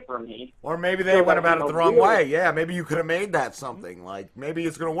pamper me. Or maybe they went about it the wrong way. Yeah, maybe you could have made that something. Like, maybe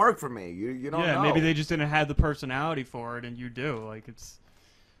it's going to work for me. You don't know. Yeah, maybe they just didn't have the personality for it, and you do. Like, it's...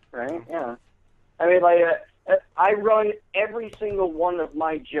 Right, yeah. I mean, like, I run every single one of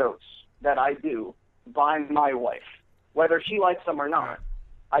my jokes that I do by my wife. Whether she likes them or not,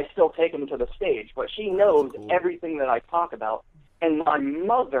 I still take them to the stage. But she knows everything that I talk about. And my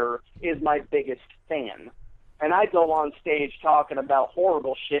mother is my biggest fan. And I go on stage talking about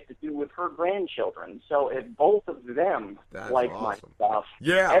horrible shit to do with her grandchildren. So if both of them like my stuff,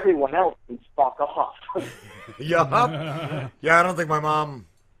 everyone else can fuck off. Yeah, I don't think my mom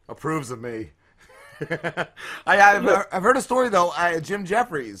approves of me. I've heard a story, though. Jim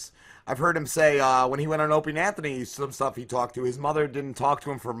Jeffries, I've heard him say when he went on Opie and Anthony, some stuff he talked to, his mother didn't talk to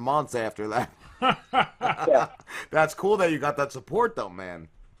him for months after that. Yeah. That's cool that you got that support, though, man.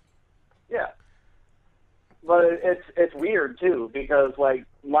 Yeah. But it's weird, too, because, like,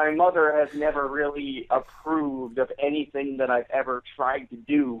 my mother has never really approved of anything that I've ever tried to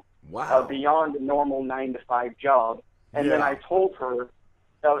do beyond a normal 9-to-5 job. And then I told her,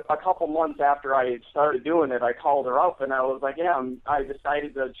 a couple months after I started doing it, I called her up, and I was like, I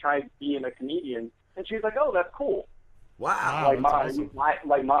decided to try being a comedian. And she was like, oh, that's cool. Wow. Like, Ma,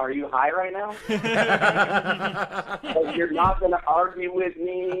 are you high right now? Like, you're not going to argue with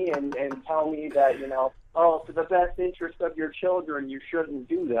me and tell me that, you know, oh, for the best interest of your children, you shouldn't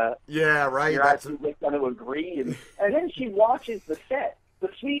do that. Yeah, right. You're actually going to agree. And then she watches the set, the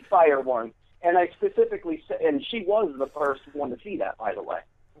Sweet Fire one, and I specifically said, and she was the first one to see that, by the way.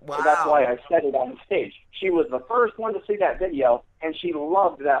 Wow. So that's why I said it on stage. She was the first one to see that video, and she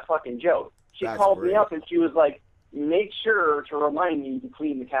loved that fucking joke. She called me up, and she was like, make sure to remind me to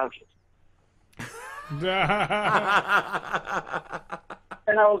clean the couches.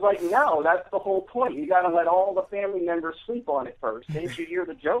 And I was like, no, that's the whole point. You got to let all the family members sleep on it first. Didn't you hear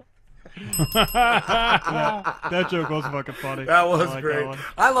the joke? That joke was fucking funny. That was I like great. that one.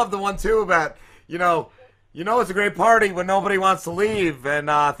 I love the one too about it's a great party when nobody wants to leave, and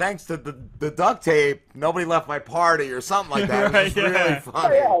thanks to the duct tape, nobody left my party or something like that. It was Right, really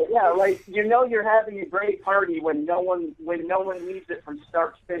funny. Yeah, like you're having a great party when no one leaves it from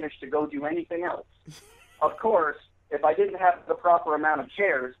start to finish to go do anything else. Of course, if I didn't have the proper amount of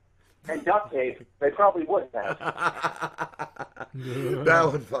chairs and duct tape, they probably would have. That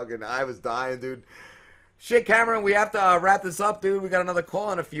one fucking, I was dying, dude. Shit, Cameron, we have to wrap this up, dude. We got another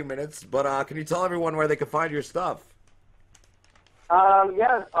call in a few minutes, but can you tell everyone where they can find your stuff?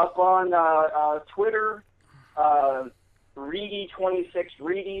 Yeah, up on Twitter,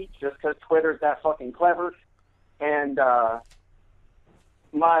 Readey26Readey, just because Twitter's that fucking clever. And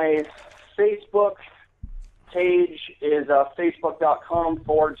my Facebook page is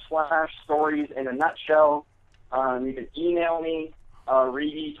facebook.com/stories in a nutshell. You can email me,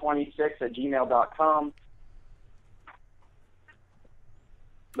 reedy26@gmail.com.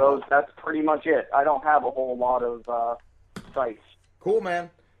 That's pretty much it. I don't have a whole lot of sites. Cool, man.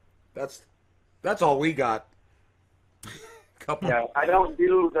 That's all we got. Yeah, I don't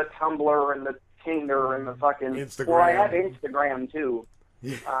do the Tumblr and the Tinder and the fucking Instagram. Well, I have Instagram too.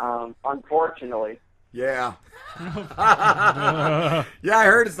 Unfortunately. Yeah. Yeah, I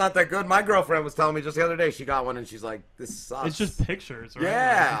heard it's not that good. My girlfriend was telling me just the other day she got one and she's like, this sucks. It's just pictures, right?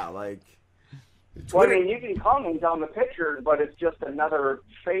 Yeah, like... Well, I mean, you can comment on the pictures, but it's just another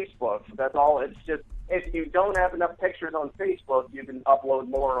Facebook. That's all. It's just, if you don't have enough pictures on Facebook, you can upload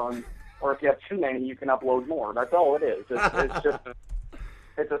more on, or if you have too many, you can upload more. That's all it is. It's just,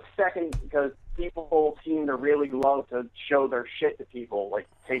 it's a second, because people seem to really love to show their shit to people, like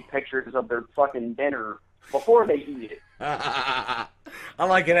take pictures of their fucking dinner before they eat it. I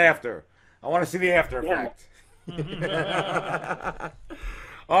like it after. I want to see the after effect.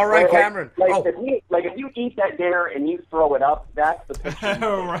 All right, Cameron. If you eat that dinner and you throw it up, that's the picture.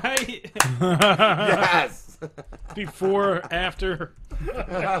 Right? Yes. Before, after.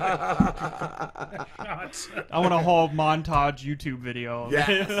 I want a whole montage YouTube video.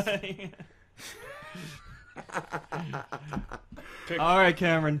 Yes. All right,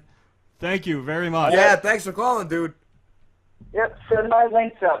 Cameron. Thank you very much. Yeah, thanks for calling, dude. Yep, send my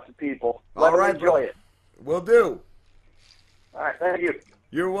links out to people. Let them enjoy it. Will do. All right, thank you.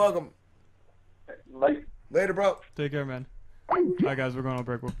 You're welcome. Later, bro. Take care, man. All right, guys, we're going on a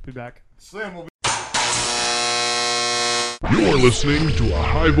break. We'll be back. Slim will be... You're listening to a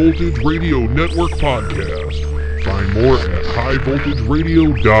High Voltage Radio Network podcast. Find more at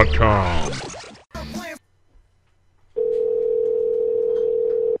highvoltageradio.com.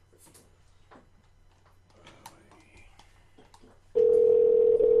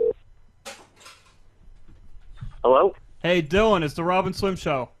 Hello? Hey, Dylan, it's the Rob and Slim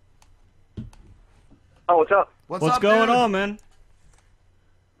Show. Oh, what's up? What's up, going dude? on, man?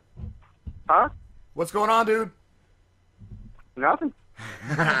 Huh? What's going on, dude? Nothing.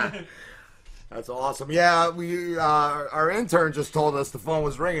 That's awesome. Yeah, we our intern just told us the phone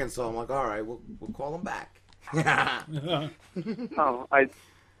was ringing, so I'm like, all right, we'll call him back. Oh,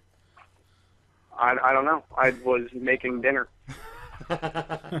 I don't know. I was making dinner.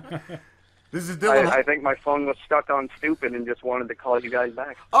 This is Dylan. I think my phone was stuck on stupid and just wanted to call you guys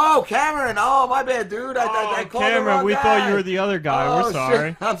back. Oh, Cameron. Oh, my bad, dude. I called the Cameron, wrong we guy. thought you were the other guy. Oh, We're sorry.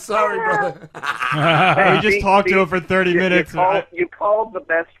 shit. I'm sorry, brother. We just talked to him for 30 minutes. You called the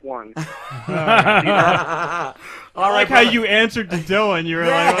best one. I like how you answered to Dylan. You were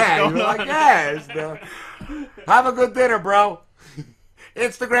like, what's going you're on? like, yes. Have a good dinner, bro.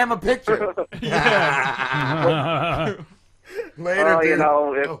 Instagram a picture. Later,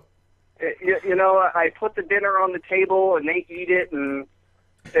 well, dude. You know, I put the dinner on the table and they eat it, and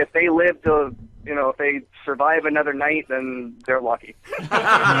if they live to, if they survive another night, then they're lucky.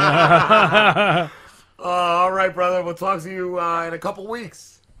 All right, brother. We'll talk to you in a couple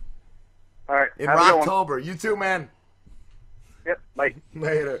weeks. All right. In have a good one. October. You too, man. Yep. Bye.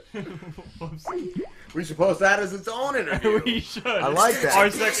 Later. We should post that as its own interview. We should. I like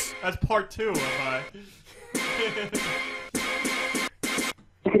that. That's part 2 of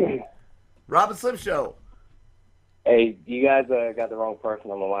Rob and Slim Show. Hey, you guys got the wrong person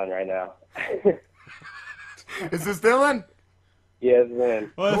on the line right now. Is this Dylan? Yeah, it's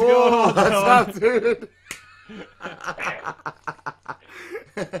Lynn. What's going on, What's up, dude?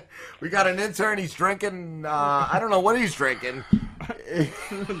 We got an intern. He's drinking. I don't know what he's drinking.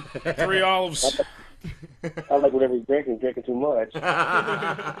 3 olives. I like whatever he's drinking too much.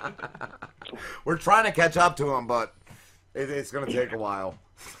 We're trying to catch up to him, but it's going to take a while.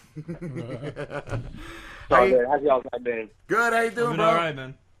 How's y'all been? Good, how you doing, bro? All right,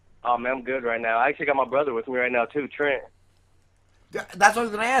 man. Oh, man, I'm good right now. I actually got my brother with me right now, too, Trent. That's what I was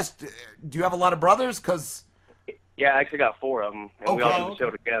going to ask. Do you have a lot of brothers? Because... Yeah, I actually got 4 of them, and we all do the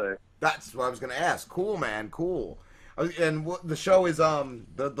show together. That's what I was going to ask. Cool, man, cool. And the show is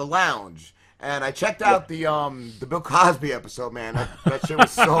the Lounge. And I checked out the Bill Cosby episode, man. That shit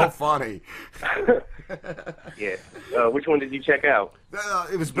was so funny. Yeah. Which one did you check out?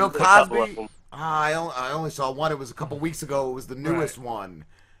 It was Bill Cosby. I only saw one. It was a couple weeks ago. It was the newest one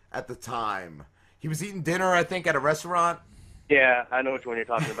at the time. He was eating dinner, I think, at a restaurant. Yeah, I know which one you're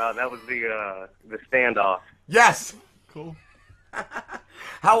talking about. That was the standoff. Yes. Cool.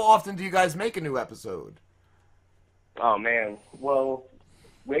 How often do you guys make a new episode? Oh, man. Well,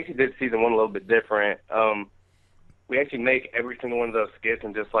 we actually did season 1 a little bit different. We actually make every single one of those skits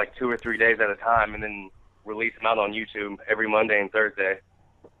in just like 2 or 3 days at a time, and then release them out on YouTube every Monday and Thursday.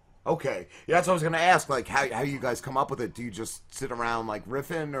 Okay. Yeah, that's what I was going to ask, like, how you guys come up with it. Do you just sit around, like,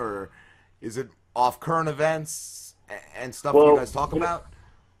 riffing, or is it off current events and stuff you guys talk about?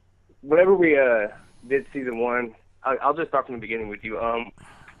 Whenever we did season 1, I'll just start from the beginning with you.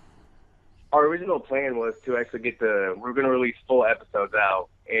 Our original plan was to actually we were going to release full episodes out,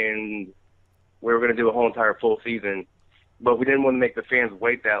 and we were going to do a whole entire full season. But we didn't want to make the fans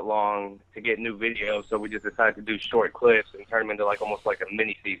wait that long to get new videos, so we just decided to do short clips and turn them into almost like a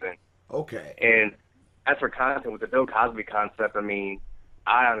mini season. Okay. And as for content, with the Bill Cosby concept, I mean,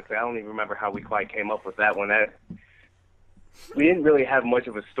 I don't even remember how we quite came up with that one. We didn't really have much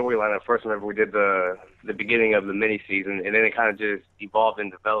of a storyline at first whenever we did the beginning of the mini season, and then it kind of just evolved and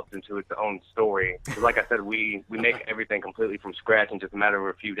developed into its own story. 'Cause like I said, we make everything completely from scratch in just a matter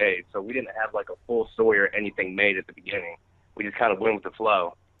of a few days, so we didn't have like a full story or anything made at the beginning. We just kind of went with the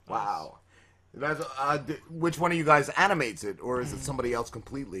flow. Wow. That's, which one of you guys animates it, or is it somebody else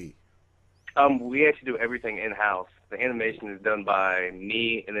completely? We actually do everything in-house. The animation is done by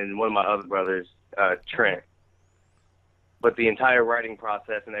me and then one of my other brothers, Trent. But the entire writing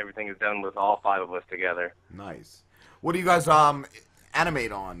process and everything is done with all 5 of us together. Nice. What do you guys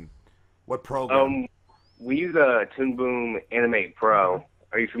animate on? What program? We use Toon Boom Animate Pro.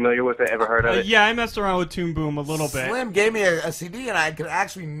 Are you familiar with it? Ever heard of it? Yeah, I messed around with Toon Boom a little bit. Slim gave me a CD, and I could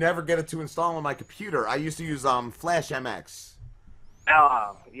actually never get it to install on my computer. I used to use Flash MX.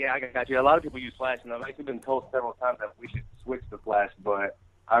 Oh, yeah, I got you. A lot of people use Flash, and I've actually been told several times that we should switch to Flash, but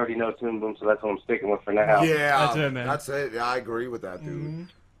I already know Toon Boom, so that's what I'm sticking with for now. Yeah, that's it, man. That's it. Yeah, I agree with that, dude.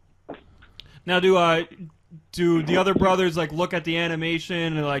 Mm-hmm. Now, do the other brothers like look at the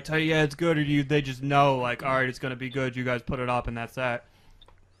animation and like tell you yeah it's good, or do they just know like all right it's gonna be good? You guys put it up and that's that.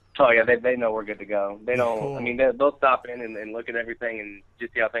 Oh yeah, they know we're good to go. They don't. Cool. I mean, they'll stop in and look at everything and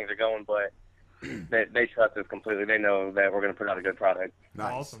just see how things are going, but they trust us completely. They know that we're gonna put out a good product.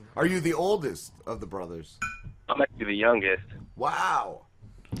 Nice. Awesome. Are you the oldest of the brothers? I'm actually the youngest. Wow.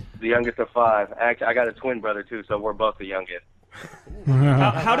 The youngest of 5. Actually, I got a twin brother too, so we're both the youngest.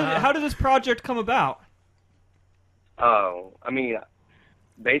 How did this project come about? Oh, I mean,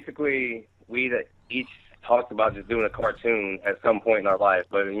 basically, we each talked about just doing a cartoon at some point in our life,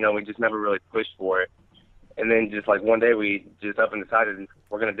 but we just never really pushed for it. And then just like one day, we just up and decided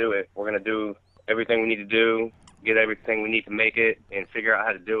we're gonna do it. We're gonna do everything we need to do, get everything we need to make it, and figure out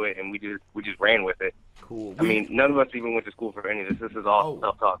how to do it. And we just ran with it. Cool. I mean, none of us even went to school for any of this. This is all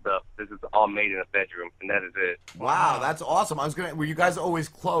self-taught stuff. This is all made in a bedroom, and that is it. Wow, that's awesome. Were you guys always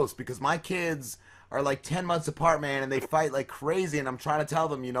close? Because my kids are like 10 months apart, man, and they fight like crazy, and I'm trying to tell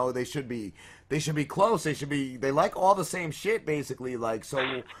them, they should be close. They like all the same shit, basically. Like,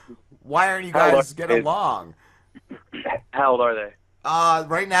 so why aren't you guys getting along? How old are they?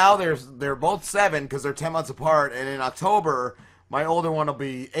 Right now they're both 7 because they're 10 months apart, and in October my older one will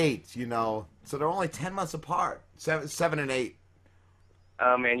be 8. So they're only 10 months apart, 7 and 8.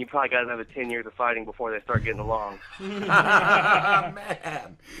 Oh man, you probably got another 10 years of fighting before they start getting along.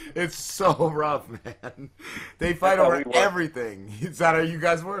 Man, it's so rough, man. They fight over everything. Is that how you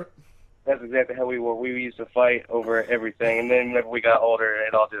guys were? That's exactly how we were. We used to fight over everything, and then whenever we got older,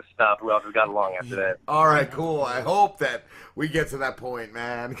 it all just stopped. We all just got along after that. All right, cool. I hope that we get to that point,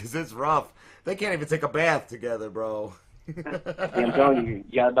 man, because it's rough. They can't even take a bath together, bro. I'm telling you,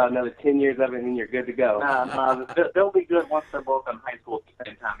 you got about another 10 years of it, and you're good to go. Nah, they'll be good once they're both in high school at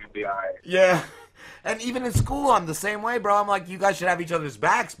the same time. You'll be all right. Yeah, and even in school, I'm the same way, bro. I'm like, you guys should have each other's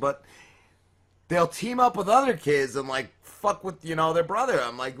backs, but they'll team up with other kids and like fuck with their brother.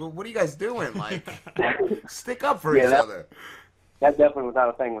 I'm like, well, what are you guys doing? Like, stick up for each other. That definitely was not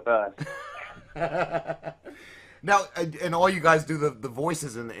a thing with us. Now, and all you guys do the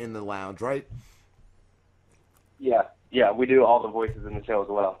voices in the lounge, right? Yeah, we do all the voices in the show as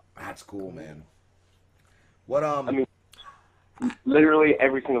well. That's cool, man. What I mean, literally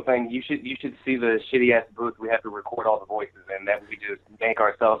every single thing. You should see the shitty ass booth we have to record all the voices in that we just make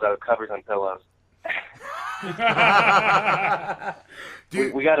ourselves out of covers and pillows. We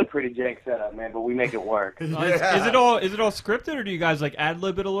got a pretty jank setup, man, but we make it work. Is it all scripted, or do you guys like ad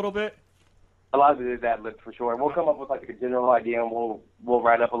lib it a little bit? A lot of it is ad lib for sure. We'll come up with like a general idea and we'll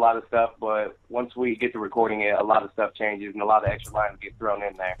write up a lot of stuff, but once we get to recording it, a lot of stuff changes and a lot of extra lines get thrown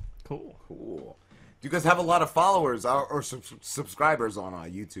in there. Cool. Do you guys have a lot of followers or subscribers on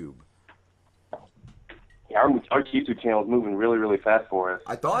YouTube? Yeah, our YouTube channel is moving really, really fast for us.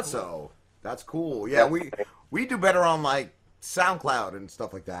 I thought so. That's cool. Yeah, we do better on like SoundCloud and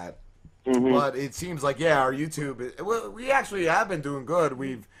stuff like that. Mm-hmm. But it seems like our YouTube. We actually have been doing good.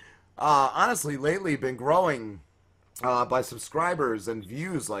 We've honestly lately been growing by subscribers and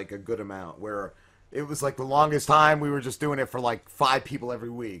views like a good amount. Where it was like the longest time we were just doing it for like 5 people every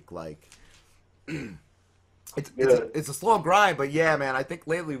week. Like it's a slow grind, but yeah, man. I think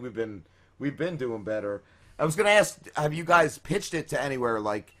lately we've been doing better. I was gonna ask, have you guys pitched it to anywhere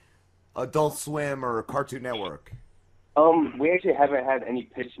like Adult Swim or Cartoon Network? We actually haven't had any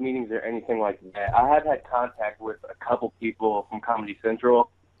pitch meetings or anything like that. I have had contact with a couple people from Comedy Central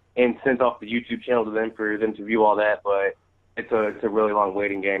and sent off the YouTube channel to them for them to view all that, but it's a really long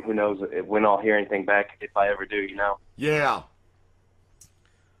waiting game. Who knows when I'll hear anything back, if I ever do, you know? Yeah.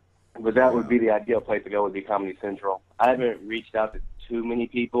 But that would be the ideal place to go, would be Comedy Central. I haven't reached out to too many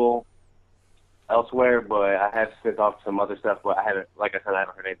people elsewhere, but I have sent off some other stuff, but I haven't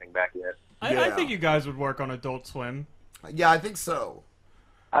heard anything back yet. I think you guys would work on Adult Swim. Yeah, I think so.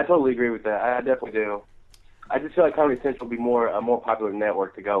 I totally agree with that. I definitely do. I just feel like Comedy Central would be a more popular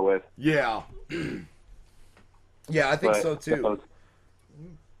network to go with. Yeah. Yeah, I think so too.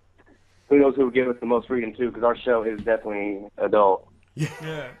 Who knows who would give us the most freedom too? Because our show is definitely adult.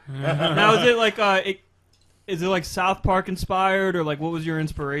 Yeah. Now, is it like is it like South Park inspired, or like what was your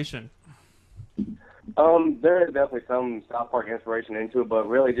inspiration? There is definitely some South Park inspiration into it, but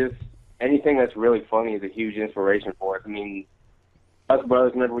really just anything that's really funny is a huge inspiration for us. I mean, us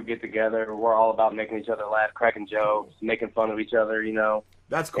brothers, whenever we get together, we're all about making each other laugh, cracking jokes, making fun of each other, you know.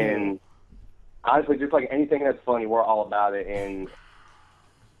 That's cool. And honestly, just like anything that's funny, we're all about it. And,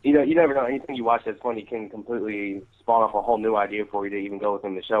 you know, you never know. Anything you watch that's funny can completely spawn off a whole new idea for you to even go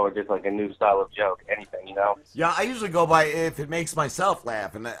within the show, or just like a new style of joke, anything, you know? Yeah, I usually go by if it makes myself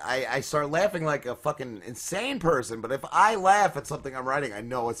laugh, and I start laughing like a fucking insane person, but if I laugh at something I'm writing, I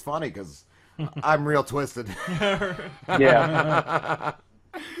know it's funny because I'm real twisted. Yeah.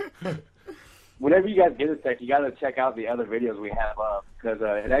 Whenever you guys get a sec, you got to check out the other videos we have up, because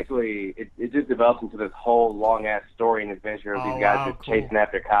it just develops into this whole long-ass story and adventure of these guys just chasing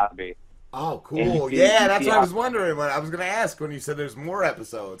after Cosby. Oh, cool. Yeah, that's what I was wondering. What I was going to ask when you said there's more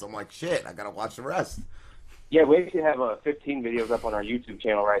episodes. I'm like, shit, I got to watch the rest. Yeah, we actually have 15 videos up on our YouTube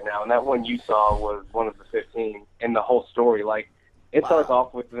channel right now, and that one you saw was one of the 15, and the whole story, like, it starts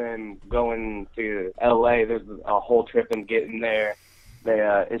off with them going to L.A. There's a whole trip them getting there.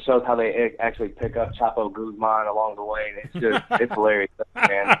 It shows how they actually pick up Chapo Guzman along the way, and it's hilarious,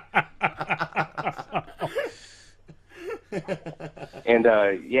 man. And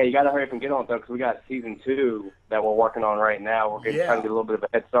yeah, you got to hurry up and get on it though, because we got season 2 that we're working on right now. We're trying to get a little bit of a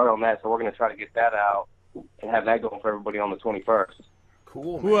head start on that, so we're going to try to get that out and have that going for everybody on the 21st.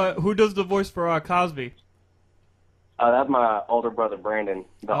 Cool. Man. Who does the voice for Cosby? That's my older brother Brandon,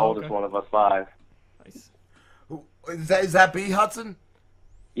 the oldest one of us 5. Nice. Is that B. Hudson?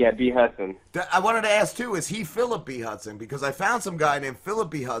 Yeah, B. Hudson. I wanted to ask too, is he Philip B. Hudson? Because I found some guy named Philip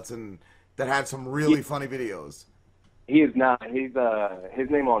B. Hudson that had some really funny videos. He is not. He's his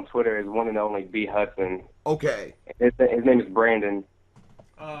name on Twitter is one and only B. Hudson. Okay. His name is Brandon.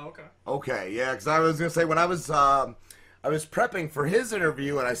 Oh, okay. Okay, yeah, because I was gonna say when I was prepping for his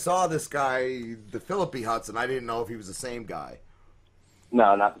interview and I saw this guy, the Philip B. Hudson, I didn't know if he was the same guy.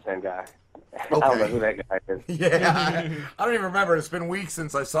 No, not the same guy. Okay. I don't know who that guy is. Yeah, I don't even remember. It's been weeks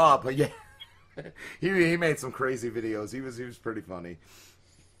since I saw it, but yeah, he made some crazy videos. He was pretty funny,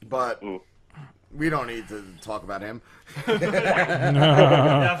 but we don't need to talk about him.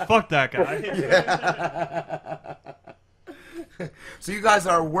 Yeah, fuck that guy. Yeah. So you guys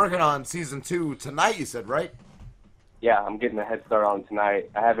are working on season 2 tonight, you said, right? Yeah, I'm getting a head start on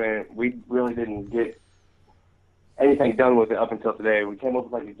tonight. We really didn't get anything done with it up until today. We came up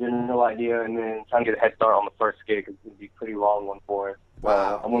with like a general idea and then trying to get a head start on the first skit because it'd be a pretty long one for us.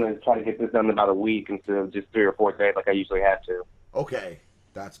 Wow. I'm going to try to get this done in about a week instead of just 3 or 4 days like I usually have to. Okay,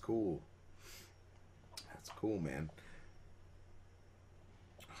 that's cool. That's cool, man.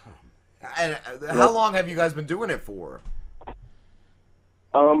 And how long have you guys been doing it for?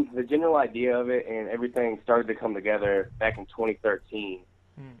 The general idea of it and everything started to come together back in 2013.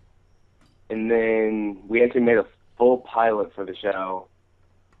 And then we actually made a full pilot for the show.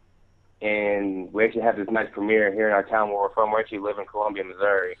 And we actually had this nice premiere here in our town where we're from. We actually live in Columbia,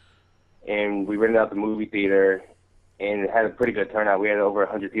 Missouri. And we rented out the movie theater, and it had a pretty good turnout. We had over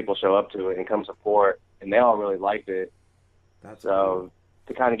 100 people show up to it and come support, and they all really liked it. That's so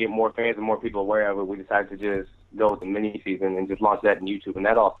to kind of get more fans and more people aware of it, we decided to just go with the mini season and just launch that in YouTube. And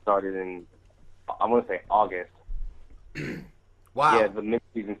that all started in, I want to say, August. Wow. Yeah, the mini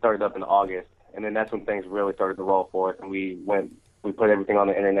season started up in August, and then that's when things really started to roll for us. And we put everything on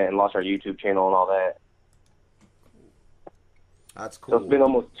the internet and launched our YouTube channel and all that. That's cool. So it's been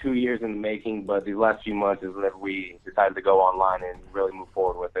almost 2 years in the making, but these last few months is whenever we decided to go online and really move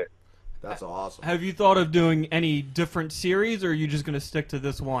forward with it. That's awesome. Have you thought of doing any different series, or are you just going to stick to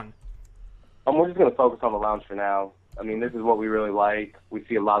this one? We're just going to focus on the lounge for now. I mean, this is what we really like. We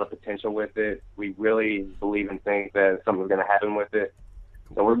see a lot of potential with it. We really believe and think that something's going to happen with it.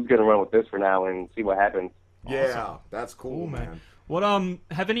 So we're just going to run with this for now and see what happens. Yeah, Awesome. that's cool, man. What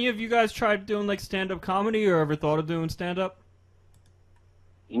have any of you guys tried doing like stand-up comedy, or ever thought of doing stand-up?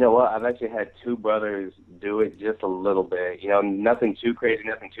 You know what? I've actually had two brothers do it just a little bit. You know, nothing too crazy,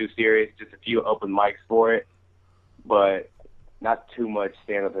 nothing too serious, just a few open mics for it. But not too much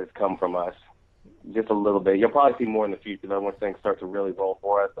stand-up has come from us. Just a little bit. You'll probably see more in the future, though, once things start to really roll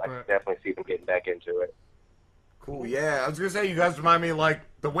for us. I can definitely see them getting back into it. Cool, yeah. I was going to say, you guys remind me of, like,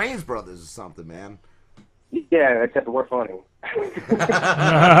 the Wayans brothers or something, man. Yeah, except we're funny.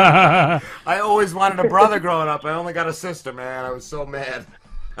 I always wanted a brother growing up. I only got a sister, man. I was so mad.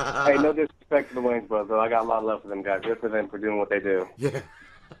 Hey, no disrespect to the Wayans brothers, though. I got a lot of love for them guys. Good for them for doing what they do. Yeah.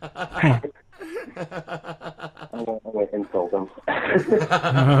 I won't insult them.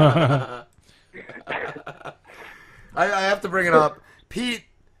 I have to bring it up. Pete,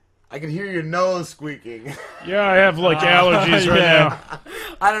 I can hear your nose squeaking. Yeah, I have, like, allergies right now.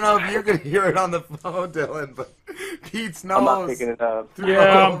 I don't know if you can hear it on the phone, Dylan, but Pete's nose. I'm not picking it up. Through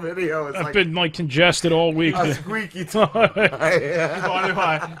the whole video is I've like been, like, congested all week. a squeaky toy.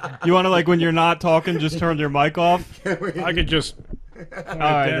 You want to, like, when you're not talking, just turn your mic off? I could just... All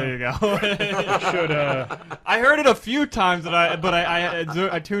right, there you go. Should I heard it a few times, but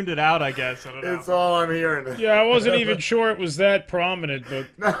I tuned it out. I guess I don't know. It's all I'm hearing. Yeah, I wasn't even sure it was that prominent, but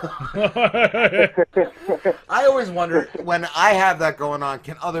I always wonder when I have that going on,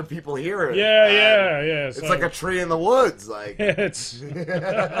 can other people hear it? Yeah. It's like a tree in the woods. Like it's.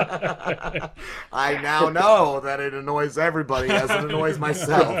 I now know that it annoys everybody as it annoys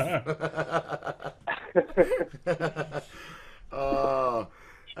myself. Oh,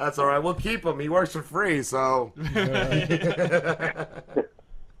 that's all right. We'll keep him. He works for free, so.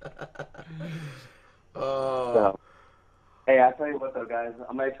 So, hey, I tell you what, though, guys.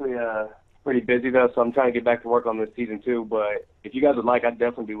 I'm actually pretty busy, though, so I'm trying to get back to work on this season, too. But if you guys would like, I'd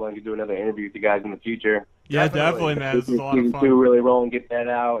definitely be willing to do another interview with you guys in the future. Yeah, definitely, man. This is a lot of Season fun. 2 really roll and get that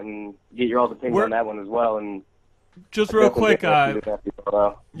out and get your all's opinion on that one as well. And just real quick,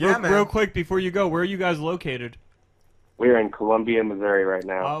 real quick before you go, where are you guys located? We're in Columbia, Missouri right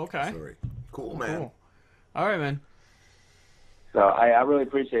now. Oh, okay. Cool, man. Cool. All right, man. So I really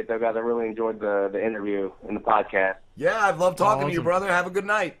appreciate that, guys. I really enjoyed the interview and the podcast. Yeah, I've loved talking to you, brother. Have a good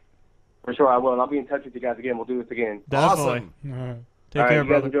night. For sure, I will. And I'll be in touch with you guys again. We'll do this again. Definitely. Awesome. Take All care, right, you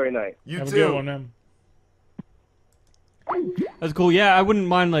brother. guys enjoy your night. You have too. a good one, man. That's cool. Yeah, I wouldn't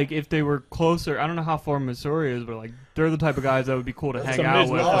mind like if they were closer. I don't know how far Missouri is, but like they're the type of guys that would be cool to hang out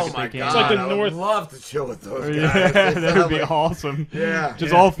with. Oh if my they god! can. like the I north. would love to chill with those guys. Yeah, They that would sound be like- awesome. Yeah,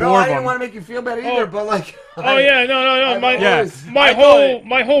 Just all four No, I of didn't them. want to make you feel bad either, but like. Oh yeah, no.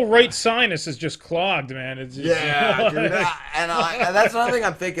 My whole right sinus is just clogged, man. It's just, Yeah, dude, and that's another thing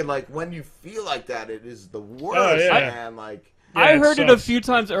I'm thinking. Like when you feel like that, it is the worst, yeah. man. Like. Yeah, I it heard it a sucks. fean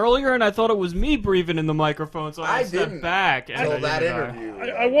times earlier, and I thought it was me breathing in the microphone, so I stepped didn't back. until that interview.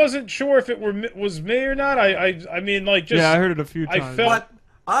 I wasn't sure if it was me or not. I mean, like, just Yeah, I heard it a few I times. felt. But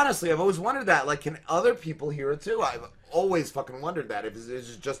honestly, I've always wondered that. Like, can other people hear it too? I've always fucking wondered that. If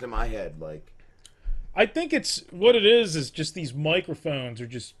it's just in my head, like. I think it's what it is just these microphones are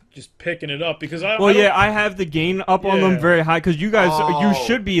just picking it up because I. Well, I don't- yeah, I have the gain up on them Yeah. very high because you guys, you Oh.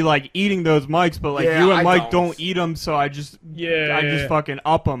 should be like eating those mics, but like Yeah, you and I Mike don't. don't eat them, so I just Yeah. fucking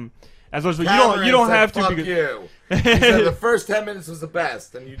up them. As much as you Cameron don't said, have to Fuck because you. He said the first 10 minutes was the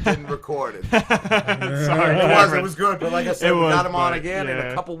best, and you didn't record it. Sorry, It was good, but like I said, It we was, got him on but, again in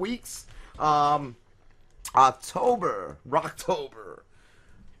yeah. a couple weeks. Rocktober.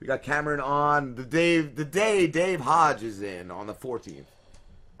 We got Cameron on the day Dave Hoj is in on the 14th.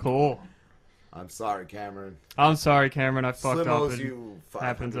 Cool. I'm sorry, Cameron. I'm sorry, Cameron. I fucked Slim up. owes It you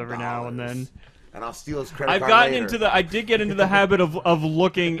happens every now and then. And I'll steal his credit I've card gotten later. into the. I did get into the habit of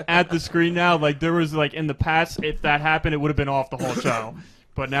looking at the screen now. Like there was like in the past, if that happened, it would have been off the whole show.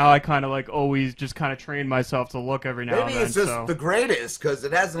 But now I kind of like always just kind of train myself to look every now and then. Maybe it's just so. the greatest because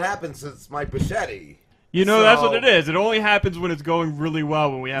it hasn't happened since Mike Bichetti. You know, that's what it is. It only happens when it's going really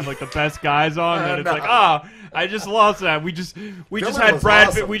well, when we have like the best guys on, and it's like, I just lost that. We just had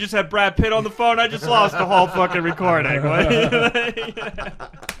Brad Pitt. We just had Brad Pitt on the phone. I just lost the whole fucking recording.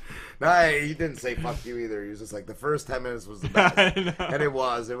 No, he didn't say fuck you either. He was just like, the first 10 minutes was the best. And it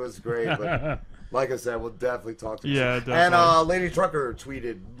was great. But like I said, we'll definitely talk to you. Yeah, soon. definitely. And Lady Trucker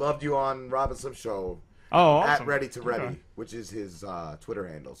tweeted, loved you on Robin Slim Show. Oh, awesome. At Ready to Ready, Okay. which is his Twitter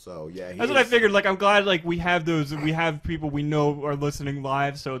handle. So yeah, That's what I figured. Like, I'm glad like we have those. We have people we know are listening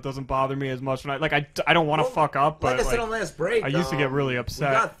live, so it doesn't bother me as much. When I don't want to fuck up. But like I said on last break, I used to get really upset.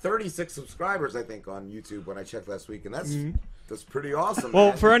 We got 36 subscribers, I think, on YouTube when I checked last week, and that's pretty awesome.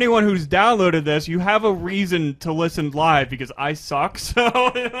 Well, man. for anyone who's downloaded this, you have a reason to listen live because I suck. So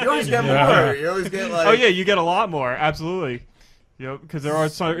you always get more. You always get like. Oh yeah, you get a lot more. Absolutely. Yep, because there are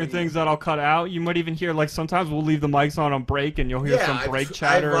certain things that I'll cut out. You might even hear, like, sometimes we'll leave the mics on break, and you'll hear some break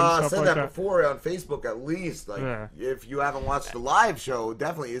chatter and stuff said like that that. before on Facebook, at least. Like, if you haven't watched the live show,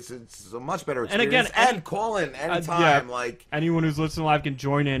 definitely it's a much better experience. And again, call in anytime. Like anyone who's listening live can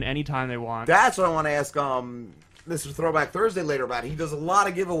join in anytime they want. That's what I want to ask Mr. Throwback Thursday later about. He does a lot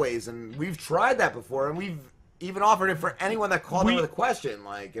of giveaways, and we've tried that before, and we've even offered it for anyone that called in with a question,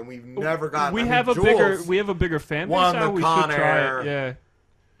 like, and we've never gotten. We have a bigger fan base now. We should try it. Yeah.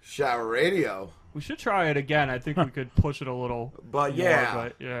 Shower radio. We should try it again. I think we could push it a little. But more, yeah.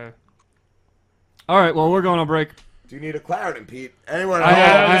 but yeah. All right. Well, we're going on break. Do you need a Claritin, Pete? Anyone? I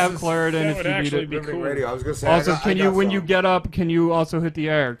have Claritin if you need it. Be cool. Radio. I was gonna say. Also, when you get up, can you also hit the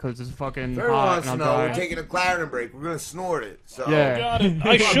air because it's fucking Everyone hot wants and to I'm know. dying. We're taking a Claritin break. We're gonna snort it. So. Yeah. Got it.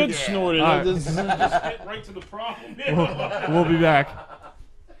 I should snort it. All right. Just get right to the problem. We'll be back.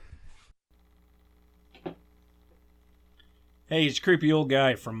 Hey, it's Creepy Old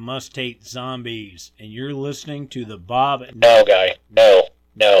Guy from Must Hate Zombies, and you're listening to the Bob... No, guy.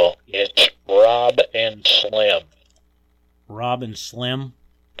 No. It's Rob and Slim. Rob and Slim?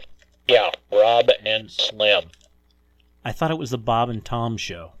 Yeah, Rob and Slim. I thought it was the Bob and Tom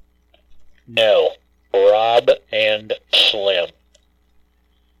show. No, Rob and Slim.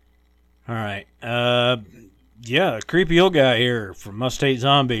 Alright, yeah, Creepy Old Guy here from Must Hate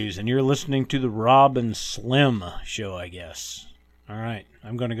Zombies, and you're listening to the Rob and Slim show, I guess. Alright,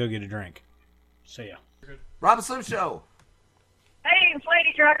 I'm gonna go get a drink. See ya. Rob and Slim Show. Hey, it's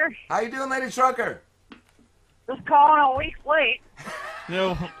Lady Trucker. How you doing, Lady Trucker? Just calling a week late.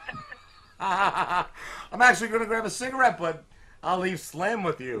 No. I'm actually going to grab a cigarette, but I'll leave Slim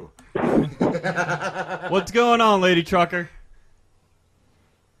with you. What's going on, Lady Trucker?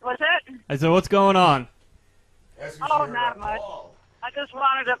 What's that? I said, what's going on? Oh, not much. I just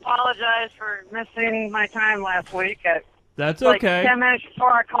wanted to apologize for missing my time last week. That's like okay. 10 minutes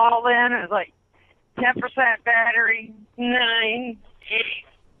before I called in, it was like 10% battery, 9, 8,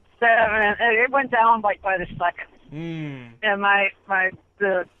 7. It went down like by the second. And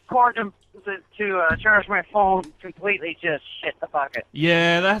the cord to charge my phone completely just shit the bucket.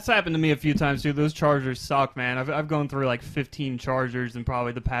 Yeah, that's happened to me a few times too. Those chargers suck, man. I've gone through like 15 chargers in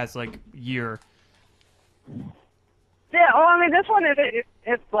probably the past like year. Yeah, well, I mean, this one,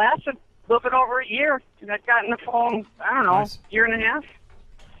 it lasted a little bit over a year. I've gotten the phone, I don't know, year and a half.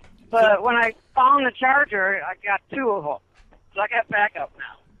 But when I found the charger, I got 2 of them. So I got backup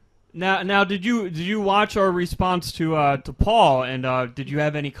now. Now, did you watch our response to Paul, and did you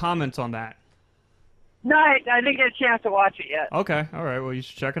have any comments on that? No, I didn't get a chance to watch it yet. Okay, all right. Well, you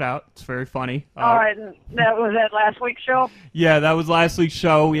should check it out. It's very funny. All right, that was that last week's show. Yeah, that was last week's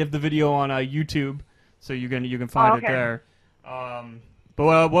show. We have the video on YouTube, so you can find it there.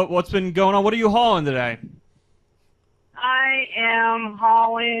 But what's been going on? What are you hauling today? I am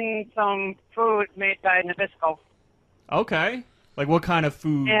hauling some food made by Nabisco. Okay. Like what kind of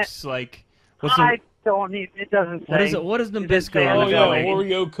foods? Like what's I don't need. It doesn't say. What is it? What is Nabisco? Oh yeah,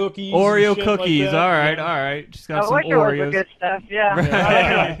 Oreo cookies. Oreo and cookies. Like that. All right, all right. Just got some I wish Oreos. it was the good stuff.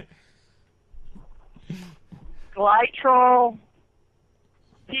 Yeah. Glytrol,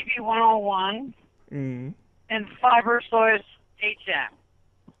 TB101, and Fiber Source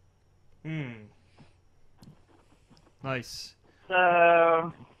HM. Nice. So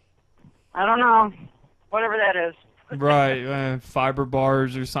I don't know, whatever that is. Right, fiber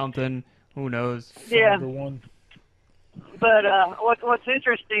bars or something. Who knows? Yeah. But what's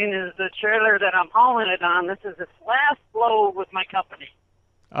interesting is the trailer that I'm hauling it on. This is its last load with my company.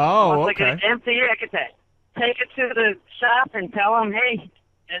 Oh, Once okay. I get it empty, I can take it to the shop and tell them, hey,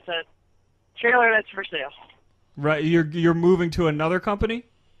 it's a trailer that's for sale. Right, you're moving to another company?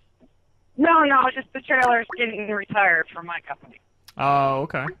 No, just the trailer's getting retired from my company. Oh,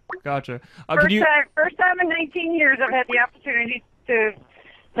 okay. Gotcha. First time in 19 years I've had the opportunity to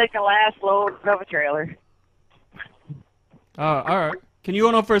take a last load of a trailer. All right. Can you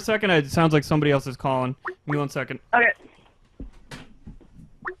hold on for a second? It sounds like somebody else is calling. Give me 1 second. Okay.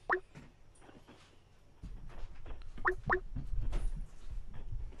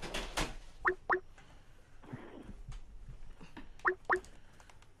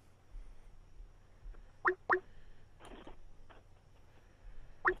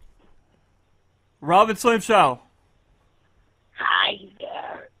 Rob and Slim Show. Hi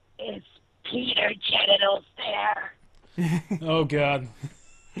there. Is Peter Genitals there? Oh, God.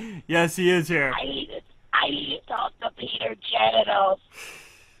 Yes, he is here. I need to talk to Peter Genitals.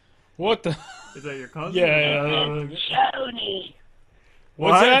 What the? Is that your cousin? Yeah. Joanie.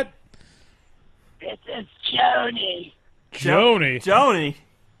 What's that? This is Joanie. Joanie?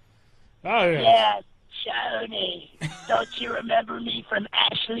 Oh, yeah. Yes, Joanie. Don't you remember me from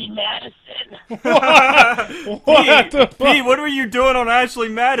Ashley Madison? Pete, what were you doing on Ashley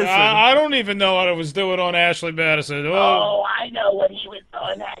Madison? I don't even know what I was doing on Ashley Madison. Oh, I know what he was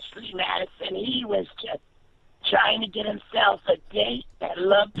on Ashley Madison. He was just trying to get himself a date that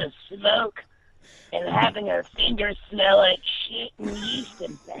loved to smoke and having her fingers smell like shit and yeast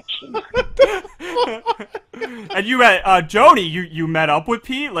infection. And you met Joanie. You met up with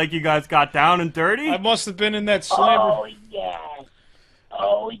Pete, like you guys got down and dirty. I must have been in that slammer.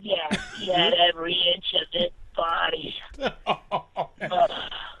 Oh yes. He had every inch of his body.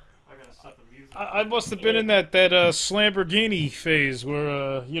 I must have been in that Slamborghini phase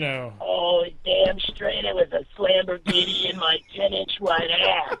where, you know. Oh, damn straight it was a Slamborghini in my 10-inch wide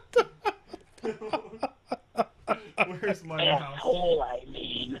ass. Where's my asshole, I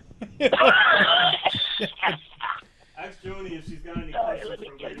mean. Ask Joanie if she's got any Sorry, let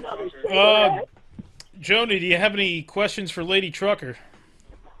me get another Joanie, do you have any questions for Lady Trucker?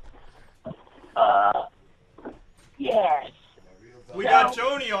 Yes. We got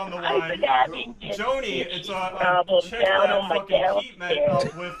Joanie on the line. Joanie, it's a chick that fucking Pete met up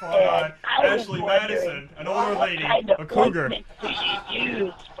with on Ashley Madison, an older lady, a cougar. Do you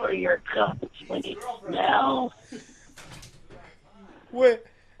use for your cups when you smell? What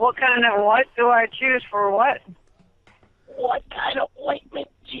kind of what do I choose for what? What kind of ointment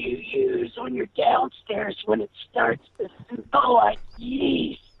do you use on your downstairs when it starts to smell like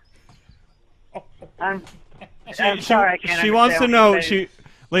yeast? I'm sorry, I can't She wants to understand know. what you're saying.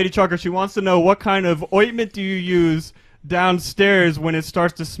 Lady Trucker, she wants to know what kind of ointment do you use downstairs when it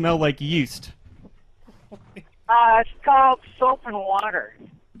starts to smell like yeast? It's called soap and water.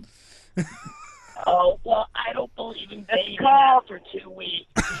 Oh, well, I don't believe in bathing after 2 weeks.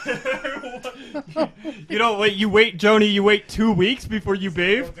 You don't wait. You wait, Joanie. You wait 2 weeks before you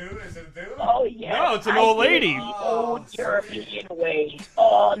bathe. Oh, yeah. No, it's an old lady. The old European way,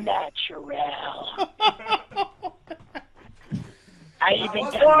 all natural. I even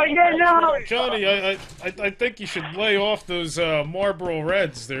got Joanie, I think you should lay off those Marlboro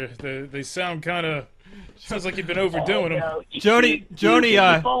Reds. They sound kind of. Sounds like you've been overdoing them. No. Joanie,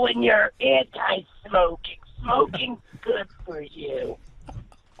 people when you're anti-smoking. Smoking's good for you.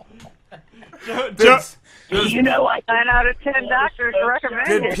 You know, 9 out of 10 doctors recommend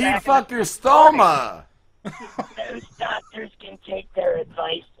Did it. Pete fuck your stoma? Those doctors can take their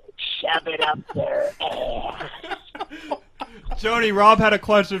advice and shove it up their ass. Joanie, Rob had a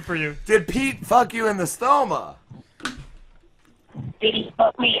question for you. Did Pete fuck you in the stoma? Did he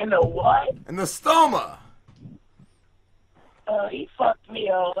fuck me in the what? In the stoma. He fucked me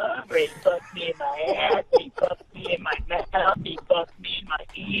all over. He fucked me in my ass. He fucked me in my mouth. He fucked me in my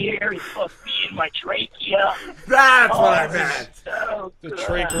ear. He fucked me in my trachea. That's what I meant. So The good.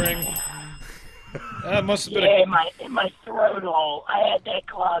 trach ring. That must have been in my throat hole. I had that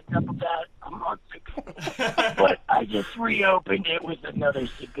clogged up about a month ago. But I just reopened it with another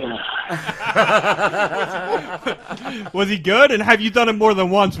cigar. Was he good? And have you done it more than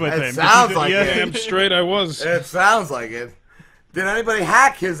once with him? It sounds like it. Damn straight I was. It sounds like it. Did anybody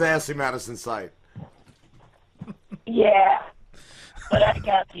hack his Ashley Madison site? Yeah. But I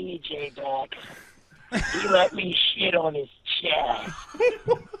got PJ back. He let me shit on his chest.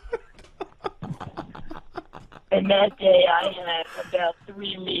 And that day I had about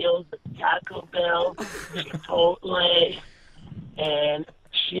 3 meals of Taco Bell, Chipotle, and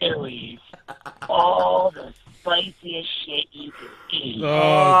Chili's. All the spiciest shit you can eat.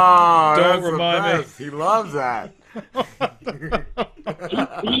 Oh, that's don't the remind me. best. He loves that.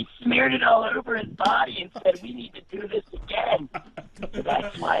 He smeared it all over his body and said, we need to do this again. So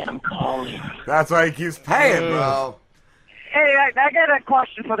that's why I'm calling. That's why he keeps paying, bro. Hey, I got a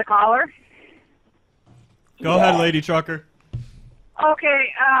question for the caller. Go ahead, Lady Trucker.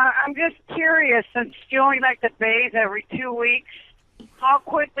 Okay, I'm just curious, since you only like to bathe every 2 weeks, how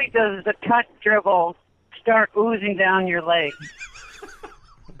quickly does the cut dribble start oozing down your leg?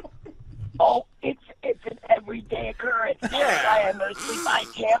 Oh, it's an everyday occurrence. That's why I mostly buy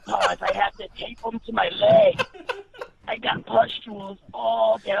tampons. I have to tape them to my leg. I got pustules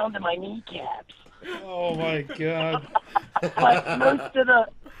all down to my kneecaps. Oh my God! But most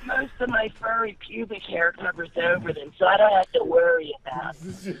of my furry pubic hair covers over them, so I don't have to worry about it.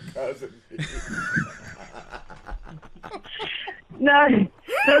 This is your cousin. No,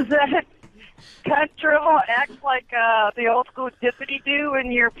 does that cut dribble act like the old school dippity do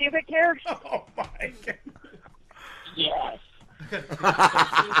in your pubic hair? Oh my God! Yes.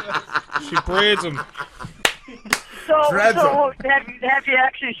 She braids them. So have you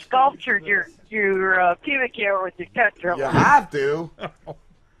actually sculptured your pubic hair with your cut dribble? You have to.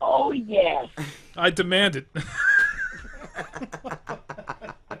 Oh yes. I demand it.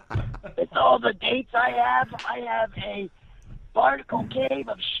 With all the dates I have a particle cave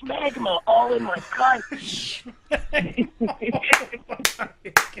of schmegma all in my cunt.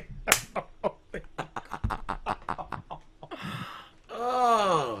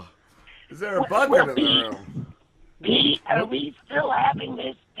 Oh, is there a button in the room? Pete, are we still having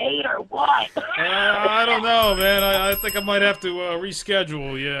this date or what? I don't know, man. I think I might have to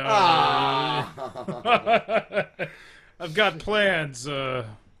reschedule. Yeah. I've got plans.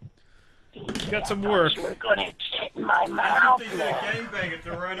 Got some work. We're gonna get in my mouth. Gangbang if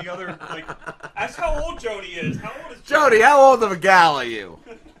there were any other, like... That's how old Joanie is. How old is Jody, how old of a gal are you?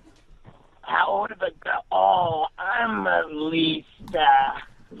 How old of a girl? Oh, I'm at least, I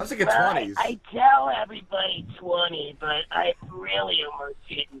was thinking 20s. I tell everybody 20, but I really almost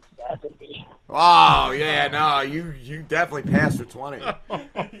hitting 70. Oh, yeah, no, you definitely passed for 20.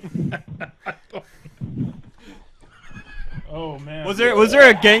 Oh man. Was there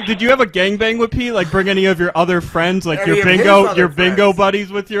a gang? Did you have a gangbang with Pete? Like bring any of your other friends, like Any your of his bingo, other your bingo friends.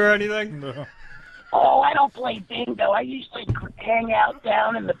 buddies with you or anything? No. Oh, I don't play bingo. I usually hang out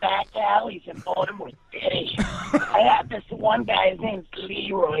down in the back alleys in Baltimore City. I have this one guy, his name's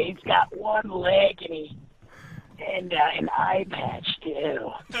Leroy. He's got one leg and an eye patch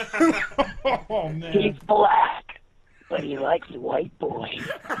too. Oh man. He's black, but he likes white boys.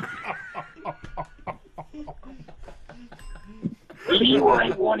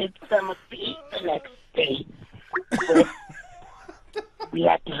 Leroy wanted some Pete the next day, but we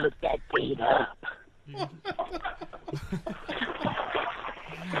had to hook that date up.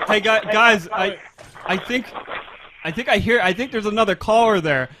 Hey guys, I think there's another caller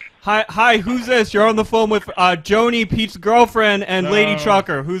there. Hi, who's this? You're on the phone with Joanie, Pete's girlfriend, and Lady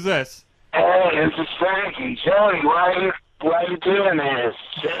Trucker. Who's this? Hey, this is Frankie. Joanie, why are you doing this?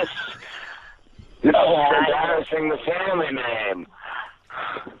 This is embarrassing the family name.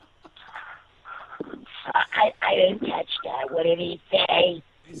 I didn't catch that. What did he say?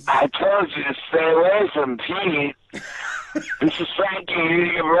 I told you to stay away from Pete. This is Frankie,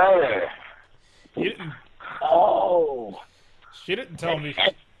 your brother. Oh. She didn't tell me.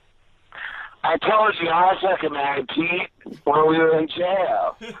 I told you I fucking married Pete when we were in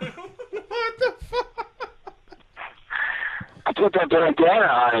jail. What the fuck? I put that bandana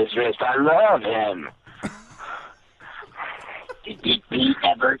on his wrist. I love him. Did Pete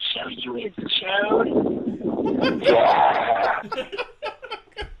ever show you his chode? Yeah.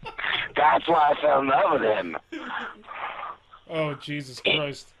 That's why I fell in love with him. Oh, Jesus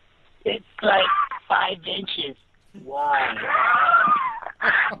Christ. It's like 5 inches wide.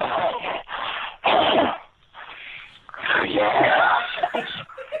 Yeah.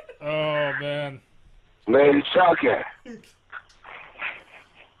 Oh, man. Lady Trucker.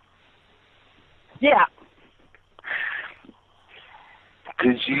 Yeah.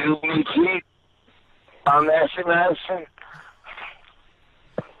 Did you meet Pete on Nasty Madison?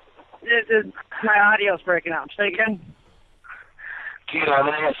 My audio's breaking up. Say again. Do you have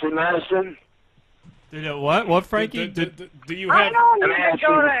Nasty Madison? Did it what? What, Frankie? Do you I have... don't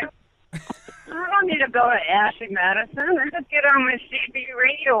need to go to Ashley Madison. I just get on my CB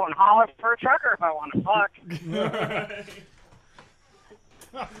radio and holler for a trucker if I want to fuck.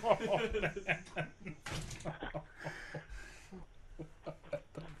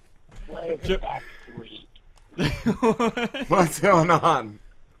 What's going on?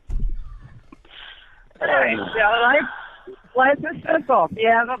 Hey, Okay, so life is simple. If you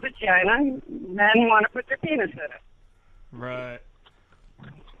have a vagina, men want to put their penis in it. Right.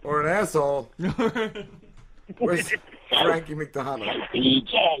 Or an asshole. Where's Frankie MacDonald?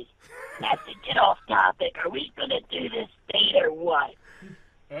 DJ, not to get off topic, are we gonna do this date or what?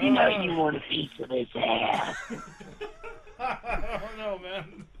 You know you want a piece of this ass. I don't know,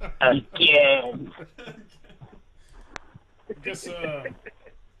 man. Again. Guess,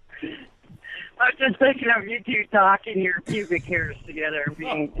 I'm just thinking of you two talking your pubic hairs together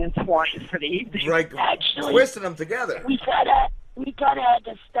being entwined for the evening. Like Actually, twisting them together. We kinda had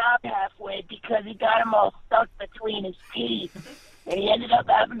to stop halfway because he got them all stuck between his teeth. And he ended up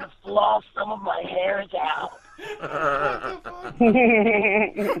having to floss some of my hairs out. Spit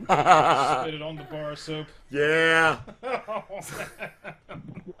it on the bar of soap. Yeah.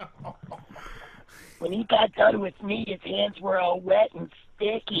 When he got done with me, his hands were all wet and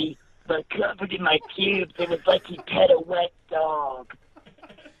sticky, but covered in my pubes. It was like he pet a wet dog.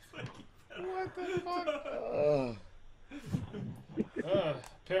 What the fuck?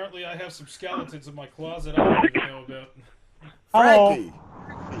 Apparently I have some skeletons in my closet I don't even know about. Frankie.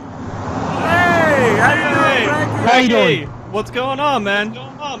 Hey, how you doing, How you Frankie? doing? What's going on, man?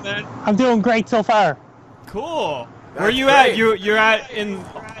 I'm doing great so far. Cool. Where are you at? You're at in.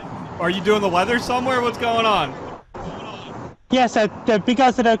 Are you doing the weather somewhere? What's going on? Yes,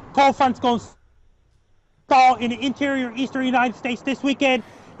 because of the cold front's going to fall in the interior eastern United States this weekend,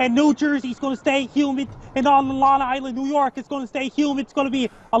 and New Jersey's going to stay humid, and on Long Island, New York, it's going to stay humid. It's going to be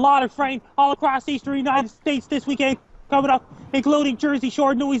a lot of rain all across eastern United States this weekend coming up, including Jersey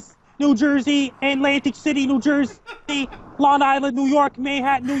Shore, New Jersey, Atlantic City, New Jersey, Long Island, New York,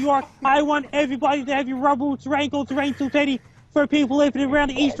 Manhattan, New York. I want everybody to have your rubber boots, raincoats, rain suits ready for people living around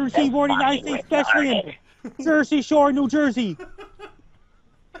the eastern seaboard of the United States, especially in Jersey Shore, New Jersey.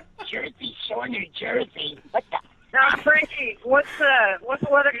 Jersey Shore, New Jersey. What the? Now, Frankie, what's the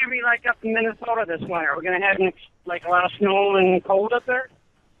weather gonna be like up in Minnesota this winter? We're gonna have like a lot of snow and cold up there.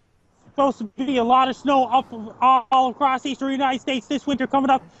 Supposed to be a lot of snow up all across eastern United States this winter coming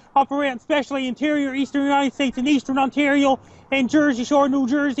up around, especially interior eastern United States and eastern Ontario and Jersey Shore, New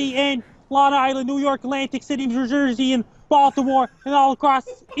Jersey, and Long Island, New York, Atlantic City, New Jersey, and Baltimore, and all across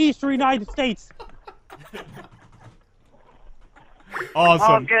eastern United States.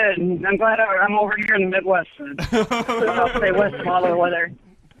 Awesome. Oh, good. I'm glad I'm over here in the Midwest. I'll stay west of all the weather.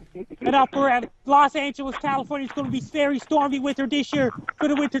 And up around Los Angeles, California, it's going to be very stormy winter this year for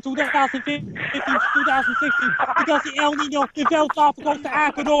the winter 2015 2016 because the El Nino developed off the coast of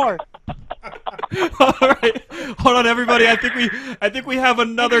Ecuador. All right, hold on, everybody. I think we have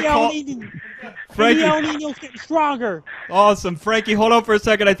another call. Frankie, the El Nino's getting stronger. Awesome, Frankie. Hold on for a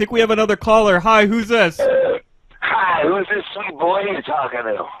second. I think we have another caller. Hi, who's this? Hi, who's this sweet boy you're talking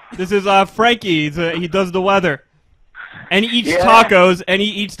to? This is Frankie. He does the weather. And he eats tacos,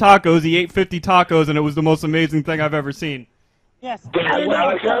 He ate 50 tacos, and it was the most amazing thing I've ever seen. Yes. I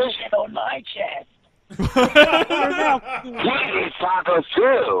want to shit on my chest. He eats tacos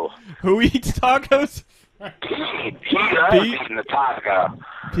too. Who eats tacos? Pete. He loves eating the taco.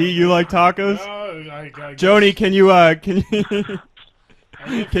 Pete, you like tacos? I Joanie, can you can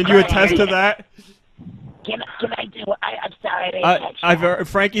you attest to that? Can I do? I'm sorry.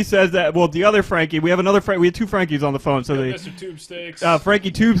 Frankie says that. Well, the other Frankie, we have another Frankie. We have two Frankies on the phone. So Mr. Tubesteaks.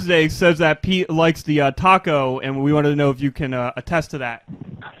 Frankie Tubesteaks says that Pete likes the taco, and we wanted to know if you can attest to that.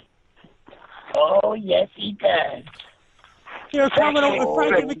 Oh yes, he does. You're coming over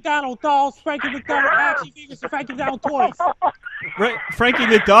Frankie MacDonald dolls, Frankie MacDonald action figures, and Frankie MacDonald toys. Frankie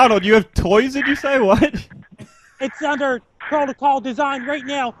MacDonald, you have toys? Did you say what? It's under protocol design right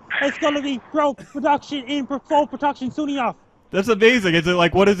now. It's going to be full production soon enough. That's amazing. Is it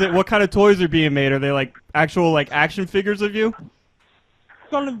like, what is it? What kind of toys are being made? Are they like actual like action figures of you?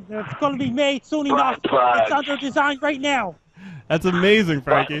 It's going to be made soon enough. It's under design right now. That's amazing,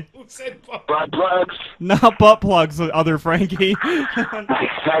 Frankie. Butt plugs? Not butt plugs, other Frankie.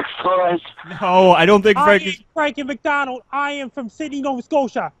 Sex toys? No, I don't think Frankie's... I am Frankie MacDonald. I am from Sydney, Nova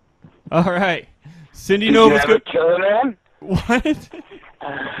Scotia. All right. Cindy Nova Scotia. Did you ever kill a man? What?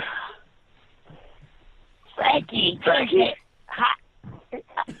 Frankie. I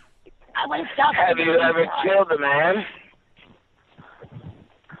want to stop. Have you ever killed a man?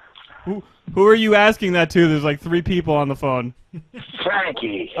 Who are you asking that to? There's like 3 people on the phone.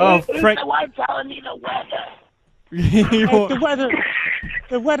 Frankie. Oh, Who's the one telling me the weather?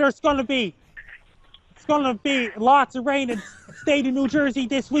 The weather's going to be... It's going to be lots of rain in the state of New Jersey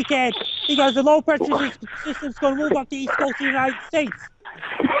this weekend because the low pressure system's going to move up the east coast of the United States.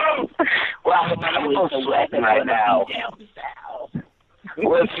 Well, I'm almost sweating right now.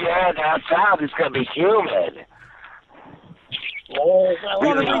 Well, if you head down south, it's going to be humid. Oh,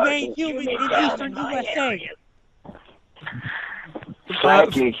 Gonna remain humid in eastern USA.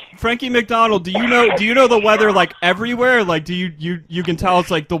 Frankie MacDonald, do you know the weather like everywhere? Like, do you can tell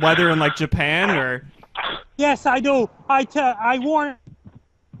it's like the weather in like Japan or? Yes, I do. I warned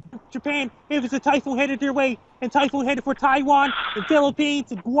Japan it was a typhoon headed their way, and typhoon headed for Taiwan, the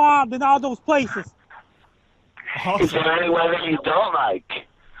Philippines, and Guam, and all those places. Awesome. Is there any weather you don't like?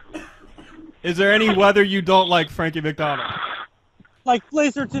 Is there any weather you don't like, Frankie MacDonald? Like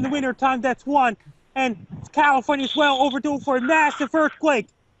blizzards in the wintertime, that's one. And California's well overdue for a massive earthquake.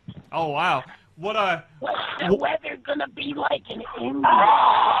 Oh, wow. What's the weather gonna be like in India? Is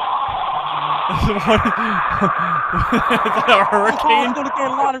that a hurricane? It's gonna get a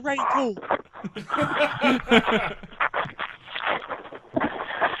lot of rain, too.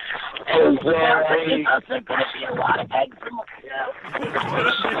 There's also gonna be a lot of eggs in my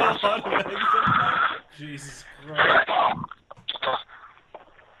Jesus Christ.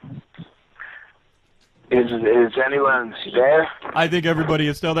 Is anyone there? I think everybody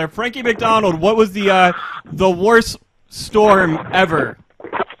is still there. Frankie MacDonald, what was the worst storm ever?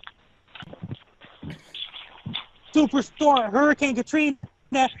 Superstorm Hurricane Katrina,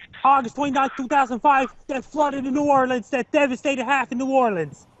 August 29, 2005, that flooded in New Orleans, that devastated half of New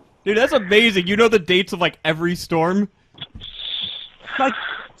Orleans. Dude, that's amazing. You know the dates of like every storm? Like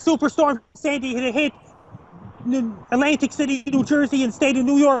Superstorm Sandy hit Atlantic City, New Jersey, and state of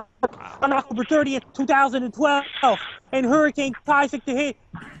New York on October 30th, 2012, and Hurricane Isaac to hit.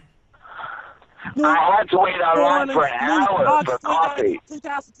 I had to wait online for an hour for coffee.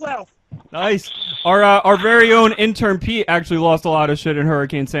 2012. Nice. Our very own intern Pete actually lost a lot of shit in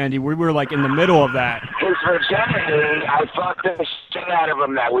Hurricane Sandy. We were like in the middle of that. His virginity, I fucked the shit out of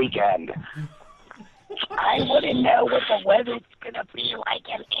him that weekend. I wouldn't know what the weather's gonna be like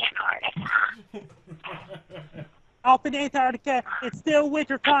in Antarctica. Up in Antarctica, it's still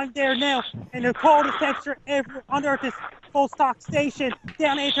winter time there now, and the coldest temperature ever on Earth is Vostok Station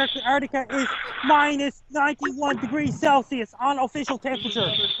down in Antarctica is minus 91 degrees Celsius on official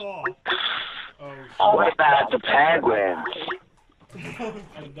temperature. What about the penguins?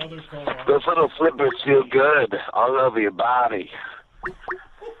 Those little flippers feel good all over your body.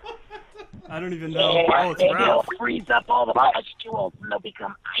 I don't even know. Yeah, they'll freeze up all the pustules and they'll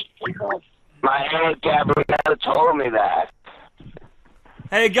become icicles. My Aunt Gabriella told me that.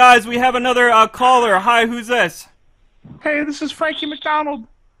 Hey guys, we have another caller. Hi, who's this? Hey, this is Frankie MacDonald.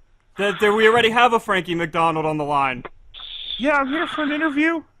 We already have a Frankie MacDonald on the line. Yeah, I'm here for an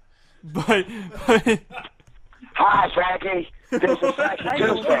interview. But Hi, Frankie. This is Frankie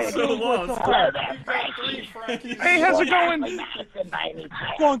Tubesteaks. Hello there, Frankie. Hey, how's it going?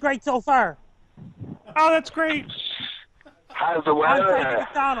 Going great so far. Oh, that's great. How's the I'm weather? Frankie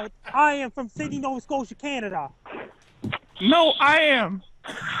MacDonald. I am from Sydney, Nova Scotia, Canada. No, I am.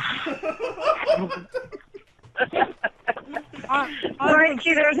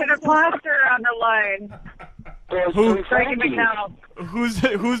 Frankie, there's an imposter on the line. Who? Frankie MacDonald. Who's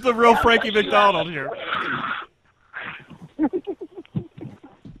the real Frankie MacDonald here?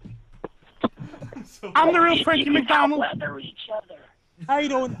 I'm the real Frankie MacDonald. Weather each other. How you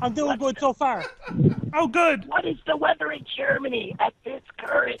doing? I'm doing good so far. Oh, good. What is the weather in Germany at this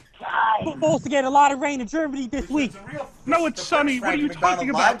current time? We're supposed to get a lot of rain in Germany this week. No, it's sunny. What are you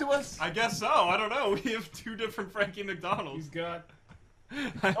talking about? To us? I guess so. I don't know. We have two different Frankie MacDonalds. He's got.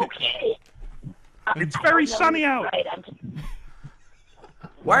 Okay. It's very sunny out. Right,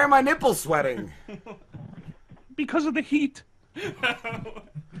 Why are my nipples sweating? Because of the heat.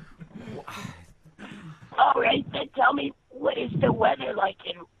 All right, then tell me, what is the weather like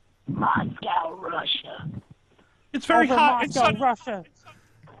in Moscow, Russia? It's very Over hot. Moscow, It's Russia.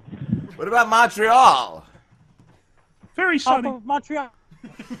 What about Montreal? very sunny. Over Montreal.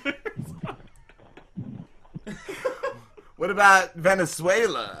 What about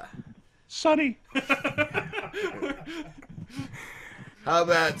Venezuela? Sunny. How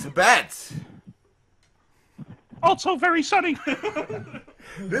about Tibet? Also very sunny.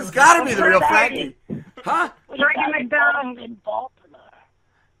 This gotta be the real Frankie. Huh? Frankie MacDonald. In Baltimore.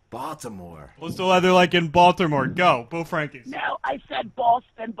 Baltimore. What's the weather like in Baltimore? Go, Bill Frankies. No, I said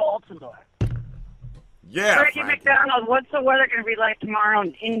Boston, Baltimore. Yeah, Frankie MacDonald, what's the weather going to be like tomorrow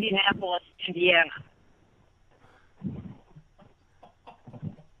in Indianapolis, Indiana?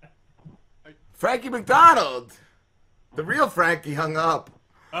 Frankie MacDonald. The real Frankie hung up.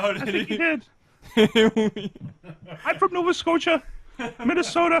 Oh, I think he did. I'm from Nova Scotia,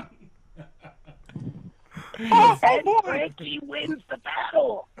 Minnesota. Oh, And boy. Frankie wins the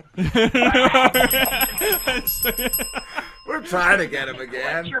battle. We're We're trying to get him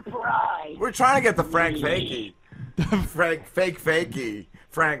again. What's your pride? We're trying to get the Frank Fakey. Frank Fakey.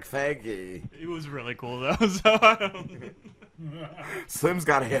 Frank Fakey. It was really cool though. So I don't... Slim's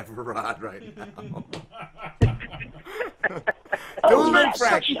got half a rod right now. Oh, Dude, yeah,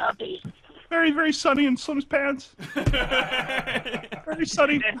 Frank. so chubby. Very, very sunny in Slim's pants. Very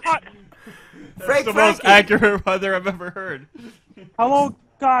sunny, hot. That's the most accurate weather I've ever heard. Hello,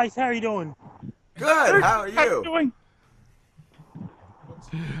 guys. How are you doing? Good. How are you? Doing?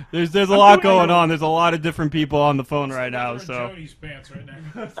 There's a lot going on. There's a lot of different people on the phone right now. So Joanie's pants right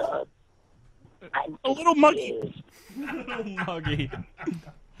now. A little muggy. Muggy.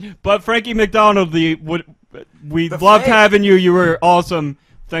 But Frankie MacDonald, we The loved fake. having you. You were awesome.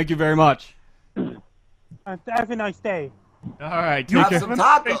 Thank you very much. Have a nice day. All right, take Have care. some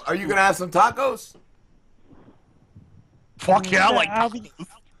tacos. Are you gonna have some tacos? Fuck yeah, I like I'll be-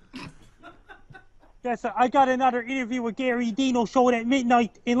 Yes, I got another interview with Gary Dino showing at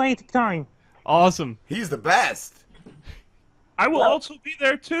midnight Atlantic time. Awesome. He's the best. I will also be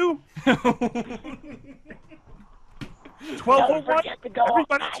there too. 12:01. Don't forget to go on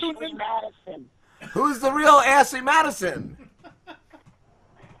Everybody tune Ashley in. Madison. Who's the real Ashley Madison?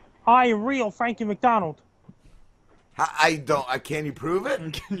 I am real Frankie MacDonald. Can you prove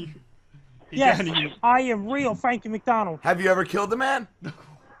it? Yes, I am real Frankie MacDonald. Have you ever killed a man?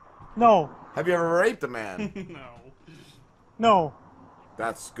 No. Have you ever raped a man? No.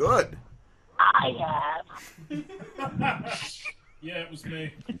 That's good. I have. Yeah, it was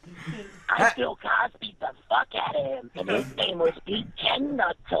me. I Bill Cosby the fuck out of him, and his name was Pete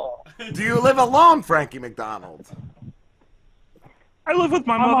Nuttall. Do you live alone, Frankie MacDonald? I live with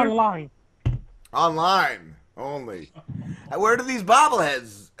my I'm mother. online. Online only. Where are these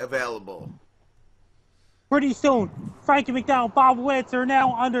bobbleheads available? Pretty soon, Frankie MacDonald bobbleheads are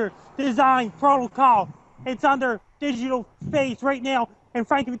now under design protocol. It's under digital phase right now. And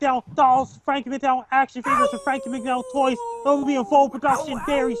Frankie MacDonald dolls, Frankie MacDonald action figures, and Frankie MacDonald toys. They'll be in full production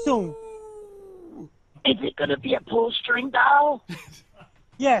very soon. Is it gonna be a pull-string doll?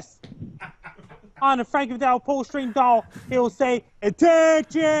 Yes. On the Frankie MacDonald pull string doll, it will say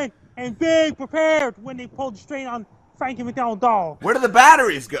 "Attention" and "Be prepared" when they pull the string on Frankie MacDonald doll. Where do the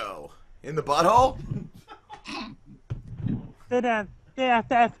batteries go? In the butthole? They have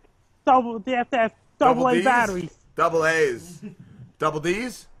to have double A Ds? batteries. Double A's. Double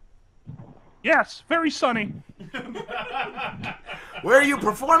D's? Yes, very sunny. Where are you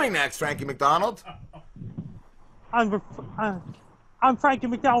performing next, Frankie MacDonald? I'm Frankie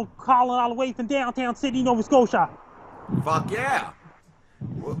MacDonald calling all the way from downtown Sydney, Nova Scotia. Fuck yeah.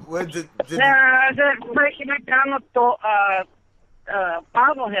 Did The Frankie MacDonald bobblehead,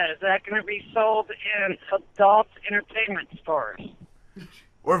 is that going to be sold in adult entertainment stores?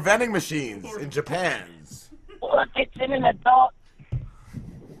 or vending machines in Japan's? Look, it's in an adult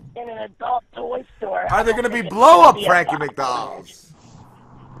toy store. Are there going to be blow-up Frankie MacDonald's?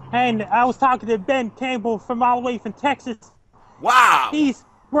 And I was talking to Ben Campbell from all the way from Texas. Wow! He's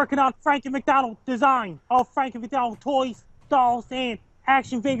working on Frankie MacDonald design of Frankie MacDonald toys, dolls, and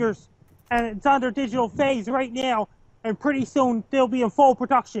action figures. And it's under digital phase right now. And pretty soon they'll be in full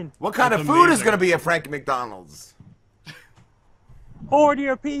production. What kind of food is going to be at Frankie MacDonald's? Order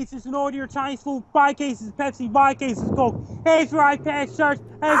your pizzas and order your Chinese food. Buy cases of Pepsi, buy cases of Coke. Here's your iPad search.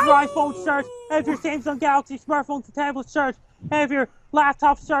 Here's your iPhone search. Here's your Samsung Galaxy smartphones and tablet search. Have your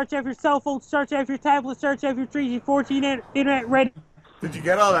laptop search. Have your cell phone search. Have your tablet search. Have your 3G, 4G internet ready. Did you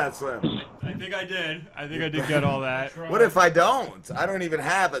get all that, Slim? I think I did. I think I did get all that. What if I don't? I don't even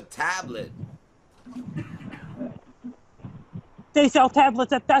have a tablet. They sell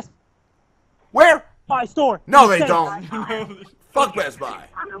tablets at Best Where? Buy store. No, they Say- don't. Fuck Best Buy.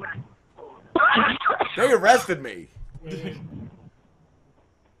 They arrested me.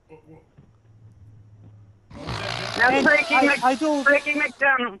 Now, And Frankie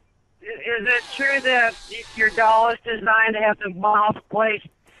MacDonald, is it true that your doll is designed to have the mouth placed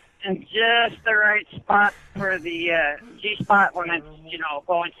in just the right spot for the G-spot when it's, going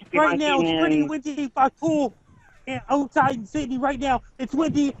to be Right now, monkeying it's pretty in? windy but cool outside in Sydney right now. It's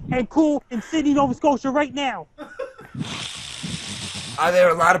windy and cool in Sydney, Nova Scotia right now. Are there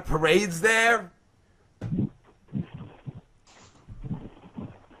a lot of parades there?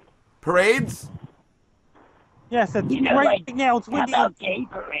 Parades? Yes, it's You know, right like, now. It's how windy. about gay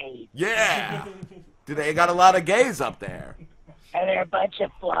parade? Yeah. Do they got a lot of gays up there? Are there a bunch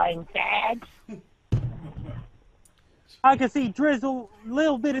of flying fags? I can see drizzle,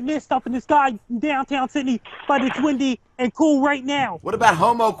 little bit of mist up in the sky in downtown Sydney, but it's windy and cool right now. What about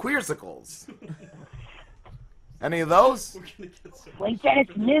homo queersicles? Any of those? Well, he said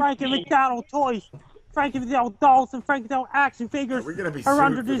it's Frankie misty. MacDonald toys. Frankie MacDonald dolls and Frankie MacDonald action figures are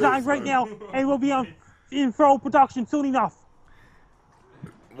under design right now and will be in full production soon enough.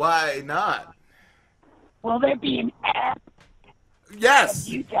 Why not? Will there be an app? Yes.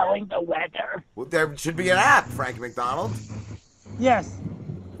 Of you telling the weather? Well, there should be an app, Frankie MacDonald. Yes.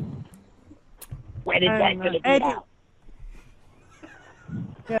 When is that going to be out?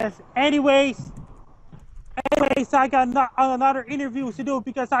 Yes. Anyways, I got another interviews to do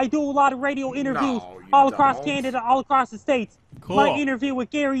because I do a lot of radio interviews all across Canada, all across the States. Cool. My interview with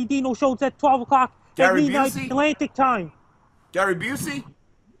Gary Dino shows at 12 o'clock at midnight Atlantic time. Gary Busey?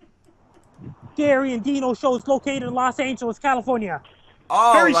 Gary and Dino shows located in Los Angeles, California.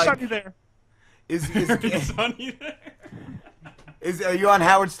 Oh, Very sunny there. Is sunny there? Are you on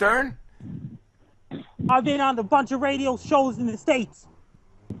Howard Stern? I've been on a bunch of radio shows in the States.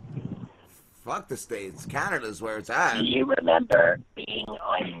 Fuck the States. Canada's where it's at. Do you remember being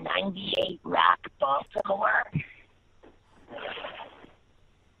on 98 Rock Baltimore?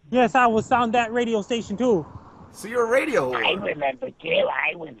 Yes, I was on that radio station too. So you're a radio whore. I remember too.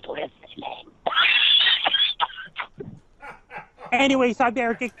 I was listening. Anyways, I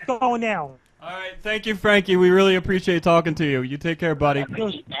better get going now. All right, thank you, Frankie. We really appreciate talking to you. You take care, buddy.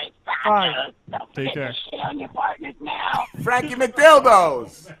 Bye. Take care. Shit on your partners now. Frankie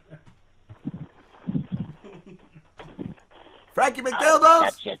McDildos. Frankie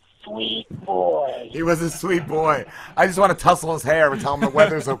McDildos. Such a sweet boy. He was a sweet boy. I just want to tussle his hair and tell him the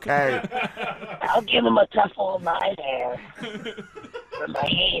weather's okay. I'll give him a tussle of my hair for my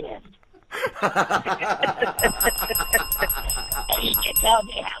anus. And you can tell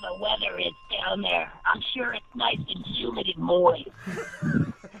me how the weather is down there. I'm sure it's nice and humid and moist.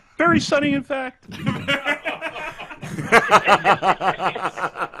 Very sunny, in fact.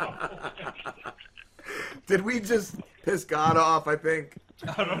 Did we just piss God off, I think?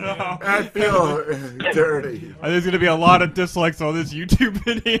 I don't know. I feel dirty. There's going to be a lot of dislikes on this YouTube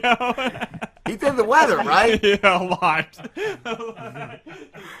video. He did the weather, right? Yeah, a lot.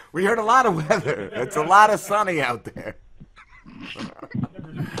 We heard a lot of weather. It's a lot of sunny out there.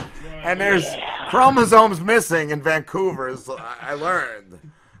 And there's chromosomes missing in Vancouver, as I learned.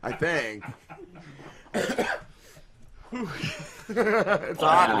 I think. It's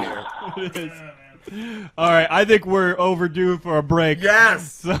hot in here. All right, I think we're overdue for a break.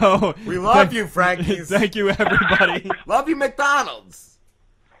 Yes. So we love you, Frankies. Thank you, everybody. Love you, McDonald's.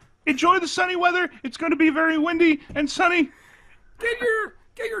 Enjoy the sunny weather. It's going to be very windy and sunny. Get your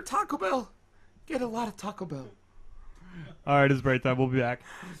Taco Bell. Get a lot of Taco Bell. All right, it's break time. We'll be back.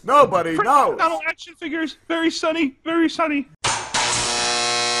 Nobody knows. McDonald action figures. Very sunny. Very sunny.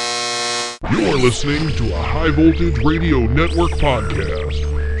 You're listening to a High Voltage Radio Network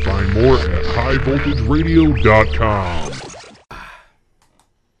podcast. Find more at highvoltageradio.com.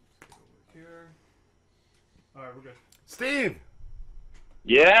 All right, we're good. Steve.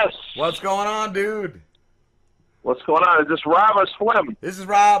 Yes. What's going on, dude? What's going on? Is this Rob or Slim? This is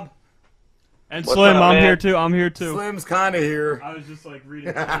Rob. And What's Slim, up, I'm man? here too. I'm here too. Slim's kind of here. I was just like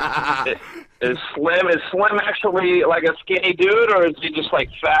reading. Is Slim actually like a skinny dude, or is he just like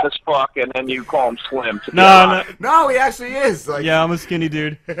fat as fuck and then you call him Slim? No, he actually is. Like, yeah, I'm a skinny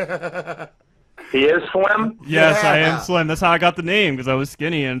dude. He is Slim? Yes, I am Slim. That's how I got the name, because I was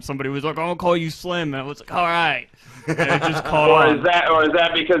skinny, and somebody was like, "I'll call you Slim," and I was like, "All right." And I just called or on. is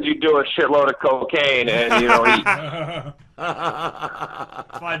that because you do a shitload of cocaine and you know he?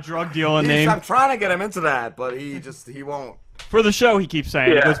 It's my drug dealing name. I'm trying to get him into that, but he won't. For the show, he keeps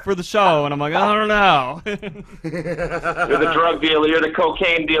saying. Yeah. He goes, for the show, and I'm like, I don't know. You're the drug dealer. You're the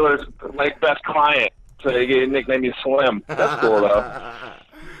cocaine dealer's like best client, so you get nickname you Slim. That's cool though.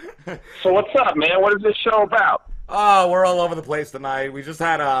 So what's up, man? What is this show about? Oh, we're all over the place tonight. We just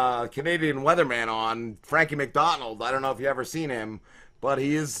had a Canadian weatherman on, Frankie MacDonald. I don't know if you ever seen him, but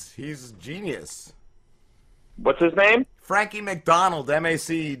he's genius. What's his name? Frankie MacDonald,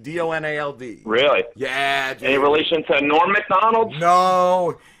 MacDonald. Really? Yeah. Any relation to Norm MacDonald?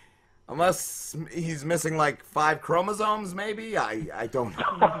 No. Unless he's missing like 5 chromosomes, maybe? I don't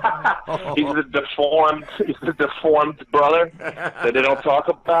know. He's the deformed brother that they don't talk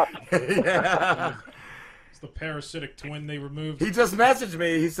about. Yeah. It's the parasitic twin they removed. He just messaged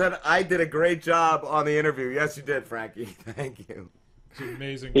me. He said, I did a great job on the interview. Yes, you did, Frankie. Thank you. It's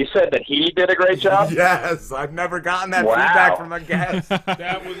amazing. He said that he did a great job? Yes. I've never gotten that Wow. feedback from a guest.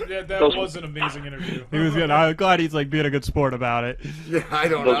 That was an amazing interview. He was good. I'm glad he's like being a good sport about it. Yeah, I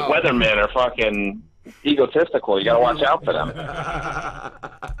don't Those know. weathermen are fucking egotistical. You gotta watch out for them.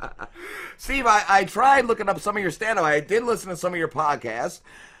 Steve, I tried looking up some of your stand-up. I did listen to some of your podcasts,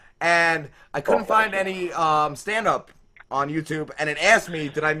 and I couldn't find any stand-up on YouTube, and it asked me,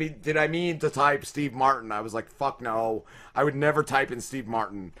 did I mean to type Steve Marden? I was like, fuck no, I would never type in Steve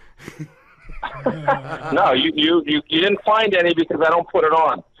Marden. No, you didn't find any because I don't put it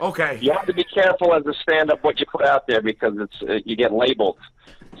on. Okay. You have to be careful as a stand-up what you put out there because you get labeled.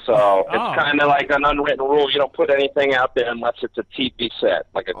 So it's kind of like an unwritten rule. You don't put anything out there unless it's a TV set,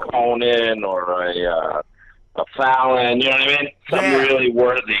 like a Conan or a Fallon. You know what I mean? Something really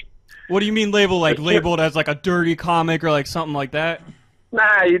worthy. What do you mean labeled as like a dirty comic or like something like that?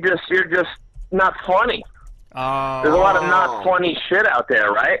 Nah, you're just not funny. There's a lot of not funny shit out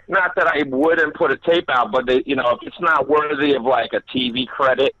there, right? Not that I wouldn't put a tape out, but if it's not worthy of like a TV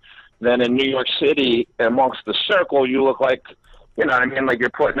credit, then in New York City, amongst the circle, you look like, you know what I mean? Like you're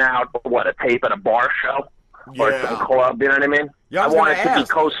putting out a tape at a bar show or some club. You know what I mean? Yeah, I want it to be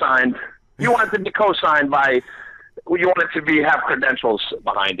co-signed. You want it to be co-signed by. You want it to have credentials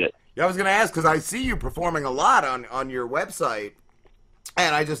behind it. Yeah, I was going to ask because I see you performing a lot on your website,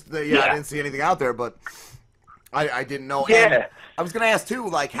 and I just I didn't see anything out there, but I didn't know. Yeah. And I was going to ask too,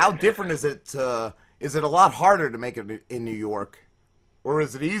 like, how different is it? Is it a lot harder to make it in New York, or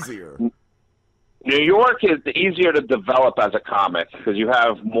is it easier? New York is easier to develop as a comic because you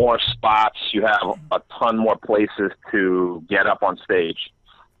have more spots, you have a ton more places to get up on stage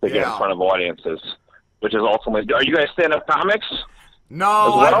to get in front of audiences, which is ultimately. Are you guys stand-up comics?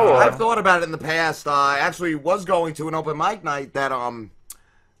 No, well, I've thought about it in the past. I actually was going to an open mic night that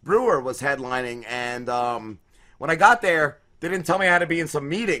Brewer was headlining, and when I got there, they didn't tell me I had to be in some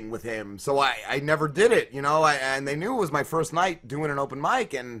meeting with him, so I never did it, and they knew it was my first night doing an open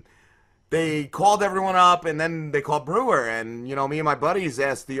mic, and they called everyone up, and then they called Brewer, and, me and my buddies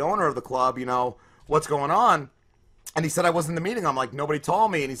asked the owner of the club, what's going on, and he said I wasn't in the meeting. I'm like, nobody told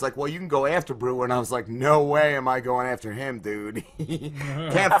me, and he's like, well, you can go after Brewer, and I was like, no way am I going after him, dude.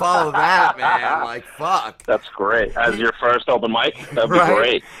 Can't follow that, man. Like, fuck. That's great. As your first open mic, that'd be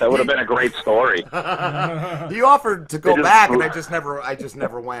great. That would have been a great story. He offered to go back, and I just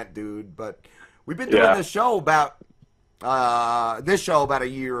never went, dude. But we've been doing this show about a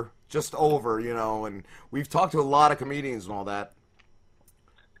year, just over, and we've talked to a lot of comedians and all that.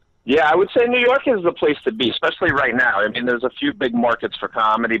 Yeah, I would say New York is the place to be, especially right now. I mean, there's a few big markets for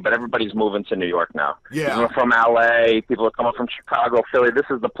comedy, but everybody's moving to New York now. Yeah. People are from L.A., people are coming from Chicago, Philly. This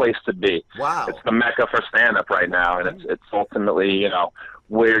is the place to be. Wow. It's the mecca for stand-up right now, and it's ultimately,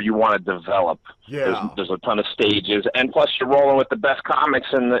 where you want to develop. Yeah. There's a ton of stages, and plus you're rolling with the best comics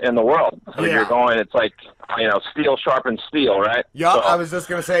in the world. So you're going, it's like, steel sharpens steel, right? Yeah, so, I was just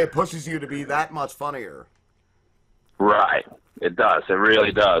going to say, it pushes you to be that much funnier. Right. It does. It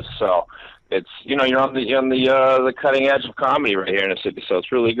really does. So it's you're on the cutting edge of comedy right here in the city. So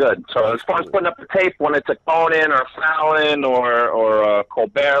it's really good. So as far as putting up the tape when it's a Conan or Fallon or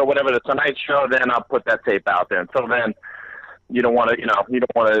Colbert or whatever, the Tonight Show, then I'll put that tape out there. Until then, you don't want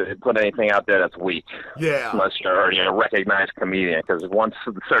to put anything out there that's weak. Yeah. Unless you're already a recognized comedian, because once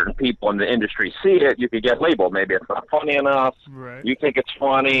certain people in the industry see it, you could get labeled. Maybe it's not funny enough. Right. You think it's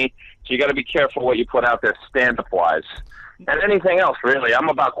funny, so you got to be careful what you put out there stand-up wise. And anything else, really. I'm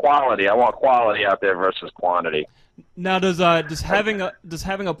about quality. I want quality out there versus quantity. Now, does having a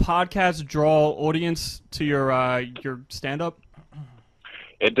podcast draw audience to your stand-up?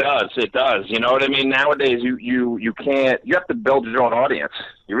 It does. It does. You know what I mean? Nowadays, you can't. You have to build your own audience.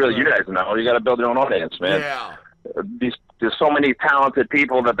 You guys know. You got to build your own audience, man. Yeah. There's so many talented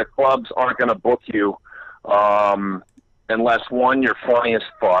people that the clubs aren't going to book you, unless one, you're funny as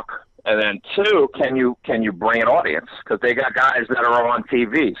fuck. And then two, can you bring an audience? Because they got guys that are on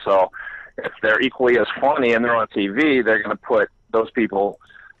TV. So if they're equally as funny and they're on TV, they're going to put those people,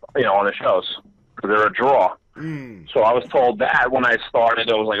 on the shows because they're a draw. So I was told that when I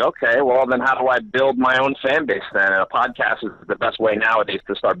started. I was like, okay, well then how do I build my own fan base then? And a podcast is the best way nowadays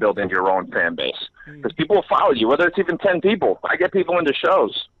to start building your own fan base because people will follow you, whether it's even 10 people. I get people into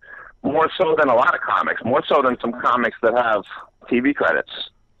shows more so than a lot of comics, more so than some comics that have TV credits.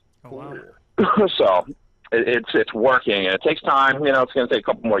 Oh, wow. So it's working, and it takes time. It's going to take a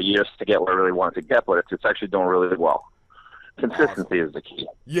couple more years to get where I really want it to get, but it's actually doing really well. Consistency is the key.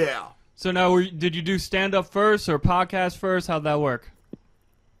 Yeah. So now, did you do stand-up first or podcast first? How'd that work?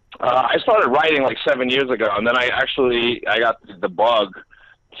 I started writing like 7 years ago, and then I got the bug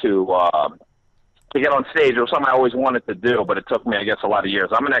to get on stage. It was something I always wanted to do, but it took me, I guess, a lot of years.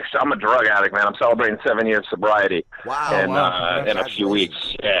 I'm a drug addict, man. I'm celebrating 7 years sobriety. Wow. In a few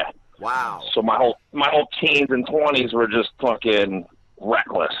weeks. Yeah. Wow. So my whole teens and 20s were just fucking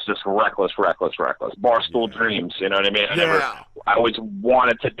reckless, barstool dreams. You know what I mean? I always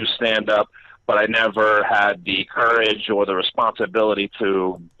wanted to do stand up, but I never had the courage or the responsibility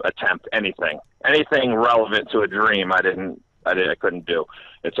to attempt anything relevant to a dream. I couldn't do.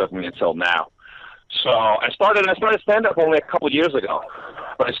 It took me until now. So I started stand-up only a couple of years ago,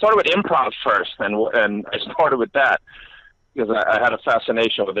 but I started with improv first, and I started with that because I had a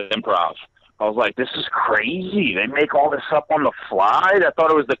fascination with improv. I was like, this is crazy. They make all this up on the fly. I thought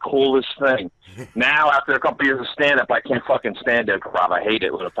it was the coolest thing. Now, after a couple of years of stand-up, I can't fucking stand improv. I hate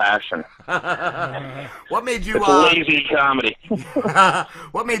it with a passion. What made you? It's lazy comedy.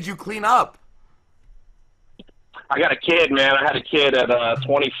 What made you clean up? I got a kid, man. I had a kid at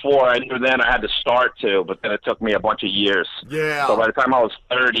 24. I knew then I had to start to, but then it took me a bunch of years. Yeah. So by the time I was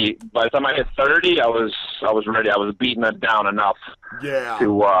 30, by the time I hit 30, I was ready. I was beating it down enough. Yeah.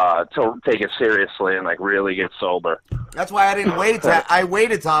 To take it seriously and like really get sober. That's why I didn't wait. I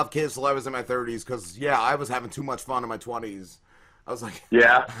waited to have kids till I was in my 30s because I was having too much fun in my 20s. I was like,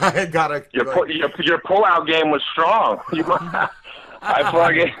 yeah, I gotta. Your pull-out game was strong.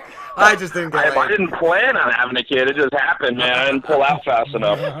 I just didn't get I didn't plan on having a kid. It just happened, man. I didn't pull out fast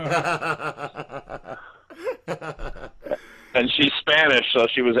enough. And she's Spanish, so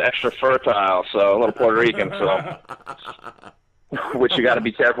she was extra fertile, so a little Puerto Rican, so which you got to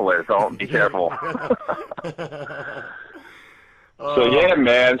be careful with. Don't be careful. So yeah,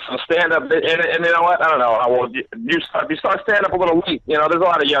 man. So stand up, and you know what? I don't know how old you start stand up a little late. You know, there's a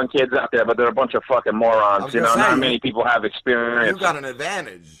lot of young kids out there, but they're a bunch of fucking morons. You know, not many people have experience. You got an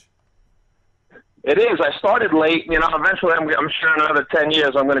advantage. It is. I started late. You know, eventually, I'm sure in another 10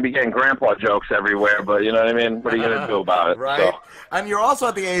 years, I'm going to be getting grandpa jokes everywhere. But you know what I mean? What are you going to do about it? Right. So. And you're also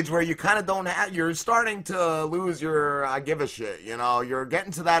at the age where you kind of don't have. You're starting to lose your I give a shit. You know, you're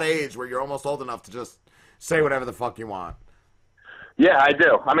getting to that age where you're almost old enough to just say whatever the fuck you want. Yeah, I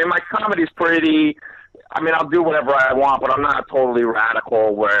do. I mean, my comedy's pretty. I mean, I'll do whatever I want, but I'm not totally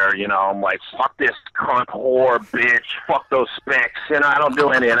radical where, you know, I'm like, fuck this cunt, whore, bitch, fuck those spicks. You know, I don't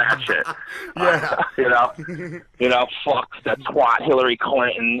do any of that shit. Yeah. You know, fuck that twat Hillary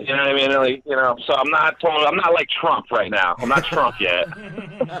Clinton. You know what I mean? Like, you know, so I'm not like Trump right now. I'm not Trump yet.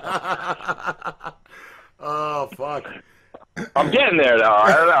 Oh, fuck. I'm getting there, though.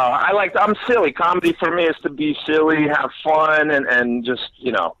 I don't know. I'm silly. Comedy for me is to be silly, have fun, and just,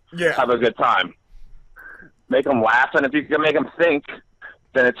 you know, have a good time. Make them laugh, and if you can make them think,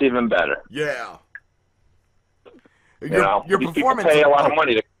 then it's even better. Yeah. Your performance. People pay a lot of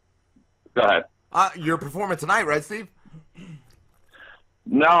money to. Go ahead. You're performing tonight, right, Steve?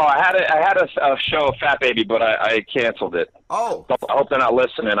 No, I had a show, Fat Baby, but I canceled it. Oh. So I hope they're not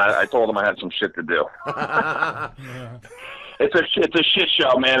listening. I told them I had some shit to do. It's a shit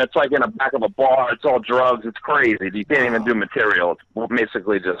show, man. It's like in the back of a bar. It's all drugs. It's crazy. You can't even do material. It's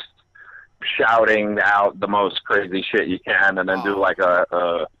basically just shouting out the most crazy shit you can, and then do like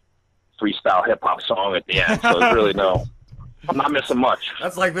a freestyle hip hop song at the end. So it's really I'm not missing much.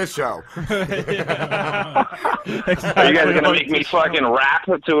 That's like this show. Exactly. Are you guys gonna make me fucking rap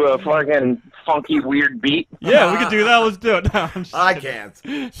to a fucking funky weird beat? Yeah, we could do that. Let's do it. No, I can't.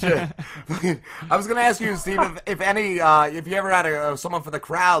 Shit. I was gonna ask you, Steve, if you ever had someone for the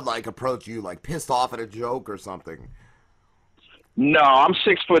crowd like approach you, like pissed off at a joke or something. No, I'm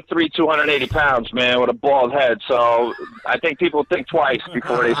 6'3", 280 pounds, man, with a bald head. So I think people think twice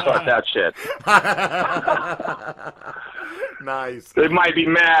before they start that shit. Nice. They might be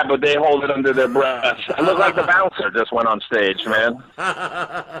mad, but they hold it under their breath. I look like the bouncer just went on stage, man.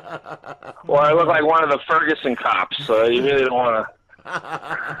 Or I look like one of the Ferguson cops. So you really don't want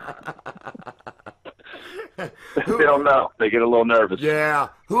to. They don't know. They get a little nervous. Yeah.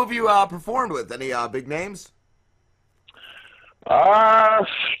 Who have you performed with? Any big names?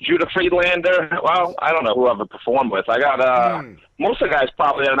 Judah Friedlander. Well, I don't know who I've performed with. I got most of the guys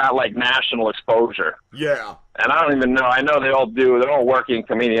probably are not like national exposure. Yeah. And I don't even know. I know they all do. They're all working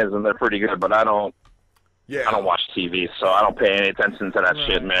comedians and they're pretty good, but I don't. Yeah. I don't watch TV, so I don't pay any attention to that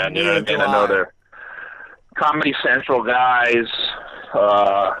shit, man. You know what I mean? I know they're Comedy Central guys.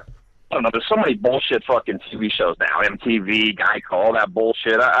 I don't know. There's so many bullshit fucking TV shows now. MTV, Geico, all that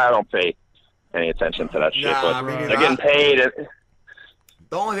bullshit. I don't pay any attention to that shit, but they're getting paid.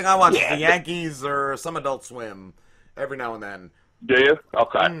 The only thing I watch is the Yankees or some Adult Swim every now and then. Do you?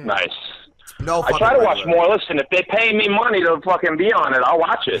 Okay, nice. No, I try to watch more. Listen, if they pay me money to fucking be on it, I'll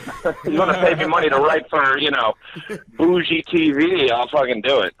watch it. You're gonna pay me money to write for, you know, bougie TV, I'll fucking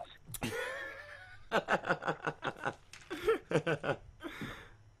do it.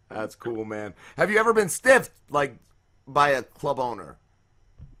 That's cool, man. Have you ever been stiffed, like, by a club owner?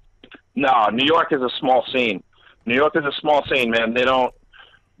 No, New York is a small scene. New York is a small scene, man. They don't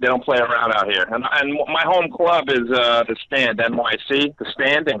They don't play around out here. And my home club is the Stand, NYC, the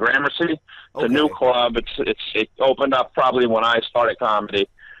Stand in Gramercy. It's a new club. It opened up probably when I started comedy,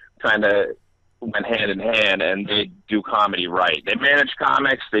 kind of went hand in hand, and they do comedy right. They manage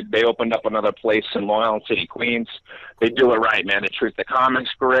comics. They opened up another place in Long Island City, Queens. They do it right, man. They treat the comics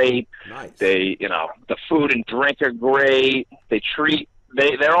great. Nice. They, the food and drink are great.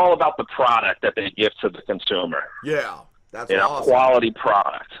 They're all about the product that they give to the consumer. Yeah, that's awesome. Quality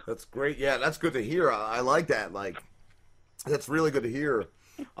product. That's great. Yeah, that's good to hear. I like that. Like, that's really good to hear.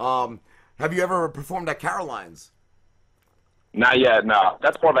 Have you ever performed at Caroline's? Not yet, no.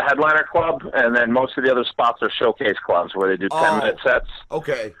 That's more of a headliner club, and then most of the other spots are showcase clubs where they do 10-minute sets.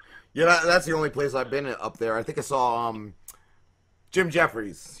 Okay. Yeah, that's the only place I've been up there. I think I saw Jim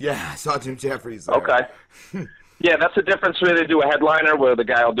Jeffries. Yeah, I saw Jim Jeffries there. Okay. Yeah, that's the difference where they do a headliner where the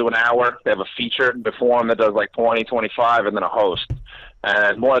guy will do an hour. They have a feature before him that does like 20, 25, and then a host.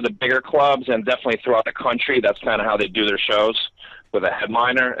 And more of the bigger clubs, and definitely throughout the country, that's kind of how they do their shows, with a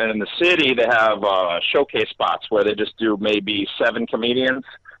headliner. And in the city, they have showcase spots where they just do maybe 7 comedians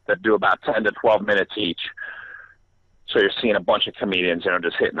that do about 10 to 12 minutes each. So you're seeing a bunch of comedians,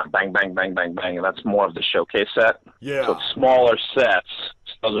 just hitting them, bang, bang, bang, bang, bang, and that's more of the showcase set. Yeah. So it's smaller sets.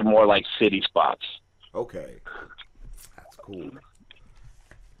 Those are more like city spots. Okay. That's cool.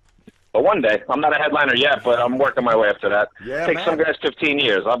 But one day, I'm not a headliner yet, but I'm working my way up to that. Yeah, Takes some guys 15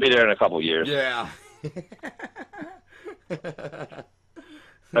 years. I'll be there in a couple years. Yeah.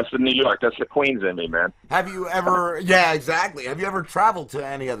 That's the New York. That's the Queens in me, man. Have you ever... Yeah, exactly. Have you ever traveled to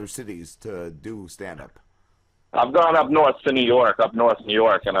any other cities to do stand-up? I've gone up north to New York, and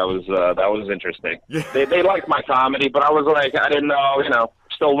I was that was interesting. Yeah. They liked my comedy, but I was like, I didn't know,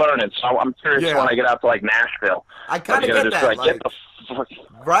 still learning. So I'm curious when I get out to like Nashville. I kind of get that, get the fuck.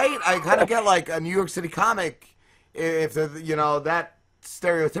 Right? I kind of get like a New York City comic. If they're, that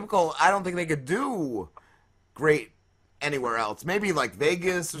stereotypical, I don't think they could do great anywhere else. Maybe like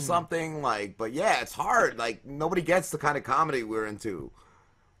Vegas or something. But yeah, it's hard. Like nobody gets the kind of comedy we're into.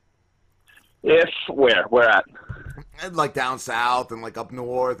 Where at? Like down south and like up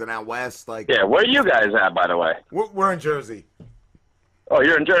north and out west. Yeah, where are you guys at, by the way? We're in Jersey. Oh,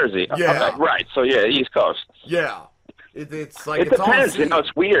 you're in Jersey. Yeah. Okay, right. So yeah, East Coast. Yeah. It's like it depends.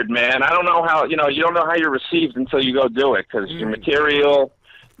 It's weird, man. I don't know how. You don't know how you're received until you go do it because your material,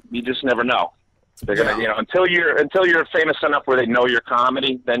 you just never know. They're gonna, until you're famous enough where they know your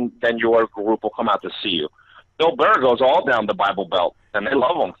comedy, then your group will come out to see you. Bill Burr goes all down the Bible Belt, and they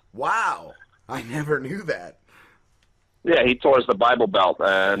love him. Wow. I never knew that. Yeah, he tours the Bible Belt,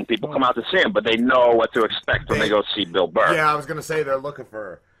 and people come out to see him, but they know what to expect when they go see Bill Burr. Yeah, I was going to say they're looking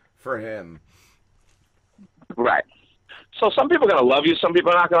for him. Right. So some people are going to love you, some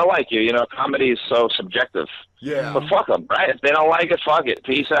people are not going to like you. Comedy is so subjective. Yeah. But fuck them, right? If they don't like it, fuck it.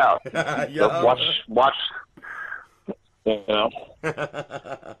 Peace out. Watch. They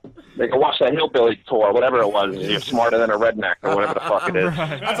can watch that Hillbilly tour, whatever it was. You're smarter than a redneck or whatever the fuck it is.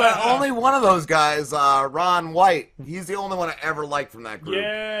 That's like only one of those guys, Ron White. He's the only one I ever liked from that group.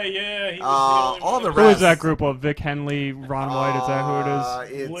 Yeah. He was all the rest. Who is that group of? Vic Henley, Ron White, is that who it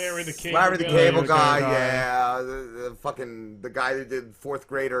is? It's Larry the Cable Guy, yeah. The guy that did Fourth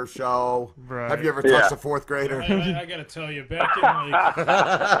Grader show. Right. Have you ever touched a fourth grader? I gotta tell you, back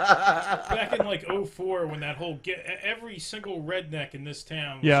in like 04, when that whole every single redneck in this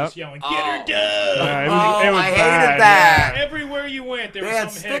town was just yelling, "Get her done!" It was I bad. hated that. Everywhere you went, there They was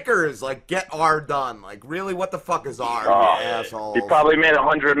had some stickers like "Get R done." Like, really, what the fuck is R? You asshole. He probably made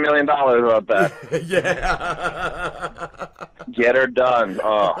 $100 million about that. Yeah. Get her done.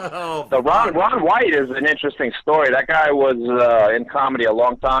 The Ron White is an interesting story. That guy was in comedy a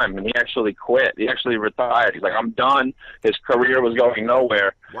long time, and he actually quit. He actually retired. He's like, I'm done. His career was going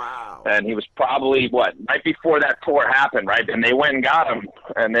nowhere. Wow. And he was probably, right before that tour happened, right? And they went and got him,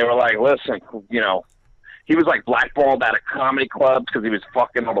 and they were like, listen, he was like blackballed out of comedy clubs because he was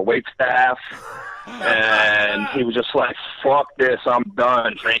fucking all the wait staff. And he was just like, fuck this, I'm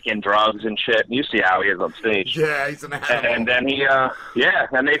done drinking drugs and shit. And you see how he is on stage. Yeah, he's an animal. And then he,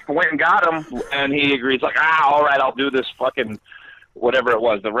 and they went and got him, and he agrees, like, all right, I'll do this fucking, whatever it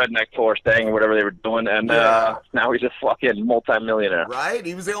was, the redneck tour thing, or whatever they were doing, and now he's a fucking multimillionaire. Right?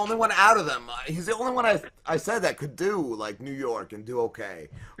 He was the only one out of them. He's the only one I said that could do, like, New York and do okay.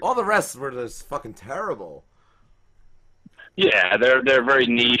 All the rest were just fucking terrible. Yeah, they're very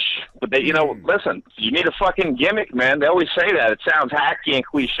niche, but they, listen, you need a fucking gimmick, man. They always say that. It sounds hacky and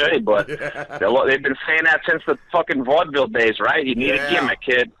cliche, but they've been saying that since the fucking vaudeville days, right? You need a gimmick,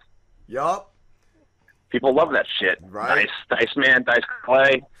 kid. Yup. People love that shit. Right. Dice Man, Dice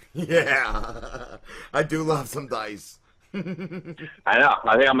Clay. Yeah. I do love some Dice. I know.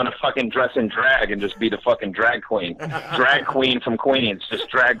 I think I'm gonna fucking dress in drag and just be the fucking drag queen. Drag queen from Queens, just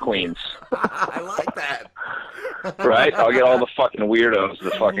drag queens. I like that. Right? I'll get all the fucking weirdos to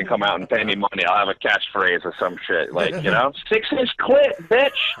fucking come out and pay me money. I'll have a catchphrase or some shit. Like, 6-inch clit,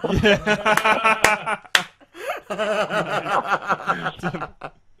 bitch.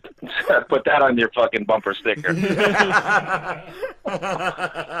 Put that on your fucking bumper sticker.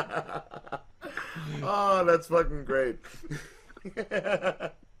 Oh, that's fucking great.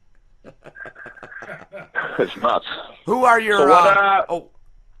 It's nuts. Who are your... So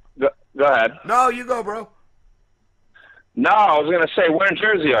what, go ahead. No, you go, bro. No, I was going to say, where in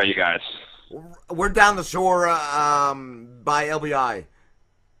Jersey are you guys? We're down the shore by LBI.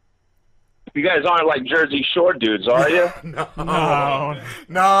 You guys aren't like Jersey Shore dudes, are you?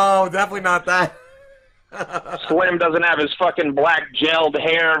 No, definitely not that. Slim doesn't have his fucking black gelled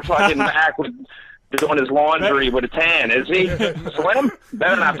hair fucking back with doing his laundry with a tan, is he? Slim?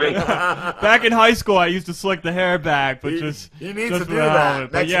 Better not be. Back in high school, I used to slick the hair back, but he just needs just to do without that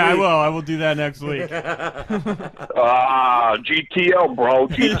it. But next yeah, week. I will do that next week. GTO, bro.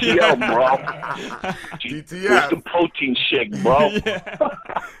 GTO, bro. GTF. Where's the protein shake, bro?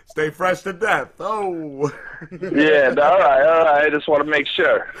 Stay fresh to death. Oh. Yeah, all right. I just want to make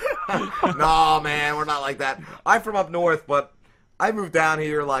sure. No, man, we're not like that. I'm from up north, but I moved down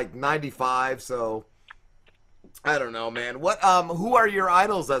here like 95, so I don't know, man. Who are your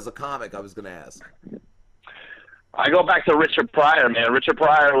idols as a comic? I was gonna ask. I go back to Richard Pryor, man. Richard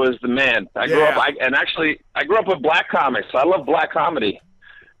Pryor was the man. I grew up with black comics. I love black comedy.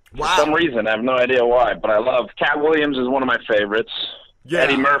 Wow. For some reason, I have no idea why, but I love Cat Williams is one of my favorites. Yeah.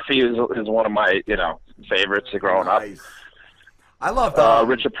 Eddie Murphy is one of my favorites growing up. I loved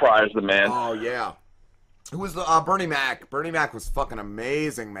Richard Pryor's the man. Oh yeah. Who was the Bernie Mac? Bernie Mac was fucking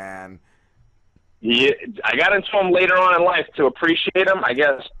amazing, man. I got into him later on in life to appreciate him. I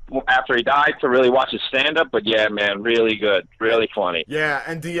guess after he died to really watch his stand-up. But yeah, man, really good, really funny. Yeah,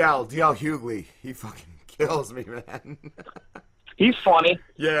 and DL Hughley, he fucking kills me, man. He's funny.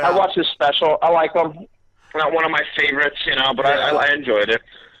 Yeah. I watched his special. I like him. Not one of my favorites, but I enjoyed it.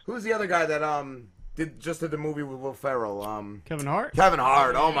 Who's the other guy that did the movie with Will Ferrell? Kevin Hart? Kevin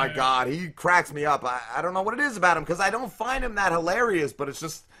Hart. Oh my God, he cracks me up. I don't know what it is about him because I don't find him that hilarious, but it's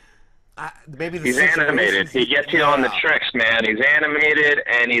just maybe the He's animated. He gets you on the tricks, man. He's animated,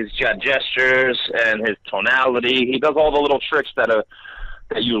 and he's got gestures and his tonality. He does all the little tricks that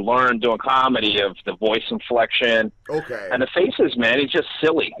you learn doing comedy, of the voice inflection. Okay. And the faces, man. He's just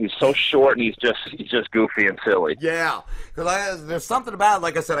silly. He's so short, and he's just goofy and silly. Yeah, because there's something about it,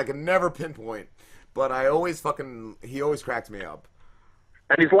 like I said, I can never pinpoint, but he always cracks me up.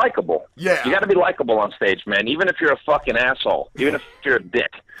 And he's likable. Yeah. You got to be likable on stage, man. Even if you're a fucking asshole. Even if you're a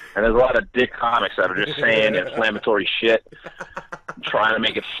dick. And there's a lot of dick comics that are just saying inflammatory shit, trying to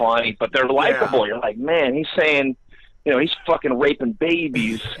make it funny, but they're likable. Yeah. You're like, man, he's saying, he's fucking raping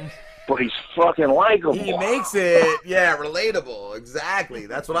babies, but he's fucking likable. He makes it, relatable. Exactly.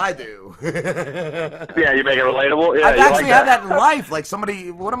 That's what I do. Yeah, you make it relatable? Yeah, I've actually had that in life. Like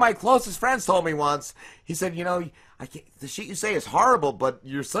one of my closest friends told me once, he said, the shit you say is horrible, but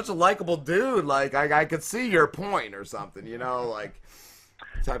you're such a likable dude. Like, I could see your point or something,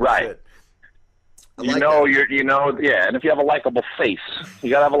 type of shit. And if you have a likable face, you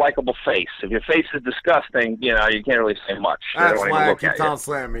gotta have a likable face. If your face is disgusting, you can't really say much. That's why I keep telling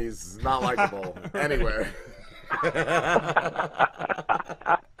Slim he's not likable anywhere.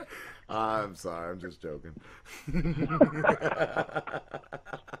 I'm sorry, I'm just joking.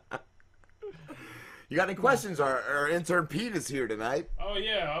 You got any questions? Our intern Pete is here tonight. Oh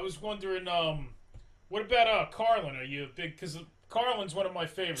yeah, I was wondering, what about Carlin? Are you a big? Because Carlin's one of my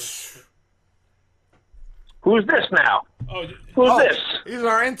favorites. Who's this now? Who's this? He's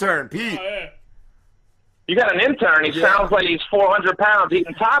our intern, Pete. Oh, yeah. You got an intern. He sounds like he's 400 pounds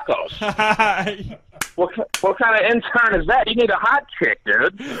eating tacos. What kind of intern is that? You need a hot chick,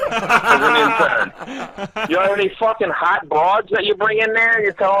 dude, as an intern. You have any fucking hot broads that you bring in there?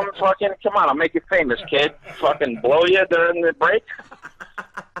 You tell them fucking, come on, I'll make you famous, kid. Fucking blow you during the break?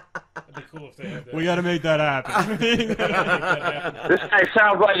 That'd be cool if they had that. We gotta make that happen. This guy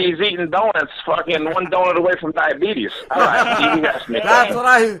sounds like he's eating donuts, fucking one donut away from diabetes. All right, you asked me. That's what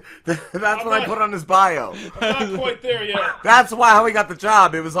I put on his bio. I'm not quite there yet. That's how he got the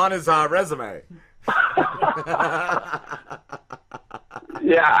job. It was on his resume.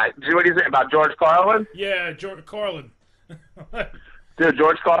 Yeah, what do you say about George Carlin? Yeah, George Carlin. Dude,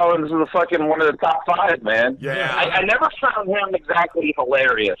 George Carlin is fucking one of the top 5, man. Yeah. I never found him exactly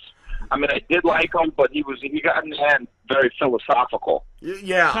hilarious. I mean, I did like him, but he got in the end very philosophical.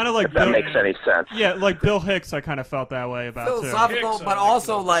 Yeah. Kind of like if that Bill, makes any sense. Yeah, like Bill Hicks, I kind of felt that way about Philosophical, too. but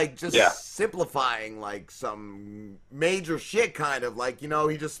also like just simplifying like some major shit, kind of like, you know,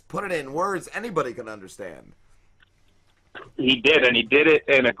 he just put it in words anybody can understand. He did, and he did it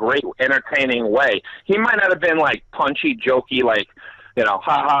in a great, entertaining way. He might not have been like punchy, jokey, like, you know,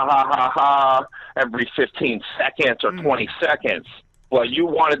 ha ha ha ha ha every 15 seconds or 20 seconds. Well, you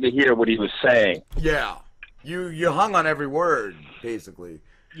wanted to hear what he was saying. Yeah. You hung on every word, basically.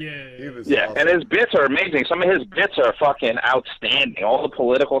 Yeah. Yeah, and his bits are amazing. Some of his bits are fucking outstanding. All the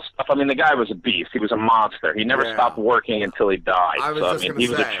political stuff. I mean, the guy was a beast. He was a monster. He never stopped working until he died. He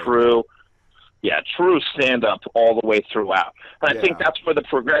was a true stand-up all the way throughout. And I think that's where the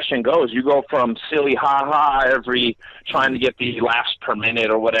progression goes. You go from silly ha-ha trying to get the laughs per minute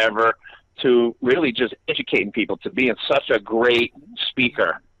or whatever, to really just educating people, to being such a great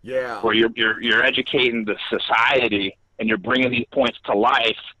speaker. Yeah. Where you're educating the society and you're bringing these points to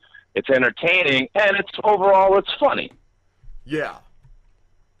life. It's entertaining and it's funny. Yeah.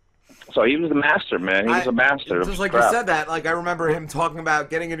 So he was a master, man. He was a master. Just like you said that, like I remember him talking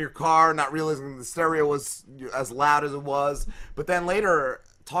about getting in your car, not realizing the stereo was as loud as it was, but then later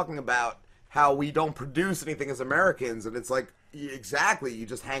talking about how we don't produce anything as Americans, and it's like, exactly, you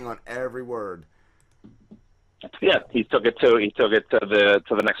just hang on every word. Yeah, he took it to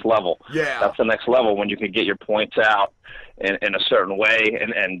the next level. Yeah. That's the next level, when you can get your points out in a certain way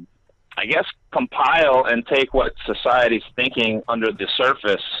and I guess compile and take what society's thinking under the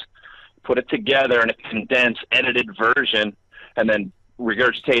surface, put it together in a condensed, edited version, and then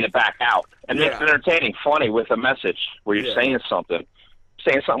regurgitate it back out. And make it entertaining, funny, with a message where you're saying something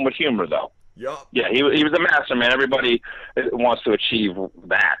with humor, though. Yup. Yeah, he was a master, man. Everybody wants to achieve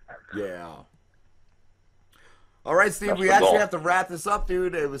that. Yeah. All right, Steve, That's we the actually goal. have to wrap this up,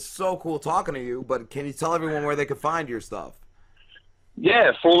 dude. It was so cool talking to you, but can you tell everyone where they can find your stuff?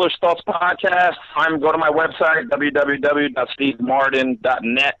 Yeah, Foolish Thoughts Podcast. Go to my website,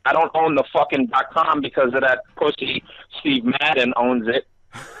 www.stevemarden.net. I don't own the fucking .com because of that pussy Steve Madden owns it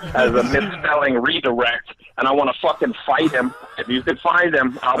as a misspelling redirect, and I want to fucking fight him. If you could find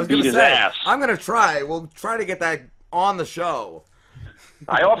him, I'll beat his ass. I'm going to try. We'll try to get that on the show.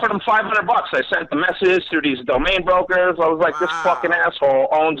 I offered him $500. I sent the message through these domain brokers. I was like, this fucking asshole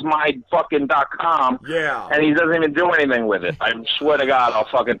owns my fucking .com. Yeah. And he doesn't even do anything with it. I swear to God, I'll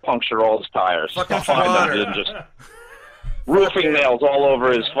fucking puncture all his tires. I'll find him and just roofing nails all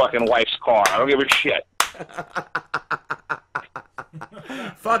over his fucking wife's car. I don't give a shit.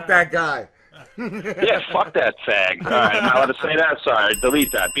 Fuck that guy. Yeah, fuck that fag. All right, am I allowed to say that? Sorry,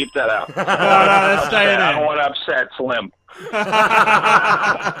 delete that. Beep that out. No, let's stay in I it. don't want to upset Slim.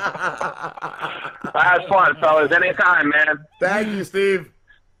 Have fun, fellas. Anytime, man. Thank you, Steve.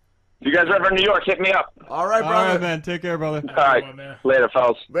 You guys ever in New York, hit me up. All right, brother. All right, man. Take care, brother. All right. Later,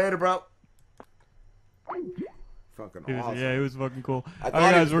 fellas. Later, bro. Fucking awesome. Yeah, it was fucking cool. I All thought right,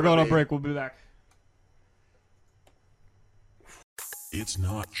 he guys, was we're gonna going on be- break. We'll be back. It's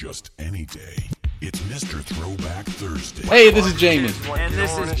not just any day. It's Mr. Throwback Thursday. Hey, this is Jamie. And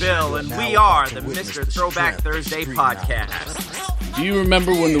this is Bill, and we are the Mr. Throwback Thursday podcast. Do you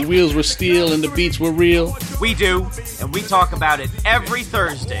remember when the wheels were steel and the beats were real? We do, and we talk about it every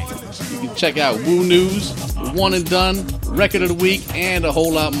Thursday. You can check out Woo News, One and Done, Record of the Week, and a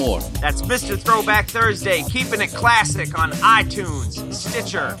whole lot more. That's Mr. Throwback Thursday, keeping it classic on iTunes,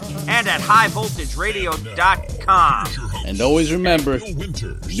 Stitcher, and at highvoltageradio.com. And always remember,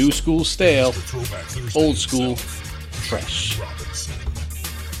 new school stale, old school fresh.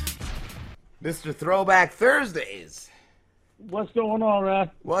 Mr. Throwback Thursdays. What's going on,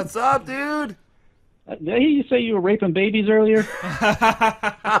 Rod? What's up, dude? Did I hear you say you were raping babies earlier?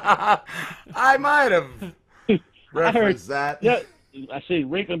 I might have referenced that. Yeah, I say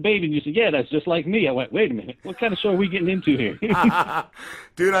raping babies. You said, yeah, that's just like me. I went, wait a minute. What kind of show are we getting into here?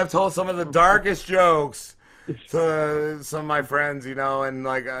 Dude, I've told some of the darkest jokes to some of my friends, you know, and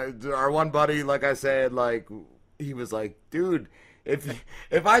like our one buddy, like I said, like he was like, dude,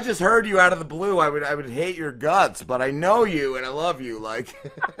 if I just heard you out of the blue, I would hate your guts, but I know you and I love you, like.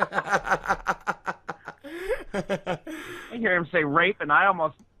 I hear him say rape, and I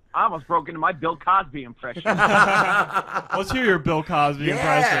almost broke into my Bill Cosby impression. Let's hear your Bill Cosby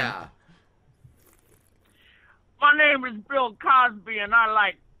impression. My name is Bill Cosby, and I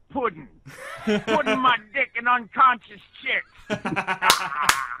like pudding. Putting my dick in unconscious chicks.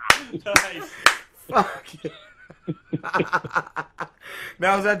 Nice. Fuck yeah.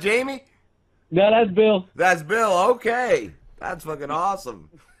 Now, is that Jamie? No, that's Bill. That's Bill, okay. That's fucking awesome.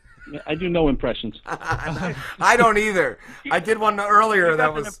 I do no impressions. I don't either. I did one earlier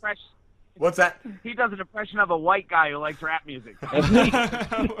that was... What's that? He does an impression of a white guy who likes rap music.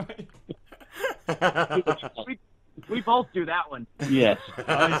 we both do that one. Yes.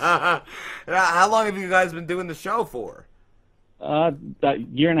 How long have you guys been doing the show for? A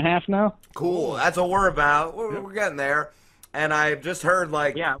year and a half now. Cool. That's what we're about. We're getting there. And I've just heard,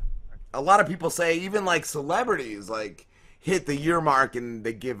 like, a lot of people say even, like, celebrities, like, hit the year mark and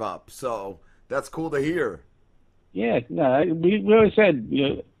they give up. So that's cool to hear. Yeah, no, we always said, you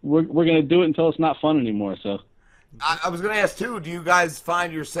know, we're going to do it until it's not fun anymore. So I was going to ask, too, do you guys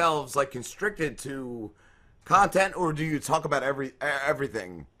find yourselves, like, constricted to content, or do you talk about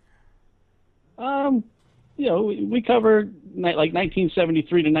everything? You know, we cover like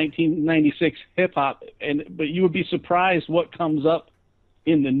 1973 to 1996 hip hop, but you would be surprised what comes up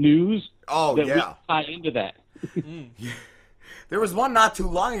in the news. Oh, that yeah. we tie into that. There was one not too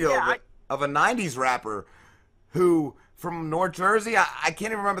long ago of a 90s rapper who, from North Jersey, I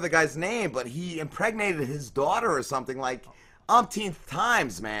can't even remember the guy's name, but he impregnated his daughter or something like umpteenth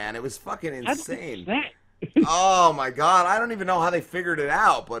times, man. It was fucking insane. Oh my God, I don't even know how they figured it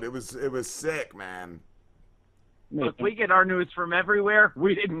out, but it was sick, man. Look, we get our news from everywhere.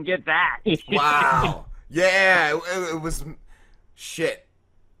 We didn't get that. Wow. Yeah, it was shit.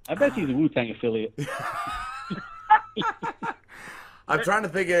 I bet he's a Wu-Tang affiliate. I'm trying to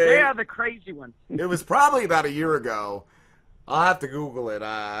think of They are the crazy ones. It was probably about a year ago. I'll have to Google it.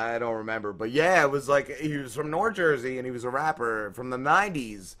 I don't remember. But yeah, it was like he was from North Jersey and he was a rapper from the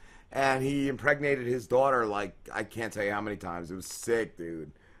 90s. And he impregnated his daughter, like, I can't tell you how many times. It was sick,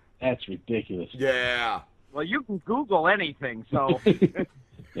 dude. That's ridiculous. Yeah. Well, you can Google anything, so.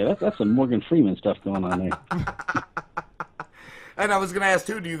 Yeah, that's some Morgan Freeman stuff going on there. And I was going to ask,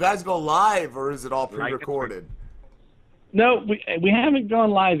 too, do you guys go live, or is it all pre-recorded? No, we haven't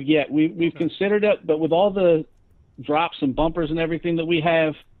gone live yet. We've considered it, but with all the drops and bumpers and everything that we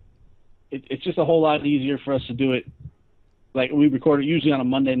have, it's just a whole lot easier for us to do it. Like, we record it usually on a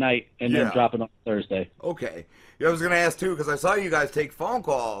Monday night and then drop it on Thursday. Okay. Yeah, I was going to ask, too, because I saw you guys take phone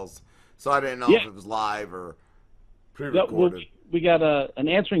calls, so I didn't know if it was live or pre-recorded. Well, we got an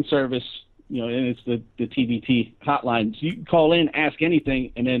answering service, you know, and it's the TBT hotline. So you can call in, ask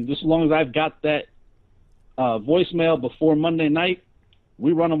anything, and then just as long as I've got that voicemail before Monday night,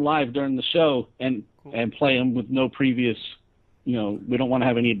 we run them live during the show and play them with no previous, you know, we don't want to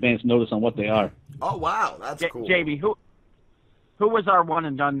have any advance notice on what they are. Oh, wow. That's cool. JB, who was our one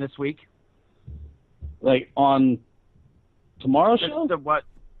and done this week? Like on tomorrow's show? What?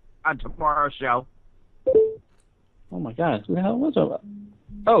 On tomorrow's show. Oh my God! Who the hell was it?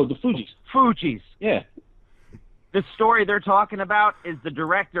 Oh, the Fugees. Fugees. Yeah. The story they're talking about is the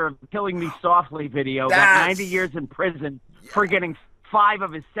director of Killing Me Softly video got 90 years in prison for getting 5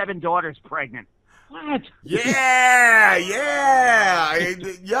 of his 7 daughters pregnant. What? Yeah,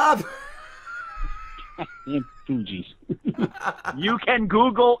 yup. Damn Fugees. You can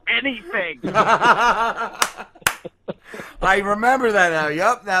Google anything. I remember that now.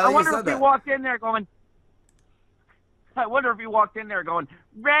 Yup. Now I wonder if he walked in there going,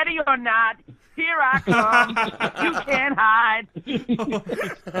 ready or not, here I come. You can't hide.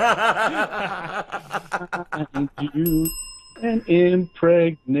 You and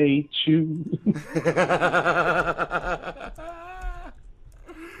impregnate you.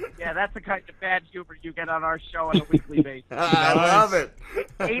 Yeah, that's the kind of bad humor you get on our show on a weekly basis. I love it.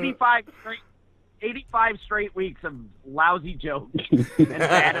 85 straight weeks of lousy jokes and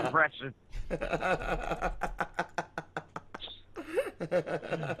bad impressions.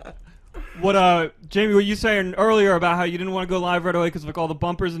 Jamie, what you saying earlier about how you didn't want to go live right away because of like all the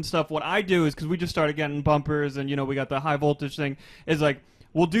bumpers and stuff? What I do is, because we just started getting bumpers and, you know, we got the high voltage thing, is like,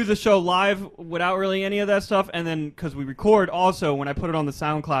 we'll do the show live without really any of that stuff, and then, because we record also, when I put it on the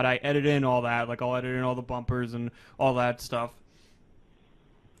SoundCloud, I edit in all that. Like, I'll edit in all the bumpers and all that stuff.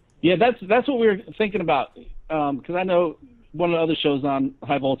 Yeah, that's what we were thinking about, because I know one of the other shows on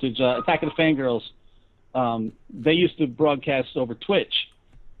High Voltage, Attack of the Fangirls, they used to broadcast over Twitch,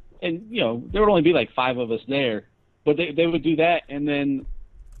 and, you know, there would only be like 5 of us there, but they would do that, and then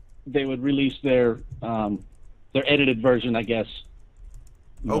they would release their edited version, I guess,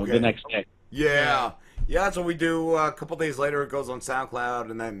 the next day. Yeah, that's what we do. A couple days later, it goes on SoundCloud,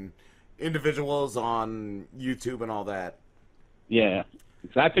 and then individuals on YouTube and all that. Yeah,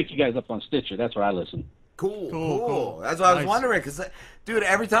 because I picked you guys up on Stitcher. That's where I listen. Cool. That's what I was wondering, because, dude,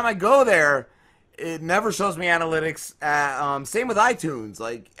 every time I go there, it never shows me analytics. Same with iTunes.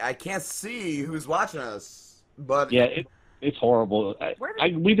 Like, I can't see who's watching us. But yeah, it's horrible.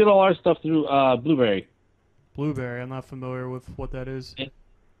 We did all our stuff through Blueberry. Blueberry, I'm not familiar with what that is.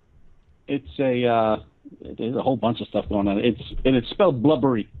 There's a whole bunch of stuff going on. It's spelled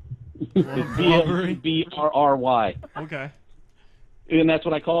blubbery. Blubbery? B-R-R-Y. Okay. And that's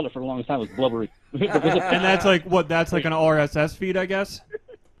what I called it for the longest time, was Blubbery. And that's like what? That's like an RSS feed, I guess.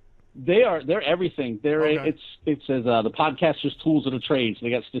 They're everything. It says the podcasters' tools of the trade. So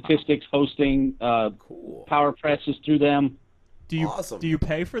they got statistics, hosting, power presses through them. Do you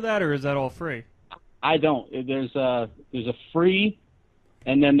pay for that, or is that all free? I don't. There's a free,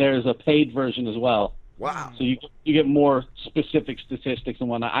 and then there's a paid version as well. Wow. So you get more specific statistics and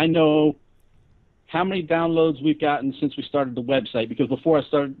whatnot. I know how many downloads we've gotten since we started the website, because before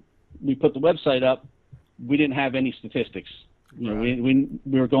we put the website up, we didn't have any statistics. You know,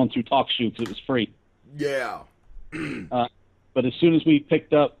 we were going through TalkShoe because it was free. Yeah. But as soon as we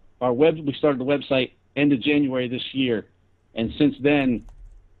picked up we started the website end of January this year, and since then,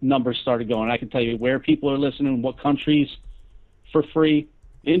 numbers started going. I can tell you where people are listening, what countries for free.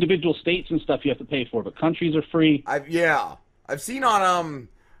 Individual states and stuff you have to pay for, but countries are free. I've seen on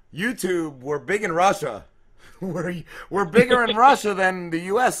YouTube we're big in Russia. we're bigger in Russia than the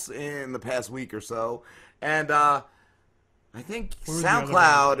U.S. in the past week or so, and I think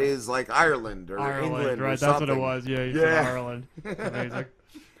SoundCloud is like Ireland or England right? or That's something. what it was. Yeah, you said Ireland. Amazing.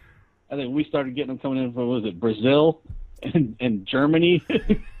 I think we started getting them coming in from, what was it, Brazil and Germany?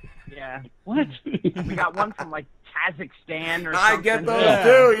 Yeah. What? We got one from like Kazakhstan or something. I get those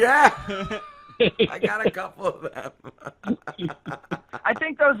too, yeah. I got a couple of them. I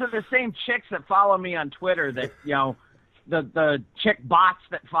think those are the same chicks that follow me on Twitter that, you know, the chick bots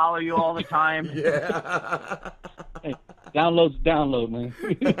that follow you all the time. Yeah. Hey, download, man.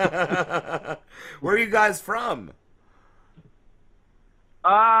 Where are you guys from?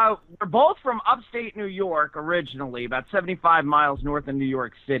 We're both from upstate New York originally, about 75 miles north of New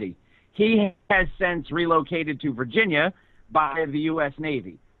York City. He has since relocated to Virginia by the U.S.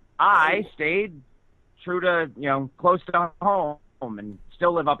 Navy. I stayed true to, you know, close to home and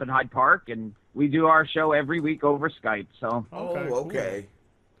still live up in Hyde Park, and we do our show every week over Skype. So. Okay.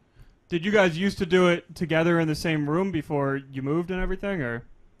 Did you guys used to do it together in the same room before you moved and everything, or?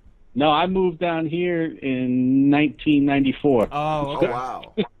 No, I moved down here in 1994. Oh, okay. Oh,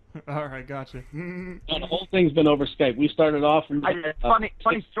 wow. All right, gotcha. The whole thing's been over Skype. We started off.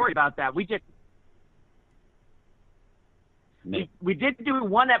 Funny story about that. We did do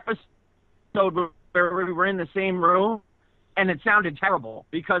one episode where we were in the same room, and it sounded terrible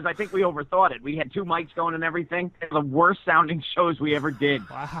because I think we overthought it. We had two mics going and everything. The worst sounding shows we ever did.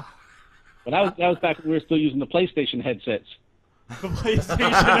 Wow. But that was back when we were still using the PlayStation headsets. The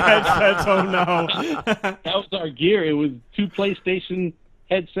PlayStation headsets, oh no. That was our gear. It was two PlayStation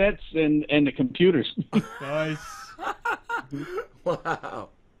headsets and the computers. Nice. Wow.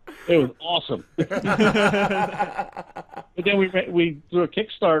 It was awesome. But then we threw a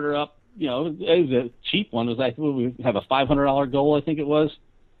Kickstarter up. You know, it was a cheap one. It was like we have a $500 goal, I think it was.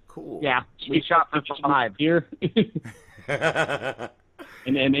 Cool. Yeah, we shot for 5 here.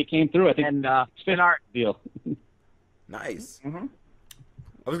 and they came through. I think spin art deal. Nice. Mm-hmm.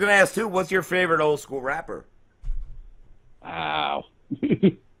 I was gonna ask too. What's your favorite old school rapper? Wow.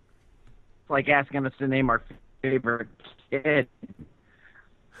 It's like asking us to name our favorite kid.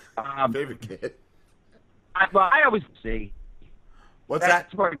 Favorite kid? I always see. What's That's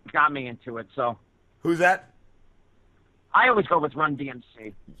that? what got me into it. So. Who's that? I always go with Run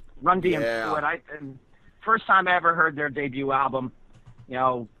DMC. Run DMC. Yeah. And first time I ever heard their debut album, you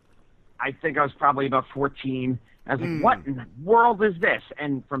know, I think I was probably about 14. I was like, what in the world is this?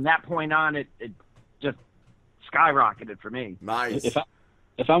 And from that point on, it just skyrocketed for me. Nice. If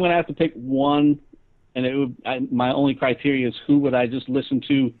I'm going to have to pick one, and my only criteria is who would I just listen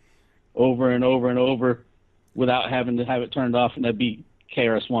to over and over and over without having to have it turned off, and that'd be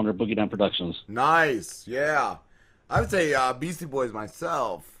KRS-One or Boogie Down Productions. Nice. Yeah. I would say Beastie Boys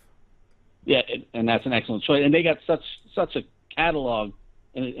myself. Yeah, and that's an excellent choice. And they got such a catalog,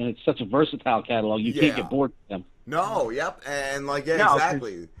 and it's such a versatile catalog. You can't get bored with them. No, yep, and like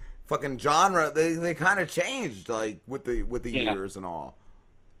exactly. Fucking genre, they kind of changed like with the years and all.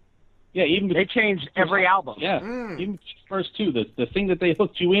 Yeah, even they changed every album. Yeah, even first two. The thing that they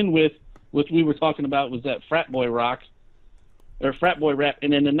hooked you in with, which we were talking about, was that frat boy rock or frat boy rap,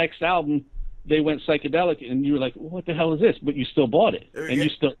 and then the next album they went psychedelic, and you were like, "What the hell is this?" But you still bought it, and you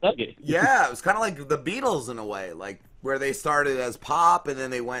still dug it. Yeah, it was kind of like the Beatles in a way, like where they started as pop, and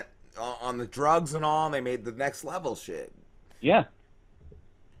then they went on the drugs and all, and they made the next level shit. Yeah.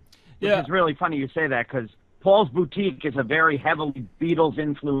 Which is really funny you say that, because Paul's Boutique is a very heavily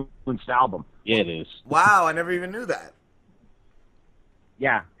Beatles-influenced album. Yeah, it is. Wow, I never even knew that.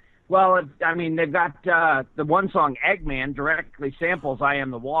 Yeah. Well, I mean, they've got the one song, Eggman, directly samples I Am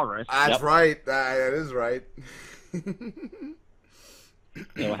the Walrus. That's right. That is right.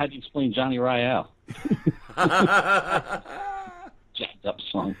 You know, how do you explain Johnny Royale? Jacked up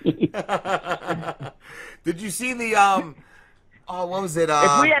song. Did you see the oh, what was it?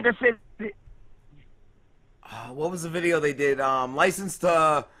 If we had to sit, what was the video they did? License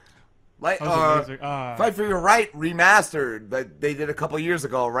to Fight for Your Right remastered that they did a couple years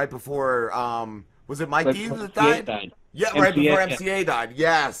ago, right before was it Mike Dean that died? Yeah, right before MCA died.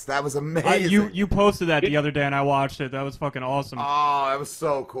 Yes, that was amazing. You posted that the other day and I watched it. That was fucking awesome. Oh, that was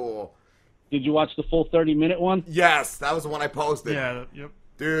so cool. Did you watch the full 30-minute one? Yes, that was the one I posted. Yeah, yep.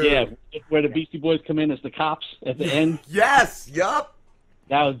 Dude. Yeah, where the Beastie Boys come in as the cops at the end. Yes, yup.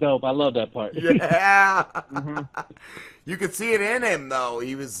 That was dope. I love that part. Yeah. You could see it in him though.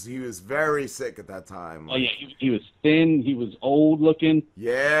 He was very sick at that time. Oh yeah, he was thin. He was old looking.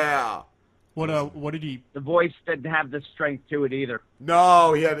 Yeah. What did he? the voice didn't have the strength to it either.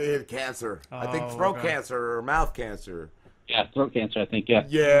 No, he had cancer. I think Oh, throat okay. cancer or mouth cancer. Yeah, throat cancer. I think. Yeah.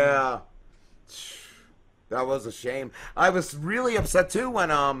 Yeah. That was a shame. I was really upset too when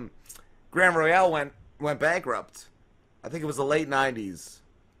Grand Royale went bankrupt. I think it was the late '90s.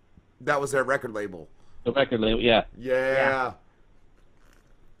 That was their record label. The record label, yeah. Yeah.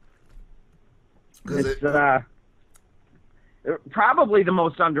 It's probably the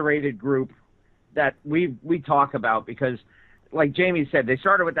most underrated group that we talk about because, like Jamie said, they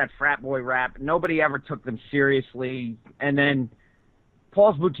started with that frat boy rap. Nobody ever took them seriously, and then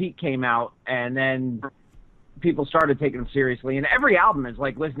Paul's Boutique came out, and then people started taking them seriously. And every album is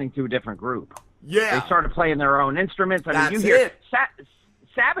like listening to a different group. Yeah. They started playing their own instruments. I mean, you hear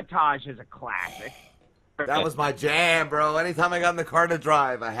Sabotage is a classic. That was my jam, bro. Anytime I got in the car to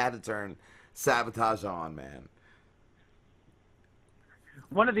drive, I had to turn Sabotage on, man.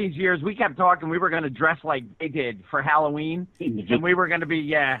 One of these years, we kept talking we were going to dress like they did for Halloween, and we were going to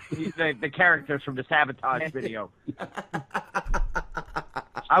be, the characters from the Sabotage video.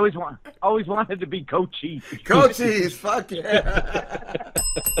 I always wanted to be Cochise. Cochise, fuck yeah.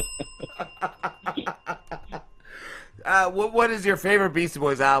 What is your favorite Beastie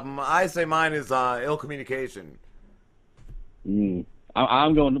Boys album? I say mine is Ill Communication.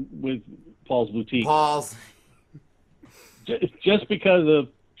 I'm going with Paul's Boutique. Paul's. Just because of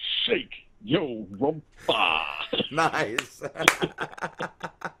Shake Yo Rumba. Nice.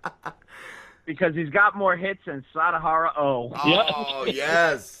 Because he's got more hits than Sadahara O. Oh,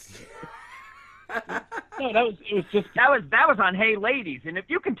 yes. No, that was on Hey Ladies, and if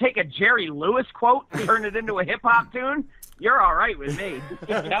you can take a Jerry Lewis quote and turn it into a hip hop tune, you're all right with me.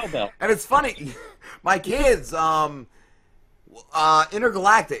 Cowbell. And it's funny, my kids,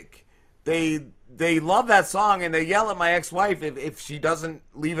 Intergalactic, they love that song and they yell at my ex-wife if she doesn't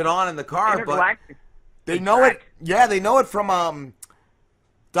leave it on in the car. But they know it. Yeah, they know it from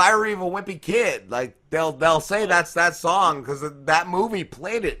Diary of a Wimpy Kid. Like they'll say that's that song because that movie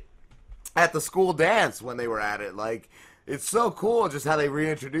played it at the school dance when they were at it. Like, it's so cool just how they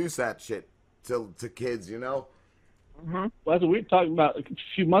reintroduce that shit to kids, you know? Mm-hmm. Well, as we were talking about a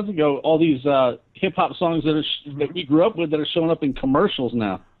few months ago, all these hip-hop songs that we grew up with that are showing up in commercials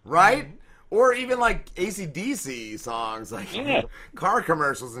now. Right? Or even, like, AC/DC songs, like car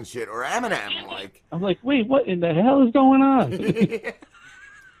commercials and shit, or Eminem, like. I'm like, wait, what in the hell is going on? Because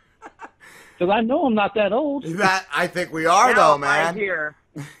I know I'm not that old. I think we are, though, man.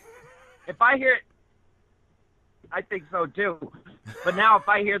 If I hear it, I think so too. But now if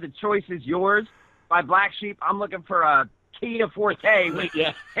I hear The Choice Is Yours by Black Sheep, I'm looking for a Kia Forte with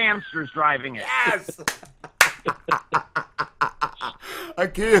hamsters driving it. Yes! A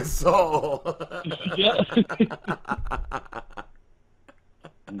Kia Soul.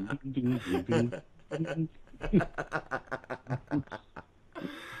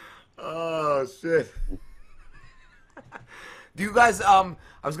 Oh, shit. Do you guys, I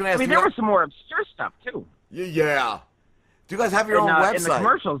was going to ask you. there was some more obscure stuff, too. Yeah. Do you guys have your own website? In the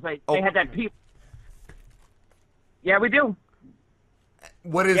commercials, they had that people. Yeah, we do.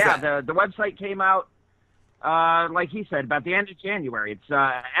 What is that? Yeah, the website came out, like he said, about the end of January. It's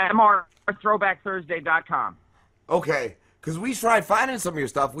mrthrowbackthursday.com. Okay, because we tried finding some of your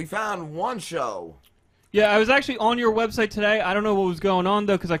stuff. We found one show. Yeah, I was actually on your website today. I don't know what was going on,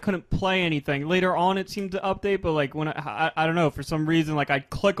 though, because I couldn't play anything. Later on, it seemed to update, but, like, when I don't know, for some reason, like, I'd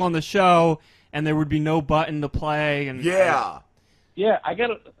click on the show, and there would be no button to play. And yeah. Yeah, I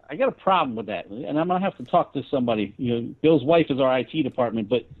got a problem with that, and I'm gonna have to talk to somebody. You know, Bill's wife is our IT department,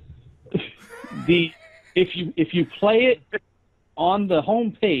 but if you play it on the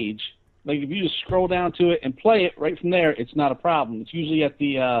home page, like if you just scroll down to it and play it right from there, it's not a problem. It's usually at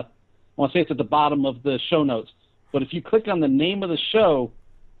the I want to say it's at the bottom of the show notes. But if you click on the name of the show,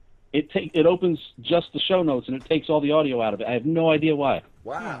 it opens just the show notes and it takes all the audio out of it. I have no idea why.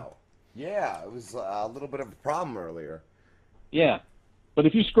 Wow. Yeah, it was a little bit of a problem earlier. Yeah, but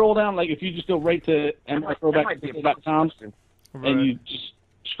if you scroll down, like if you just go right to throwbackthursday.com and you just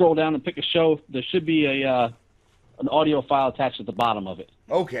scroll down and pick a show, there should be an audio file attached at the bottom of it.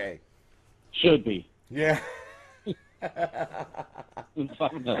 Okay. Should be. Yeah.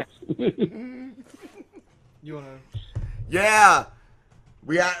 You wanna? Yeah.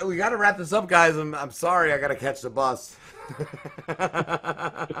 We got to wrap this up, guys. I'm sorry, I got to catch the bus.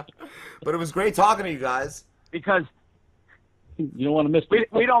 But it was great talking to you guys. Because you don't want to miss.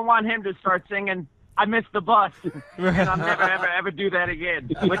 We don't want him to start singing "I Missed the Bus" and I'll never ever do that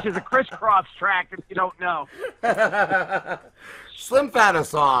again, which is a crisscross track if you don't know. Slim Fat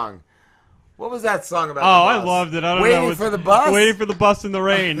song. What was that song about? Oh, I loved it. I don't know. Waiting for the bus? Waiting for the bus in the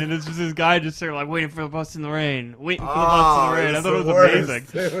rain. And it's just this guy just there like, waiting for the bus in the rain. Waiting for the bus in the rain. I thought it was amazing.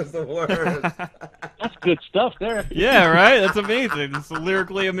 It was the worst. That's good stuff there. Yeah, right? That's amazing. It's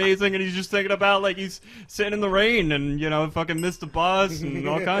lyrically amazing. And he's just thinking about, like, he's sitting in the rain and, you know, fucking missed the bus and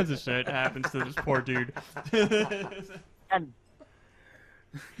all kinds of shit happens to this poor dude. And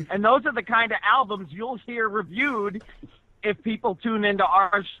those are the kind of albums you'll hear reviewed if people tune into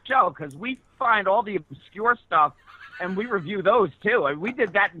our show, because we find all the obscure stuff and we review those too. And we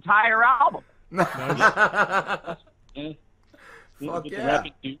did that entire album. Fuck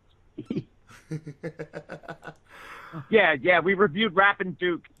yeah. Yeah, we reviewed Rappin'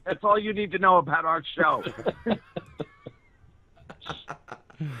 Duke. That's all you need to know about our show.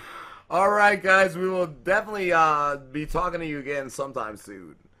 All right, guys, we will definitely be talking to you again sometime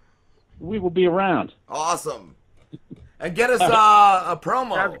soon. We will be around. Awesome. And get us a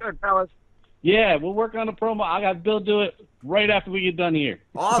promo. Sounds good, fellas. Yeah, we'll work on a promo. I got Bill do it right after we get done here.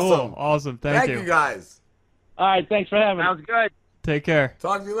 Awesome. Cool. Awesome. Thank you. Thank you, guys. All right, thanks for having me. Sounds good. Take care.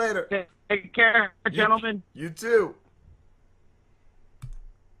 Talk to you later. Take care, gentlemen. You too.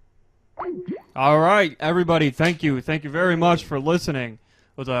 All right, everybody. Thank you. Thank you very much for listening.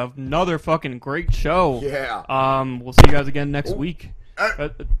 It was another fucking great show. Yeah. We'll see you guys again next week.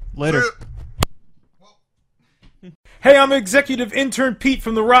 Later. Hey, I'm Executive Intern Pete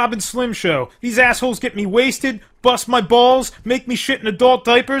from the Rob and Slim Show. These assholes get me wasted, bust my balls, make me shit in adult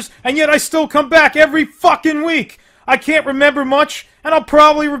diapers, and yet I still come back every fucking week. I can't remember much, and I'll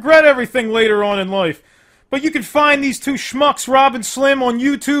probably regret everything later on in life. But you can find these two schmucks, Rob and Slim, on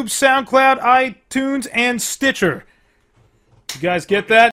YouTube, SoundCloud, iTunes, and Stitcher. You guys get that?